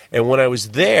 And when I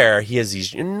was there, he has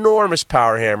these enormous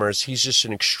power hammers. He's just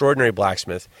an extraordinary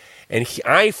blacksmith. And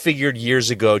I figured years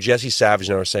ago, Jesse Savage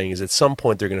and I were saying, is at some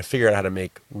point they're going to figure out how to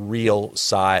make real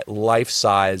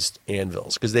life-sized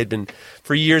anvils. Because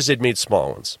for years they'd made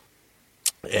small ones.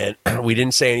 And we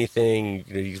didn't say anything.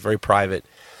 He's very private.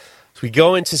 So we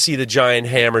go in to see the giant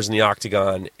hammers in the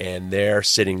octagon, and there,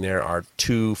 sitting there, are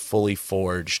two fully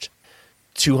forged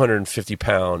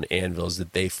 250-pound anvils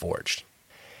that they forged.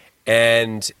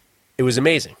 And it was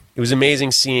amazing. It was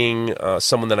amazing seeing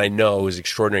someone that I know who's an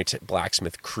extraordinary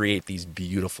blacksmith create these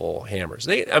beautiful hammers.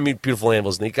 Beautiful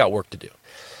anvils, and they got work to do.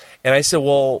 And I said,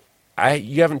 well,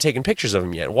 you haven't taken pictures of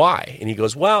them yet. Why? And he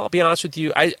goes, well, I'll be honest with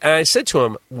you. I said to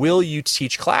him, will you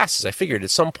teach classes? I figured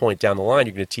at some point down the line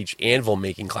you're going to teach anvil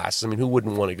making classes. I mean, who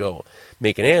wouldn't want to go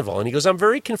make an anvil? And he goes, I'm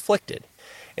very conflicted.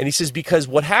 And he says, because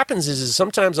what happens is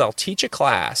sometimes I'll teach a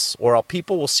class or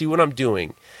people will see what I'm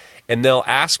doing, and they'll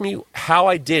ask me how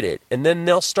I did it, and then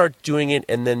they'll start doing it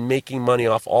and then making money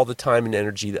off all the time and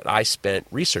energy that I spent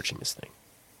researching this thing.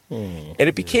 And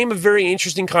it became a very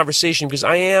interesting conversation because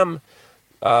I am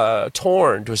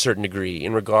torn to a certain degree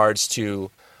in regards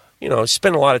to,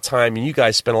 spend a lot of time, and you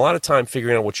guys spend a lot of time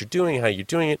figuring out what you're doing, how you're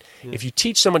doing it. Yeah. If you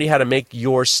teach somebody how to make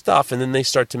your stuff and then they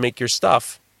start to make your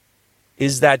stuff,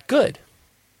 is that good?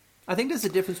 I think there's a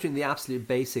difference between the absolute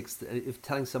basics, if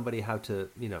telling somebody how to,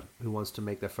 who wants to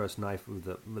make their first knife with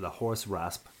a horse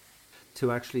rasp,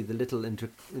 to actually the little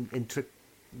intrinsic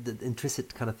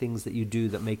kind of things that you do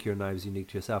that make your knives unique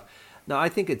to yourself. Now, I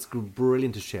think it's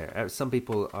brilliant to share. Some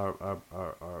people are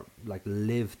like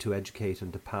live to educate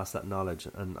and to pass that knowledge,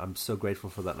 and I'm so grateful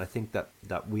for that. And I think that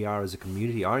we are, as a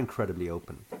community, are incredibly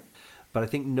open. But I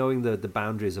think knowing the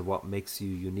boundaries of what makes you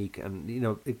unique, and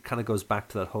it kind of goes back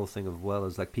to that whole thing of, well,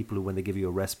 it's like people who, when they give you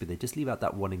a recipe, they just leave out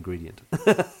that one ingredient.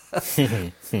 That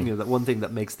one thing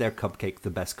that makes their cupcake the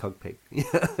best cupcake.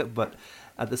 But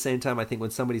at the same time, I think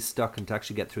when somebody's stuck, and to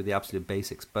actually get through the absolute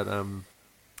basics. But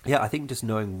I think just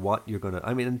knowing what you're gonna,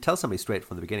 and tell somebody straight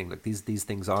from the beginning, like these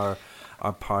things are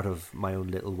part of my own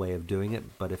little way of doing it.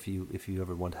 But if you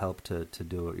ever want help to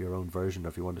do your own version, or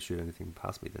if you want to shoot anything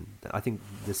past me, then I think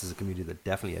this is a community that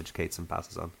definitely educates and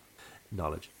passes on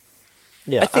knowledge.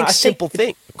 Yeah, I think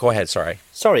thing. Go ahead. Sorry,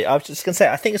 I was just going to say,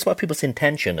 I think it's about people's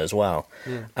intention as well,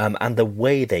 and the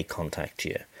way they contact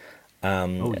you.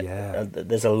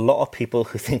 There's a lot of people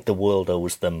who think the world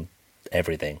owes them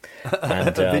everything,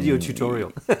 and video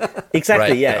tutorial.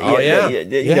 Exactly.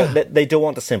 Right. They don't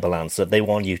want a simple answer. They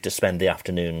want you to spend the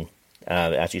afternoon,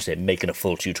 as you say, making a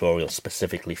full tutorial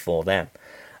specifically for them,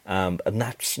 and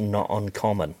that's not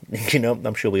uncommon.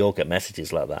 I'm sure we all get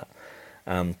messages like that.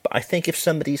 But I think if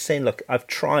somebody's saying, look, I've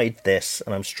tried this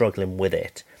and I'm struggling with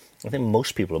it, I think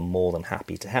most people are more than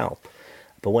happy to help.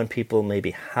 But when people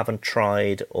maybe haven't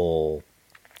tried, or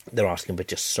they're asking for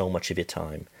just so much of your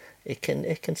time, it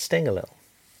can sting a little.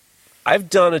 I've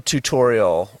done a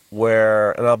tutorial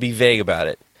where, and I'll be vague about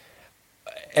it,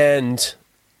 and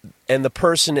the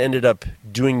person ended up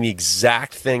doing the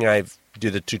exact thing I've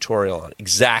did the tutorial on.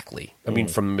 Exactly. I mean,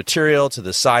 from the material to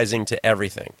the sizing to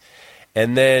everything.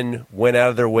 And then went out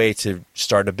of their way to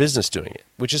start a business doing it,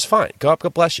 which is fine. God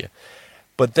bless you.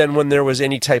 But then when there was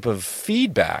any type of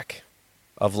feedback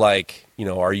of like,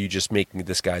 are you just making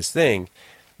this guy's thing?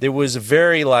 There was a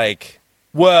very like,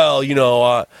 well,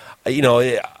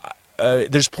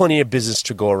 there's plenty of business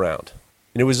to go around.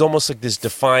 And it was almost like this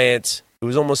defiant,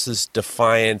 there's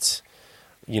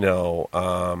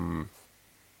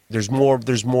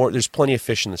plenty of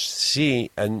fish in the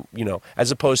sea, and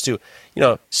as opposed to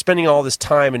spending all this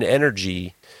time and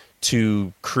energy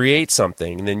to create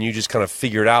something, and then you just kind of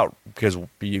figure it out because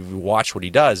you watch what he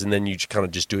does, and then you kind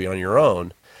of just do it on your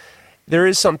own. There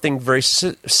is something very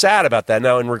sad about that.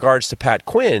 Now, in regards to Pat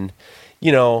Quinn,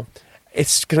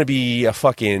 it's going to be a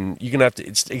fucking. You're gonna have to.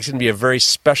 It's going to be a very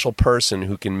special person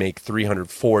who can make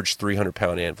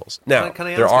 300-pound anvils. Now, can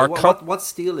I there ask are what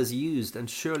steel is used, and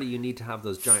surely you need to have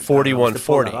those giant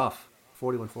 4140.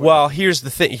 4140. Well, here's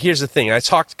the thing. I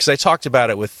talked about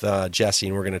it with Jesse,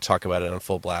 and we're going to talk about it on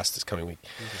Full Blast this coming week.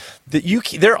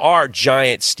 There are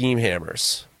giant steam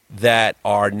hammers that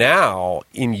are now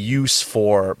in use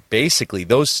for basically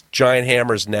those giant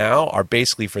hammers now are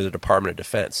basically for the Department of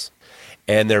Defense.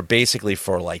 And they're basically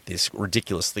for like these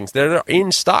ridiculous things. They're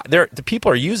in stock. The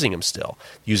people are using them still,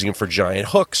 using them for giant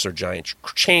hooks or giant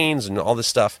chains and all this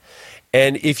stuff.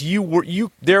 And if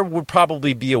there would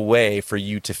probably be a way for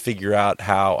you to figure out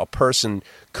how a person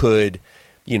could,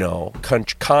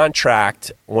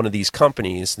 contract one of these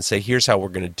companies and say, here's how we're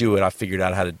going to do it. I figured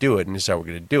out how to do it, and here's how we're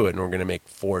going to do it, and we're going to make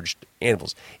forged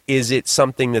anvils. Is it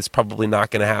something that's probably not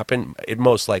going to happen?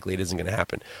 Most likely it isn't going to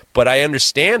happen. But I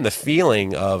understand the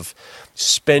feeling of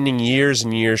spending years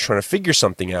and years trying to figure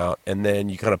something out, and then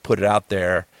you kind of put it out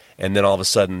there, and then all of a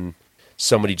sudden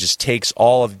somebody just takes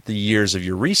all of the years of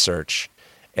your research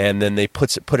and then they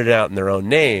put it out in their own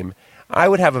name. I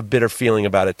would have a bitter feeling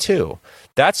about it too.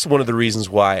 That's one of the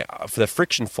reasons why for the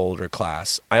friction folder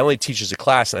class, I only teach as a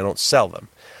class and I don't sell them.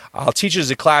 I'll teach it as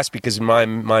a class because in my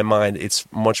mind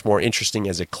it's much more interesting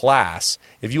as a class.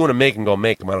 If you want to make them, go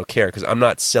make them. I don't care because I'm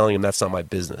not selling them. That's not my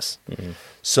business. Mm-hmm.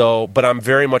 So, but I'm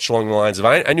very much along the lines of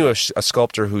I knew a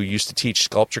sculptor who used to teach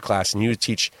sculpture class, and he would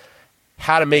teach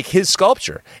how to make his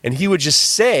sculpture. And he would just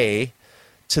say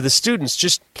to the students,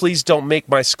 just please don't make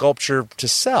my sculpture to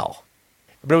sell.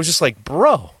 But it was just like,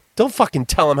 bro, don't fucking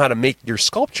tell them how to make your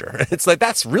sculpture. It's like,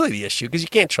 that's really the issue because you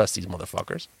can't trust these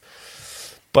motherfuckers.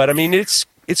 But I mean, it's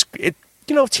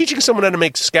teaching someone how to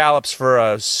make scallops for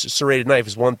a serrated knife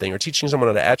is one thing, or teaching someone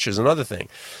how to etch is another thing.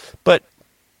 But,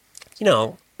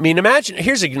 imagine,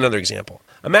 here's another example.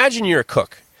 Imagine you're a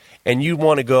cook and you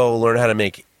want to go learn how to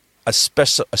make a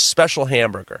special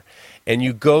hamburger, and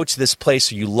you go to this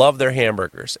place where you love their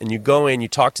hamburgers, and you go in, you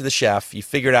talk to the chef, you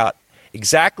figure out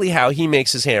exactly how he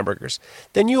makes his hamburgers.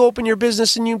 Then you open your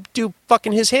business and you do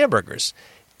fucking his hamburgers.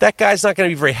 That guy's not going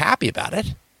to be very happy about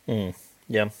it.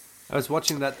 Yeah. I was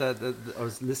watching that. I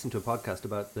was listening to a podcast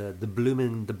about the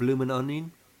bloomin'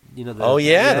 onion. The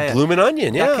bloomin'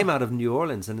 onion. Yeah, that came out of New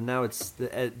Orleans, and now it's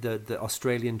the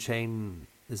Australian chain.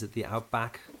 Is it the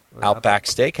Outback? Outback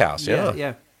Steakhouse.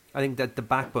 Yeah. I think that the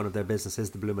backbone of their business is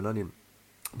the bloomin' onion,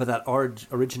 but that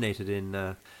originated in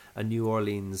a New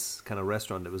Orleans kind of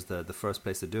restaurant. It was the first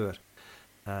place to do it.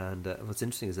 And what's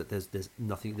interesting is that there's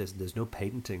nothing, there's no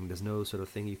patenting, there's no sort of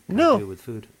thing you can do with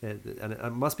food, and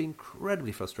it must be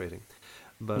incredibly frustrating.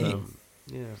 But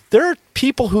yeah, there are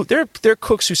people there are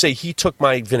cooks who say he took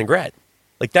my vinaigrette.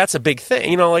 Like that's a big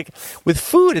thing, like with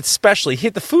food, especially.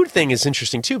 The food thing is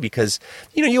interesting too because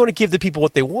you want to give the people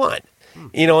what they want.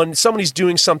 And somebody's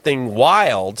doing something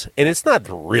wild, and it's not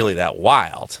really that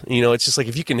wild. It's just like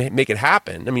if you can make it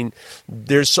happen. I mean,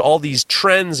 there's all these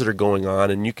trends that are going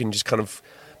on, and you can just kind of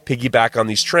piggyback on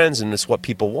these trends, and it's what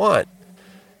people want.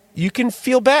 You can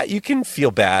feel bad. You can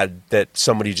feel bad that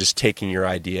somebody just taking your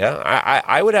idea.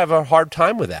 I would have a hard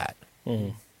time with that.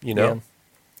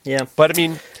 Yeah. But I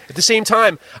mean, at the same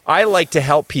time, I like to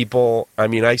help people. I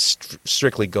mean, I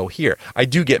strictly go here. I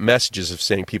do get messages of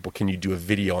saying, people, can you do a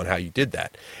video on how you did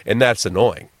that? And that's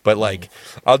annoying. But like,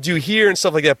 I'll do here and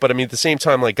stuff like that. But I mean, at the same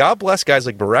time, like, God bless guys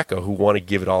like Mareko who want to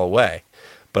give it all away.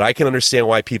 But I can understand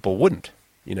why people wouldn't,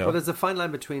 Well, there's a fine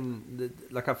line between,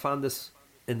 I found this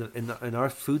in our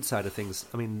food side of things.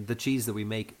 I mean, the cheese that we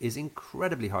make is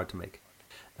incredibly hard to make.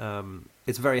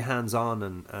 It's very hands-on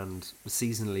and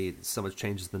seasonally so much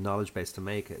changes the knowledge base to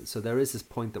make it. So there is this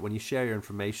point that when you share your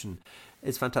information,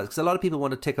 it's fantastic. Because a lot of people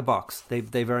want to tick a box. They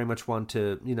very much want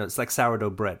to, it's like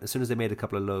sourdough bread. As soon as they made a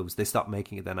couple of loaves, they stop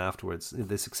making it then afterwards.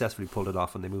 They successfully pulled it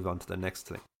off and they move on to the next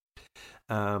thing.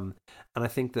 And I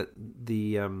think that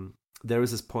there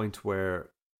is this point where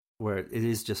it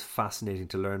is just fascinating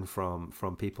to learn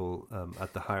from people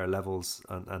at the higher levels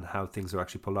and how things are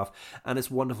actually pulled off. And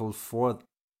it's wonderful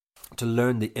to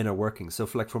learn the inner workings. So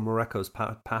for Mareko's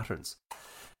patterns,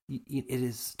 it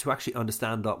is to actually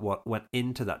understand what went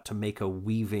into that to make a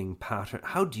weaving pattern.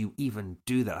 How do you even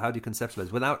do that? How do you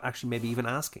conceptualize without actually maybe even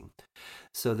asking?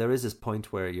 So there is this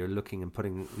point where you're looking and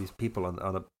putting these people on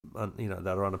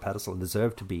that are on a pedestal and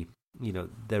deserve to be.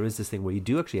 There is this thing where you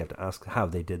do actually have to ask how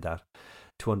they did that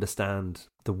to understand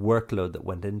the workload that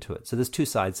went into it. So there's two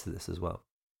sides to this as well.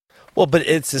 Well, but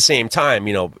it's the same time,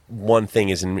 one thing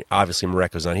is, and obviously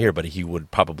Mareko's not here, but he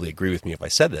would probably agree with me if I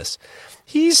said this.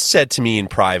 He's said to me in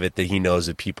private that he knows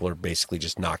that people are basically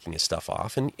just knocking his stuff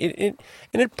off, and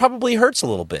it probably hurts a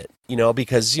little bit,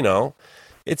 because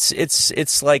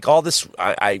it's like all this.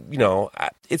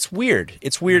 It's weird.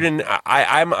 It's weird, and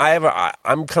I'm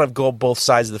kind of go both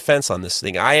sides of the fence on this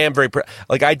thing. I am very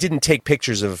I didn't take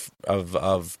pictures of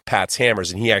Pat's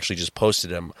hammers, and he actually just posted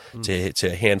them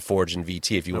to Hand Forge and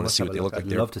VT. If you want to see what they look like,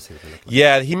 I'd love to see what they look like.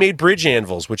 Yeah, he made bridge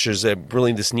anvils, which is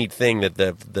really this neat thing that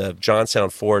the Johnstown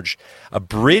Forge, a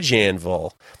bridge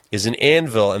anvil is an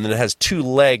anvil, and then it has two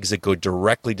legs that go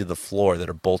directly to the floor that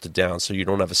are bolted down, so you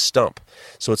don't have a stump.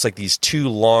 So it's like these two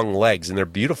long legs, and they're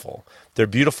beautiful. They're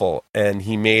beautiful, and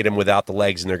he made them without the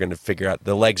legs, and they're going to figure out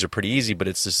the legs are pretty easy, but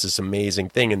it's just this amazing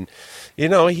thing. And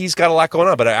he's got a lot going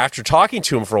on. But after talking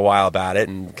to him for a while about it,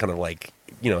 and kind of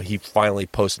he finally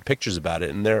posted pictures about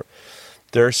it, and they're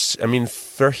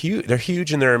huge. They're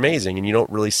huge and they're amazing, and you don't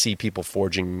really see people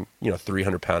forging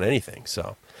 300-pound anything.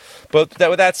 So. But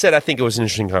with that said, I think it was an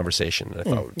interesting conversation. I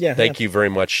thought, thank you very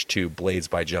much to Blades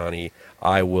by Johnny.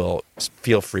 I will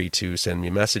feel free to send me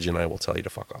a message, and I will tell you to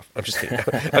fuck off. I'm just kidding.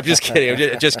 I'm just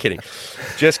kidding.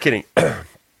 Just kidding.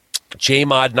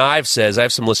 J-Mod Knives says, I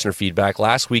have some listener feedback.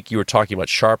 Last week you were talking about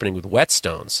sharpening with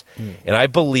whetstones, and I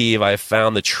believe I have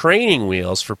found the training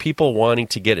wheels for people wanting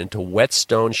to get into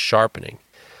whetstone sharpening.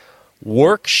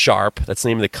 Work Sharp, that's the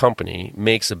name of the company,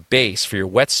 makes a base for your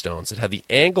whetstones that have the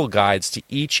angle guides to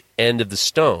each end of the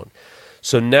stone.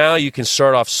 So now you can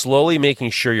start off slowly making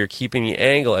sure you're keeping the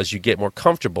angle as you get more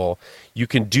comfortable. You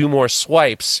can do more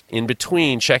swipes in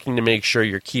between, checking to make sure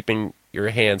you're keeping your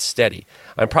hand steady.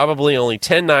 I'm probably only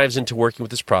 10 knives into working with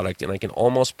this product, and I can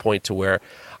almost point to where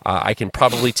I can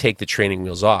probably take the training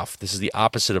wheels off. This is the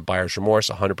opposite of buyer's remorse,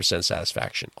 100%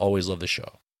 satisfaction. Always love the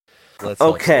show.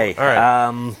 Okay. All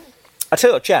right. I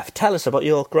tell you what, Jeff, tell us about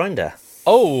your grinder.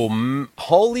 Oh,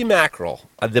 holy mackerel.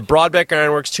 The Broadbeck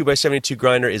Ironworks 2x72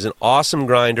 grinder is an awesome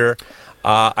grinder.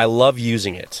 I love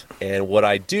using it. And what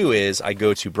I do is I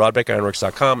go to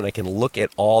broadbeckironworks.com and I can look at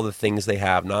all the things they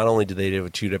have. Not only do they have a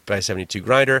 2x72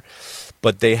 grinder,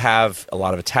 but they have a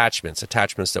lot of attachments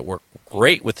that work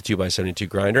great with the 2x72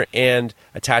 grinder, and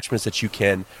attachments that you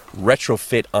can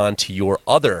retrofit onto your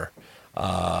other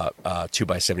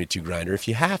 2x72 grinder if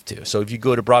you have to. So if you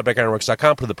go to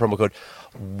broadbeckironworks.com, put the promo code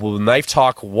Knife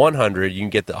Talk 100, you can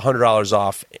get the $100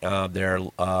 off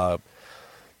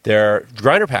their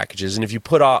grinder packages. And if you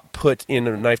put in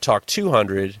a Knife Talk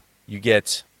 200, you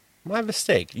get my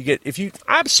mistake.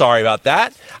 I'm sorry about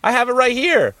that. I have it right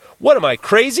here. What am I,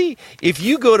 crazy? If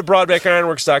you go to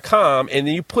broadbeckironworks.com and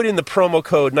then you put in the promo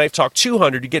code Knife Talk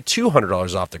 200, you get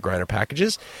 $200 off the grinder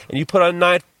packages. And you put on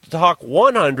Knife Talk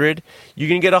 100, you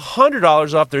can get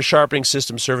 $100 off their sharpening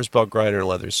system, service belt grinder, and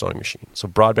leather sewing machine. So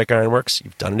Broadbeck Ironworks,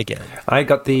 you've done it again. I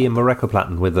got the Morocco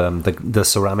platen with the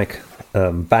ceramic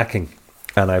backing,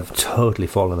 and I've totally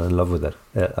fallen in love with it.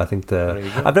 I think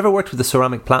I've never worked with the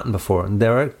ceramic platen before, and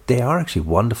they are actually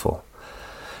wonderful.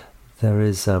 There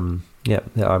is I'm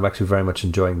actually very much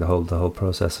enjoying the whole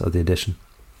process of the addition.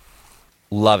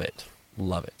 Love it.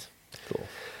 Cool.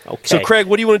 Okay. So, Craig,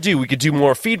 what do you want to do? We could do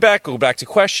more feedback, go back to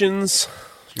questions.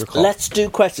 Your call. Let's do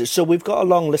questions. So we've got a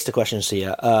long list of questions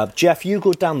here. Jeff, you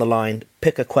go down the line,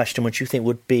 pick a question which you think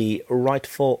would be right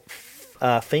for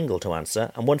Fingal to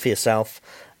answer, and one for yourself.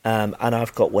 And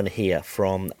I've got one here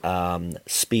from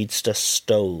Speedster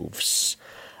Stoves.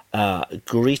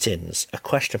 Greetings. A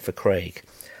question for Craig.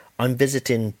 I'm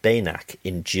visiting Bainac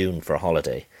in June for a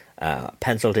holiday.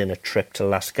 Penciled in a trip to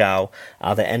Lascaux.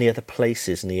 Are there any other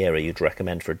places in the area you'd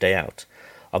recommend for a day out?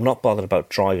 I'm not bothered about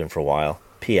driving for a while.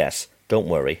 P.S. Don't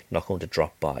worry, not going to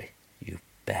drop by. You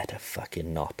better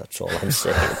fucking not, that's all I'm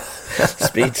saying.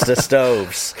 Speedster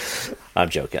Stoves. I'm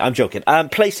joking.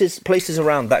 Places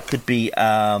around that could be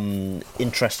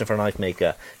interesting for a knife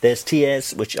maker. There's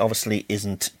Thiers, which obviously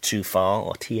isn't too far,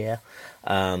 or Thiers,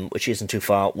 which isn't too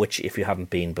far, which if you haven't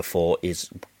been before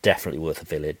is definitely worth a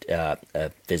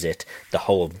visit. The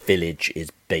whole village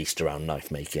is based around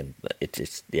knife making.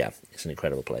 It's an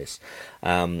incredible place.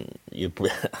 I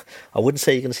wouldn't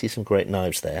say you're going to see some great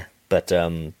knives there, but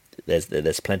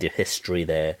there's plenty of history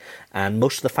there, and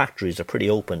most of the factories are pretty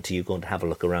open to you going to have a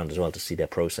look around as well to see their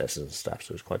processes and stuff,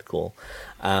 so it's quite cool.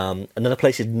 Another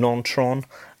place is Nontron.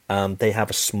 They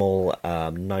have a small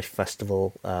knife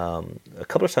festival a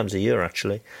couple of times a year,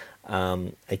 actually.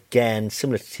 Again,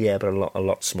 similar to Thiers, but a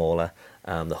lot smaller.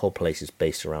 The whole place is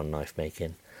based around knife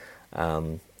making.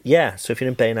 So if you're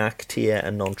in Bainac, Thiers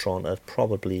and Nontron are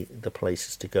probably the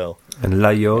places to go. And La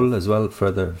Yole as well,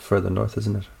 further north,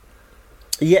 isn't it?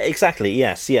 Yeah, exactly.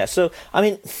 Yes, yeah. So I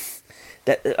mean,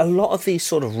 a lot of these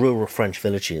sort of rural French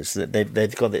villages,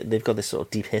 they've got this sort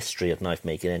of deep history of knife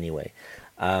making anyway.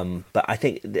 But I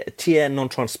think Thiers,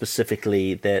 Nontron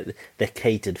specifically, they're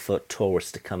catered for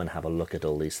tourists to come and have a look at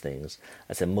all these things.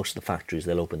 I said most of the factories,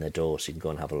 they'll open their doors so you can go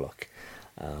and have a look.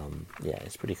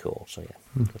 It's pretty cool. So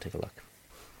go take a look.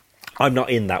 I'm not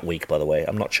in that week, by the way.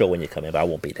 I'm not sure when you're coming, but I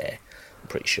won't be there. I'm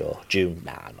pretty sure. June?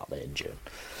 Nah, I'm not there in June.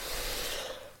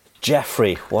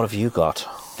 Jeffrey, what have you got?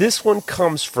 This one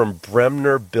comes from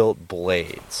Bremner Built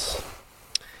Blades.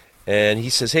 And he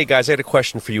says, hey guys, I had a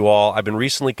question for you all. I've been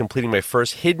recently completing my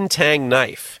first hidden tang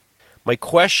knife. My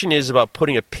question is about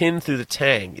putting a pin through the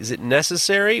tang. Is it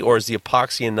necessary or is the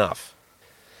epoxy enough?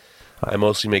 I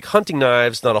mostly make hunting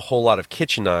knives, not a whole lot of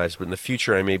kitchen knives, but in the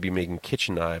future I may be making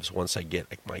kitchen knives once I get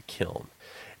my kiln.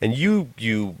 And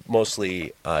you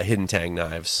mostly hidden tang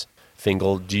knives,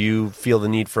 Fingal. Do you feel the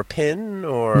need for a pin,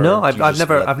 or no? I've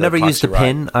never used a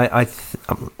pin. I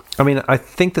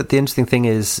think that the interesting thing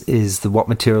is what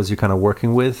materials you're kind of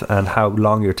working with and how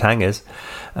long your tang is.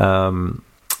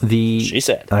 She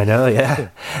said. I know, yeah.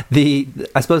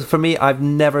 I suppose for me, I've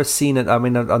never seen it. I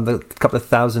mean, on the couple of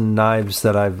thousand knives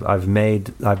that I've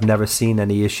made, I've never seen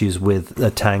any issues with a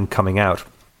tang coming out.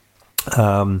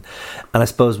 And I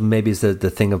suppose maybe it's the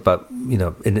thing about,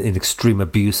 in extreme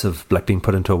abuse of like being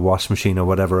put into a wash machine or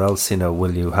whatever else,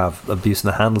 will you have abuse in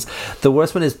the handles? The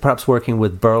worst one is perhaps working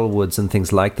with burl woods and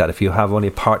things like that. If you have only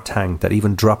a part tang, that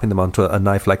even dropping them onto a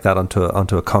knife like that onto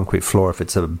a concrete floor, if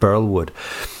it's a burl wood,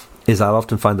 I'll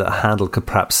often find that a handle could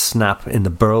perhaps snap in the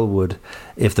burl wood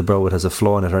if the burl wood has a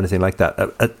flaw in it or anything like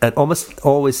that. It almost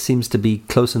always seems to be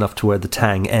close enough to where the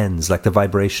tang ends, like the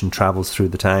vibration travels through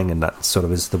the tang, and that sort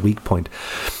of is the weak point.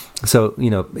 So,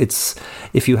 it's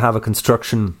if you have a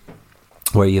construction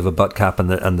where you have a butt cap and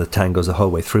the tang goes the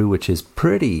whole way through, which is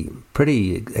pretty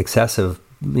excessive,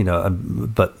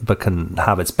 but can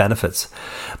have its benefits.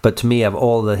 But to me, of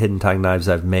all the hidden tang knives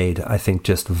I've made, I think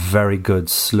just very good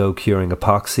slow curing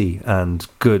epoxy and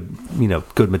good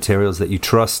materials that you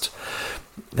trust,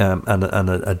 and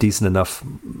a decent enough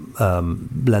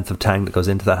length of tang that goes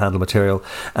into that handle material,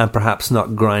 and perhaps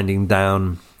not grinding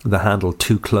down the handle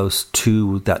too close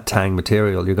to that tang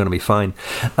material, you're going to be fine.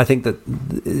 I think that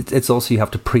it's also, you have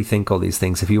to pre-think all these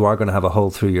things. If you are going to have a hole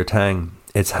through your tang,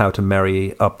 it's how to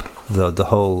marry up the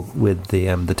hole with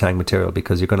the tang material,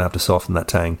 because you're going to have to soften that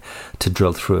tang to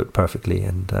drill through it perfectly,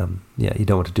 and you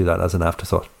don't want to do that as an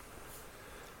afterthought.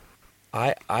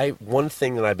 One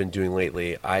thing that I've been doing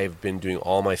lately, I've been doing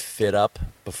all my fit up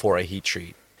before I heat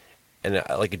treat, and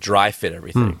like a dry fit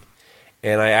everything.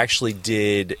 And I actually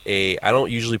did I don't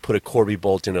usually put a Corby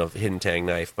bolt in a hidden tang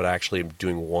knife, but I actually am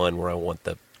doing one where I want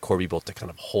the Corby bolt to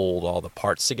kind of hold all the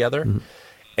parts together.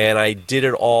 And I did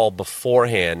it all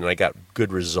beforehand, and I got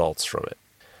good results from it.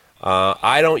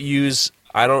 I don't use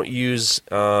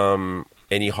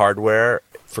any hardware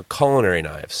for culinary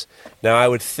knives. Now, I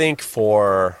would think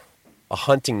for a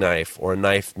hunting knife or a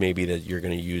knife maybe that you're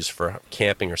going to use for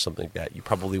camping or something like that, you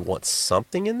probably want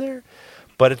something in there.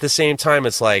 But at the same time,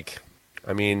 it's like,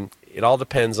 I mean, it all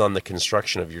depends on the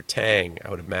construction of your tang, I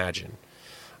would imagine.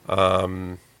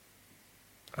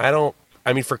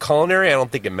 For culinary, I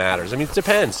don't think it matters. I mean, it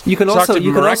depends. You can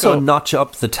also notch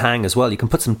up the tang as well. You can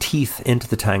put some teeth into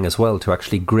the tang as well to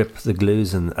actually grip the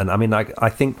glues. And I mean, I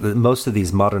think that most of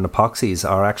these modern epoxies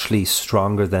are actually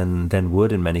stronger than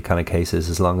wood in many kind of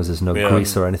cases, as long as there's no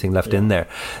grease or anything left in there.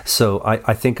 So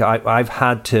I think I've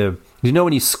had to...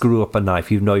 when you screw up a knife,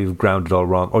 you've ground it all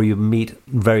wrong, or you meet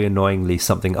very annoyingly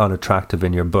something unattractive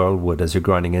in your burl wood as you're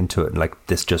grinding into it, and like,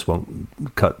 this just won't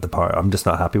cut the part. I'm just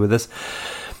not happy with this.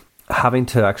 Having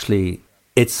to actually,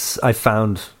 I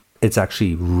found it's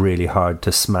actually really hard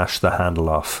to smash the handle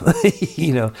off.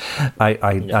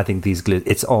 I think these glues,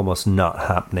 it's almost not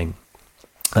happening.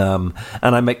 And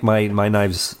I make my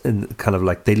knives in kind of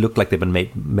like, they look like they've been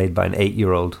made by an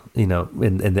 8-year-old, in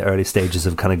the early stages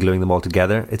of kind of gluing them all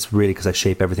together. It's really because I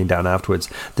shape everything down afterwards.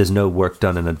 There's no work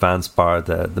done in advance, bar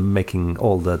the making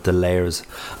all the layers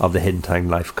of the hidden tang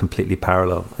knife completely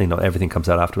parallel. Everything comes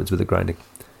out afterwards with the grinding.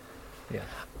 Yeah.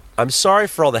 I'm sorry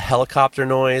for all the helicopter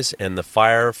noise and the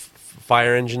fire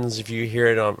engines if you hear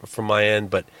it from my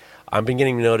end, but I'm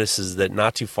beginning to notice is that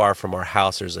not too far from our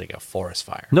house, there's like a forest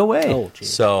fire. No way. Oh,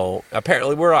 so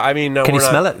apparently Can you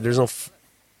smell it? There's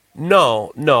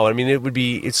no. I mean,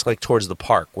 it's like towards the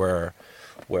park where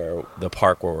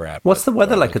we're at. What's the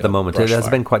weather like at the moment? It has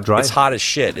been quite dry. It's hot as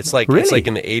shit. It's like really? It's like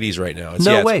in the 80s right now. It's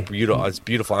beautiful. It's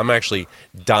beautiful. I'm actually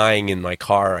dying in my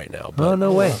car right now. But,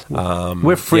 no way.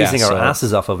 We're freezing our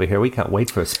asses off over here. We can't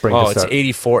wait for spring to start. It's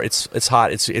 84. It's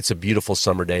hot. It's a beautiful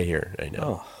summer day here right now.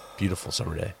 Oh. Beautiful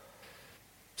summer day.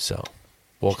 So,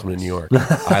 Welcome to New York.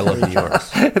 I love New York.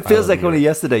 It feels like only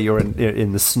yesterday you were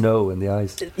in the snow in the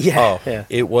ice. Yeah,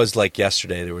 It was like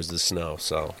yesterday there was the snow.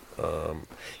 So,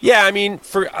 yeah, I mean,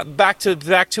 for back to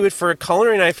it for a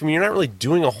culinary knife. I mean, you're not really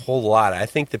doing a whole lot. I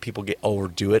think that people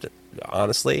overdo it,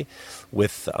 honestly,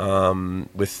 with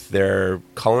their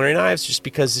culinary knives, just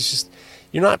because it's just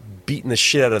you're not beating the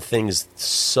shit out of things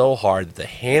so hard that the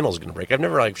handle's going to break. I've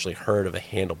never actually heard of a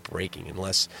handle breaking,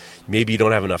 unless maybe you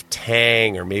don't have enough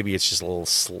tang, or maybe it's just a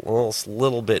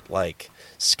little bit like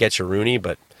sketcheroony,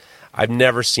 but I've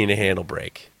never seen a handle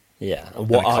break. Yeah.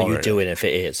 What are you doing if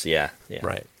it is? Yeah.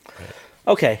 Right.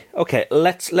 Okay.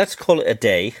 Let's call it a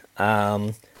day.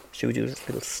 Should we do a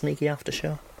little sneaky after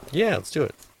show? Yeah, let's do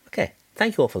it. Okay.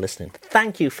 Thank you all for listening.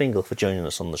 Thank you, Fingal, for joining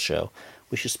us on the show.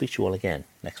 We shall speak to you all again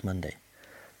next Monday.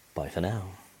 Bye for now.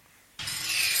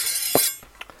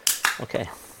 Okay.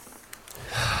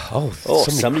 Oh,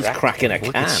 somebody's cracking a can.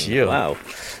 Look at you. Wow.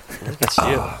 Look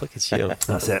at you.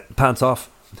 That's it. Pants off.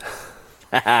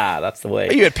 That's the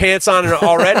way. You had pants on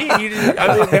already?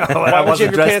 Why would you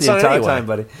have your pants on anyway? Time,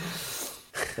 buddy.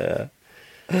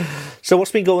 So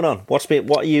what's been going on? What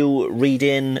are you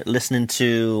reading, listening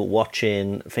to,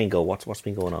 watching? Fingal, what's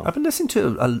been going on? I've been listening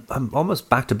to I'm almost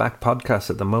back-to-back podcasts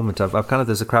at the moment. I've kind of,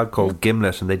 there's a crowd called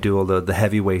Gimlet, and they do all the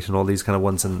heavyweight and all these kind of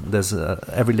ones, and there's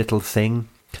every little thing.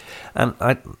 And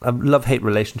I love-hate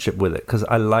relationship with it, because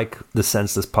I like the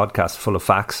senseless podcast full of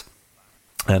facts,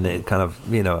 and it kind of,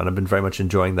 and I've been very much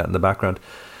enjoying that in the background.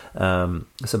 So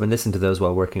I've been listening to those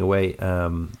while working away.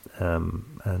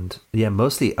 And yeah,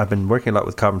 mostly I've been working a lot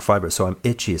with carbon fiber, so I'm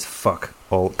itchy as fuck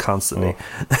constantly.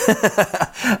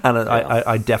 And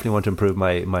I definitely want to improve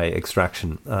my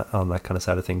extraction on that kind of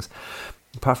side of things.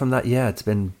 Apart from that, yeah, it's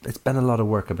been a lot of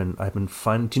work. I've been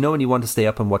finding. Do you know when you want to stay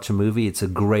up and watch a movie? It's a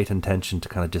great intention to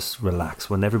kind of just relax.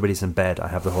 When everybody's in bed, I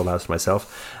have the whole house to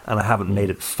myself, and I haven't made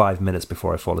it 5 minutes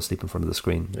before I fall asleep in front of the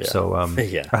screen. Yeah. So I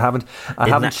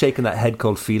haven't shaken that head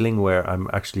cold feeling where I'm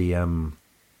actually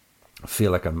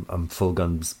feel like I'm full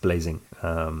guns blazing.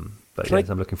 I'm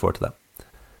looking forward to that.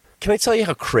 Can I tell you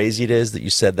how crazy it is that you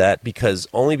said that? Because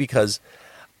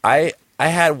I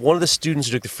had one of the students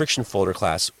who took the friction folder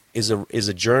class is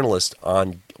a journalist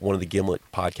on one of the Gimlet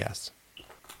podcasts.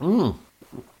 Can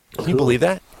you believe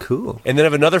that? Cool. And then I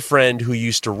have another friend who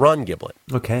used to run Gimlet.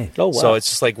 Okay. Oh wow. So it's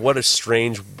just like what a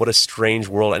strange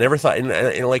world. I never thought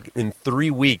in 3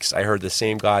 weeks I heard the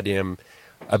same goddamn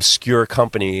obscure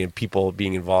company and people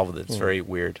being involved with it. It's very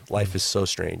weird. Life is so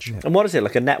strange. Yeah. And what is it,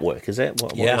 like a network? Is it?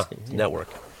 What yeah, is it? Yeah, network.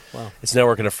 Wow. It's a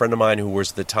network, and a friend of mine who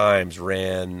works at the Times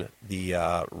ran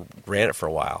it for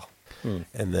a while. And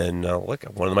then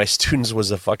one of my students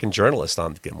was a fucking journalist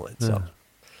on Gimlet. So,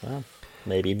 well,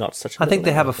 maybe not such. I think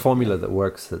they have a formula that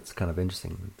works. That's kind of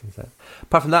interesting.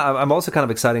 Apart from that, I'm also kind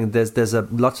of excited. There's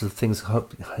lots of things,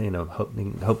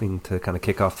 hoping to kind of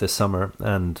kick off this summer,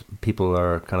 and people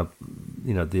are kind of,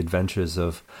 the adventures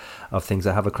of things.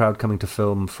 I have a crowd coming to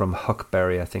film from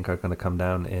Huckberry. I think are going to come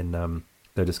down in.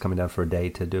 They're just coming down for a day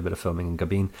to do a bit of filming in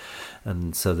Gabin,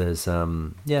 and so there's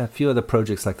a few other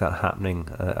projects like that happening.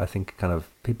 I think kind of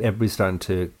everybody's starting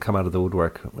to come out of the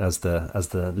woodwork as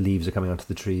the leaves are coming onto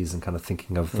the trees, and kind of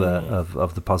thinking of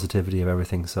the positivity of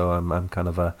everything. So I'm kind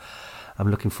of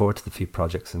I'm looking forward to the few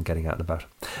projects and getting out and about.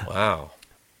 Wow.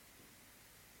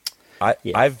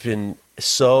 I've been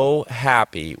so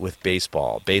happy with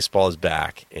baseball. Baseball is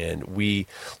back, and we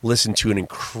listened to an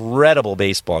incredible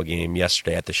baseball game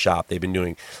yesterday at the shop. They've been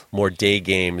doing more day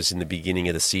games in the beginning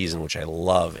of the season, which I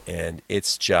love, and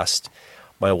it's just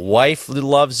my wife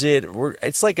loves it.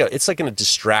 It's like a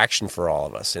distraction for all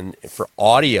of us, and for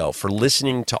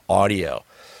listening to audio.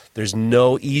 There's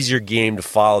no easier game to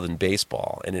follow than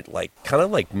baseball, and it kind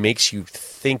of makes you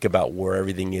think about where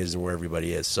everything is and where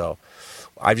everybody is. So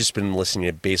I've just been listening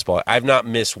to baseball. I've not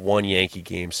missed one Yankee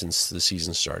game since the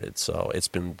season started, so it's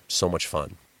been so much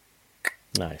fun.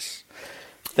 Nice.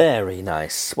 Very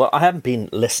nice. Well, I haven't been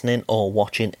listening or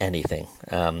watching anything.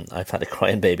 I've had a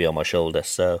crying baby on my shoulder,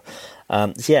 so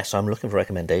so I'm looking for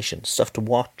recommendations, stuff to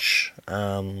watch.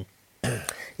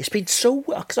 It's been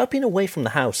because I've been away from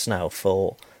the house now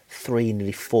for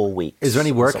nearly 4 weeks. Is there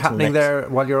any work happening there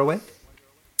while you're away?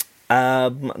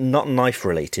 Not knife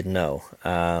related, no.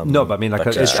 No, but I mean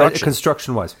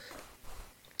construction wise.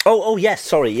 Oh yes,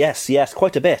 sorry, yes,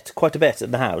 quite a bit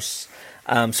in the house.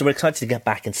 So we're excited to get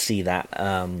back and see that.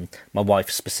 My wife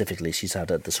specifically, she's had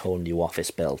this whole new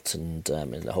office built and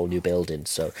a whole new building,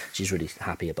 so she's really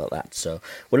happy about that. So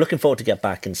we're looking forward to get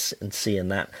back and seeing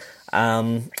that.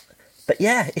 But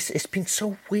yeah, it's been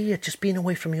so weird just being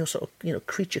away from your sort of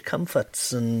creature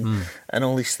comforts and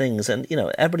all these things. And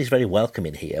everybody's very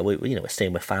welcoming here. We're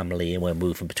staying with family and we're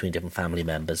moving between different family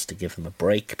members to give them a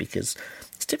break because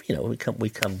it's different. We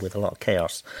come with a lot of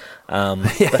chaos.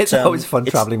 It's always fun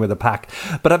traveling with a pack.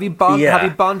 But have you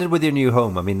bonded with your new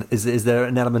home? I mean, is there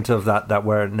an element of that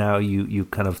where now you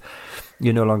kind of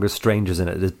you're no longer strangers in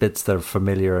it? There's bits that are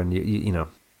familiar and you know.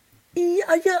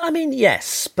 Yeah. I mean,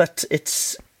 yes, but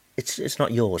it's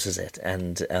not yours, is it?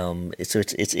 And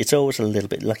it's always a little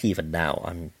bit like even now.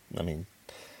 I'm on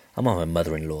my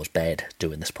mother-in-law's bed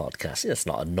doing this podcast. It's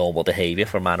not a normal behaviour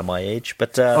for a man of my age.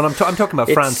 But I'm talking about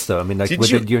France, though. I mean, like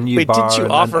your new bar. Didn't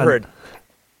you offer her?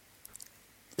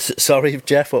 Sorry,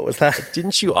 Jeff. What was that?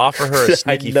 Didn't you offer her a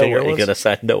sneaky finger? I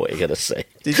know what you're gonna say.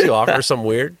 Did you offer her some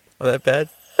weird on that bed?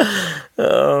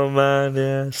 Oh man,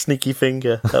 yeah, sneaky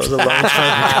finger. That was a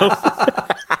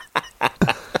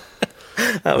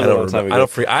long time ago.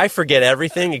 I forget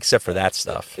everything except for that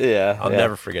stuff. Yeah, I'll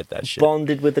never forget that shit.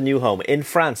 Bonded with the new home in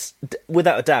France,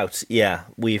 without a doubt. Yeah,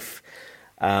 we've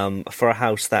for a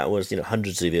house that was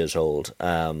hundreds of years old.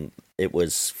 It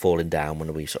was falling down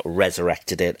when we sort of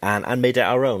resurrected it and made it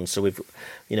our own. So we've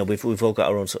all got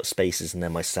our own sort of spaces, and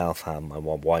then myself, my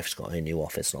wife's got her new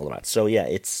office and all that. So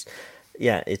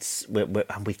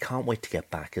and we can't wait to get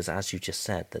back, as you just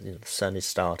said, that the sun is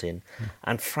starting,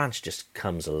 and France just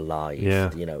comes alive.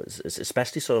 Yeah. It's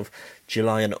especially sort of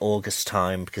July and August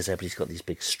time, because everybody's got these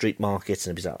big street markets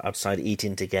and everybody's outside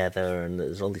eating together, and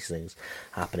there's all these things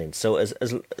happening. So as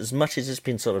much as it's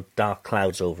been sort of dark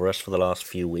clouds over us for the last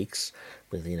few weeks,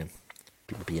 with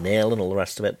people being ill and all the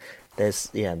rest of it, there's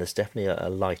definitely a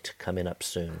light coming up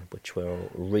soon, which we're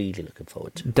really looking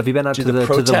forward to. Have you been out to the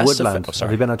woodland?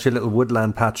 Have you been out to your little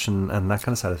woodland patch and that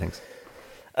kind of side of things?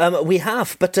 We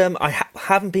have, but I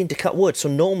haven't been to cut wood. So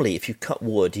normally, if you cut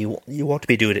wood, you want to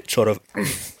be doing it sort of,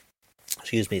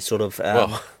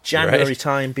 January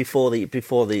time before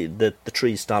the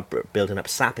trees start building up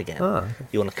sap again. Oh, okay.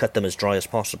 You want to cut them as dry as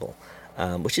possible.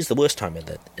 Which is the worst time in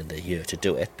the year to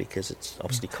do it, because it's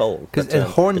obviously cold. Because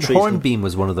hornbeam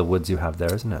was one of the woods you have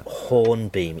there, isn't it?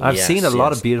 Hornbeam. I've seen a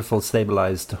lot of beautiful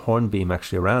stabilized hornbeam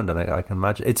actually around, and I can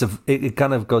imagine it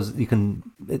kind of goes. You can.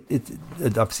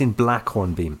 I've seen black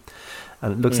hornbeam,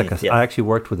 and it looks like I actually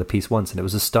worked with a piece once, and it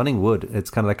was a stunning wood.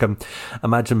 It's kind of like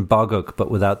imagine bog oak,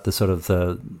 but without the sort of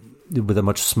with a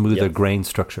much smoother grain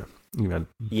structure.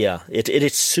 Yeah, it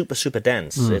is super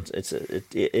dense. It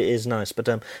is nice,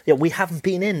 but we haven't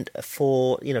been in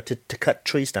for to cut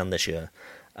trees down this year,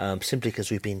 simply because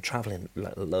we've been travelling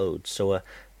loads. So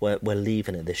we're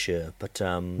leaving it this year. But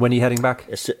when are you heading back?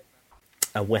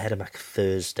 We're heading back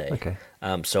Thursday. Okay.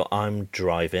 So I'm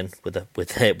driving with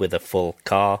a full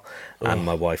car, and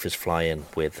my wife is flying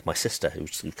with my sister,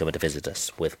 who's coming to visit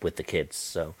us with the kids.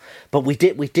 So, but we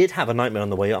did have a nightmare on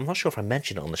the way. I'm not sure if I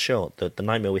mentioned it on the show. The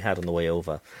nightmare we had on the way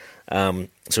over. So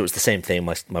it was the same thing.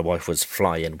 My wife was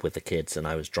flying with the kids, and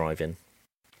I was driving.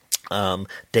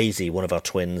 Daisy, one of our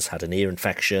twins, had an ear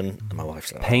infection, and my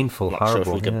wife's like, painful,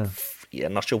 horrible.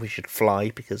 I'm not sure we should fly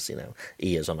because,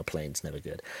 ears on a plane's never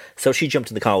good. So she jumped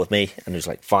in the car with me and was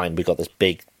like, fine, we got this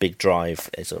big drive.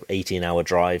 It's an 18-hour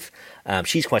drive.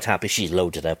 She's quite happy. She's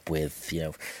loaded up with,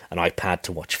 an iPad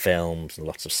to watch films and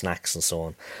lots of snacks and so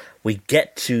on. We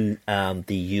get to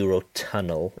the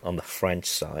Eurotunnel on the French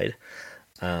side,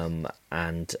 and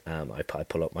I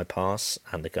pull up my pass,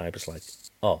 and the guy was like,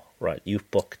 oh, right, you've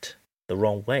booked the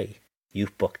wrong way.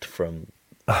 You've booked from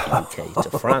UK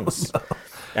to France.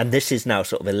 And this is now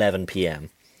sort of 11 p.m.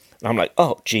 And I'm like,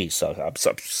 oh, geez, I'm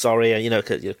sorry,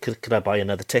 could I buy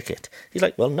another ticket? He's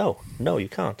like, well, no, you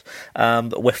can't.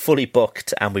 We're fully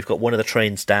booked, and we've got one of the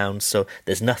trains down, so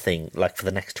there's nothing, like, for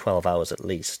the next 12 hours at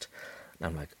least. And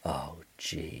I'm like, oh,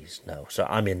 geez, no. So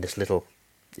I'm in this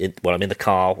I'm in the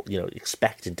car,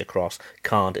 expecting to cross,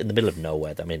 can't, in the middle of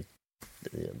nowhere. I mean,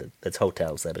 there's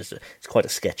hotels there, but it's quite a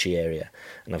sketchy area,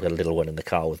 and I've got a little one in the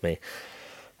car with me.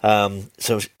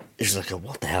 So she's like,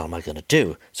 what the hell am I going to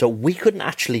do? So we couldn't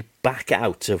actually back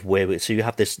out of so you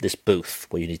have this booth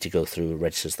where you need to go through,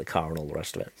 registers the car and all the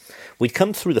rest of it. We'd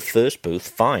come through the first booth,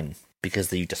 fine,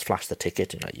 because you just flash the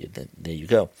ticket and there you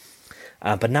go.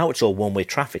 But now it's all one-way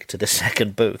traffic to the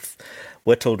second booth.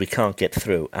 We're told we can't get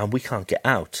through and we can't get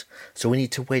out. So we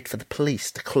need to wait for the police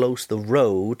to close the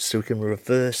road so we can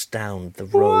reverse down the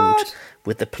road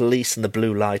with the police and the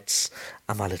blue lights.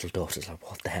 And my little daughter's like,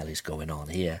 what the hell is going on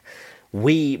here?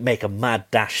 We make a mad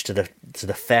dash to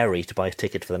the ferry to buy a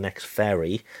ticket for the next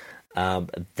ferry.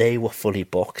 They were fully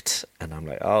booked, and I'm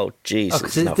like, oh, geez.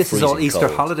 This is all Easter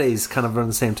holidays kind of around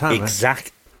the same time,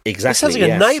 right? Exactly. That sounds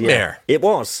like a nightmare. Yeah. It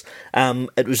was.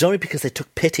 It was only because they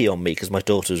took pity on me because my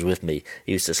daughter was with me.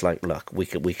 He was just like, look, we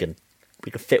can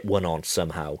fit one on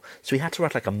somehow. So we had to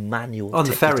write like a manual on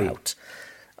the ferry out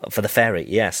for the ferry.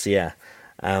 Yes, yeah.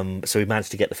 So we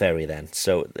managed to get the ferry then.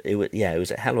 So it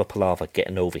was a hell of a palaver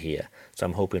getting over here. So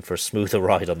I'm hoping for a smoother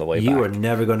ride on the way back. You are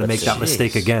never going to make that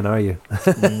mistake again, are you?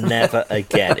 Never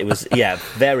again. It was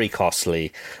very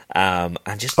costly. And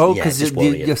just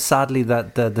because sadly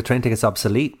that the train ticket's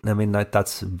obsolete. I mean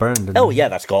that's burned.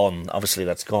 That's gone. Obviously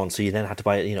that's gone. So you then had to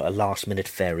buy a last minute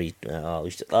ferry. And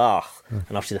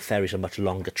obviously the ferry's a much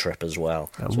longer trip as well.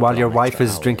 While your wife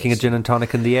is drinking a gin and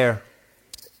tonic in the air.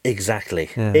 Exactly.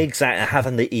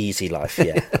 Having the easy life.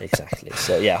 Yeah, exactly.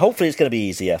 So hopefully it's going to be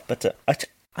easier. But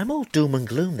I'm all doom and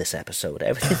gloom this episode.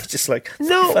 Everything's just like,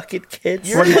 no, fucking kids.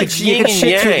 You're like yin and yang.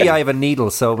 Shit through the eye of a needle,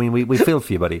 so I mean, we feel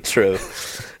for you, buddy. True.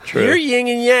 You're yin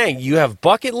and yang. You have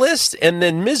bucket list and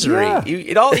then misery. Yeah.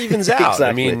 It all evens out. Exactly.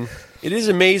 I mean, it is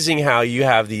amazing how you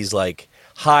have these like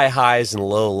high highs and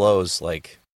low lows.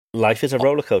 Like life is a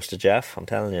roller coaster, Jeff. I'm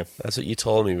telling you. That's what you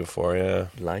told me before. Yeah,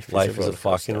 life is a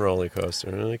fucking roller coaster.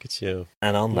 Look at you.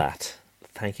 And on that,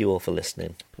 thank you all for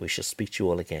listening. We shall speak to you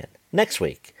all again next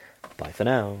week. Bye for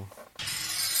now.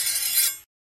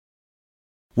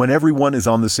 When everyone is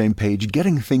on the same page,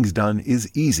 getting things done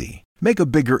is easy. Make a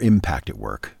bigger impact at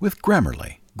work with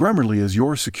Grammarly. Grammarly is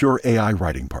your secure AI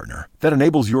writing partner that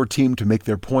enables your team to make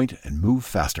their point and move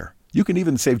faster. You can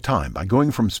even save time by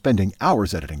going from spending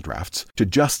hours editing drafts to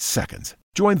just seconds.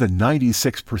 Join the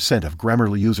 96% of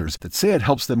Grammarly users that say it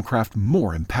helps them craft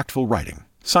more impactful writing.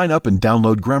 Sign up and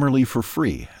download Grammarly for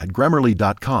free at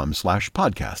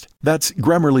Grammarly.com/podcast. That's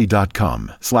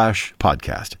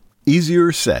Grammarly.com/podcast.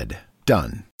 Easier said,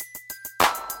 done.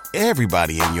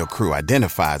 Everybody in your crew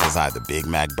identifies as either Big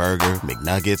Mac Burger,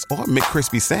 McNuggets, or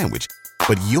McCrispy Sandwich.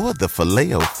 But you're the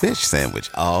Filet-O-Fish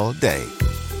Sandwich all day.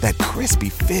 That crispy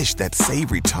fish, that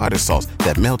savory tartar sauce,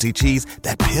 that melty cheese,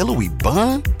 that pillowy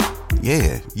bun.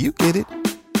 Yeah, you get it.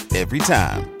 Every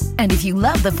time. And if you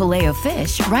love the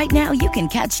Filet-O-Fish, right now you can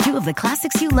catch two of the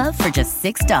classics you love for just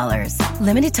 $6.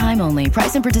 Limited time only.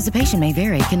 Price and participation may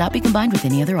vary. Cannot be combined with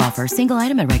any other offer. Single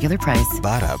item at regular price.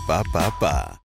 Ba-da-ba-ba-ba.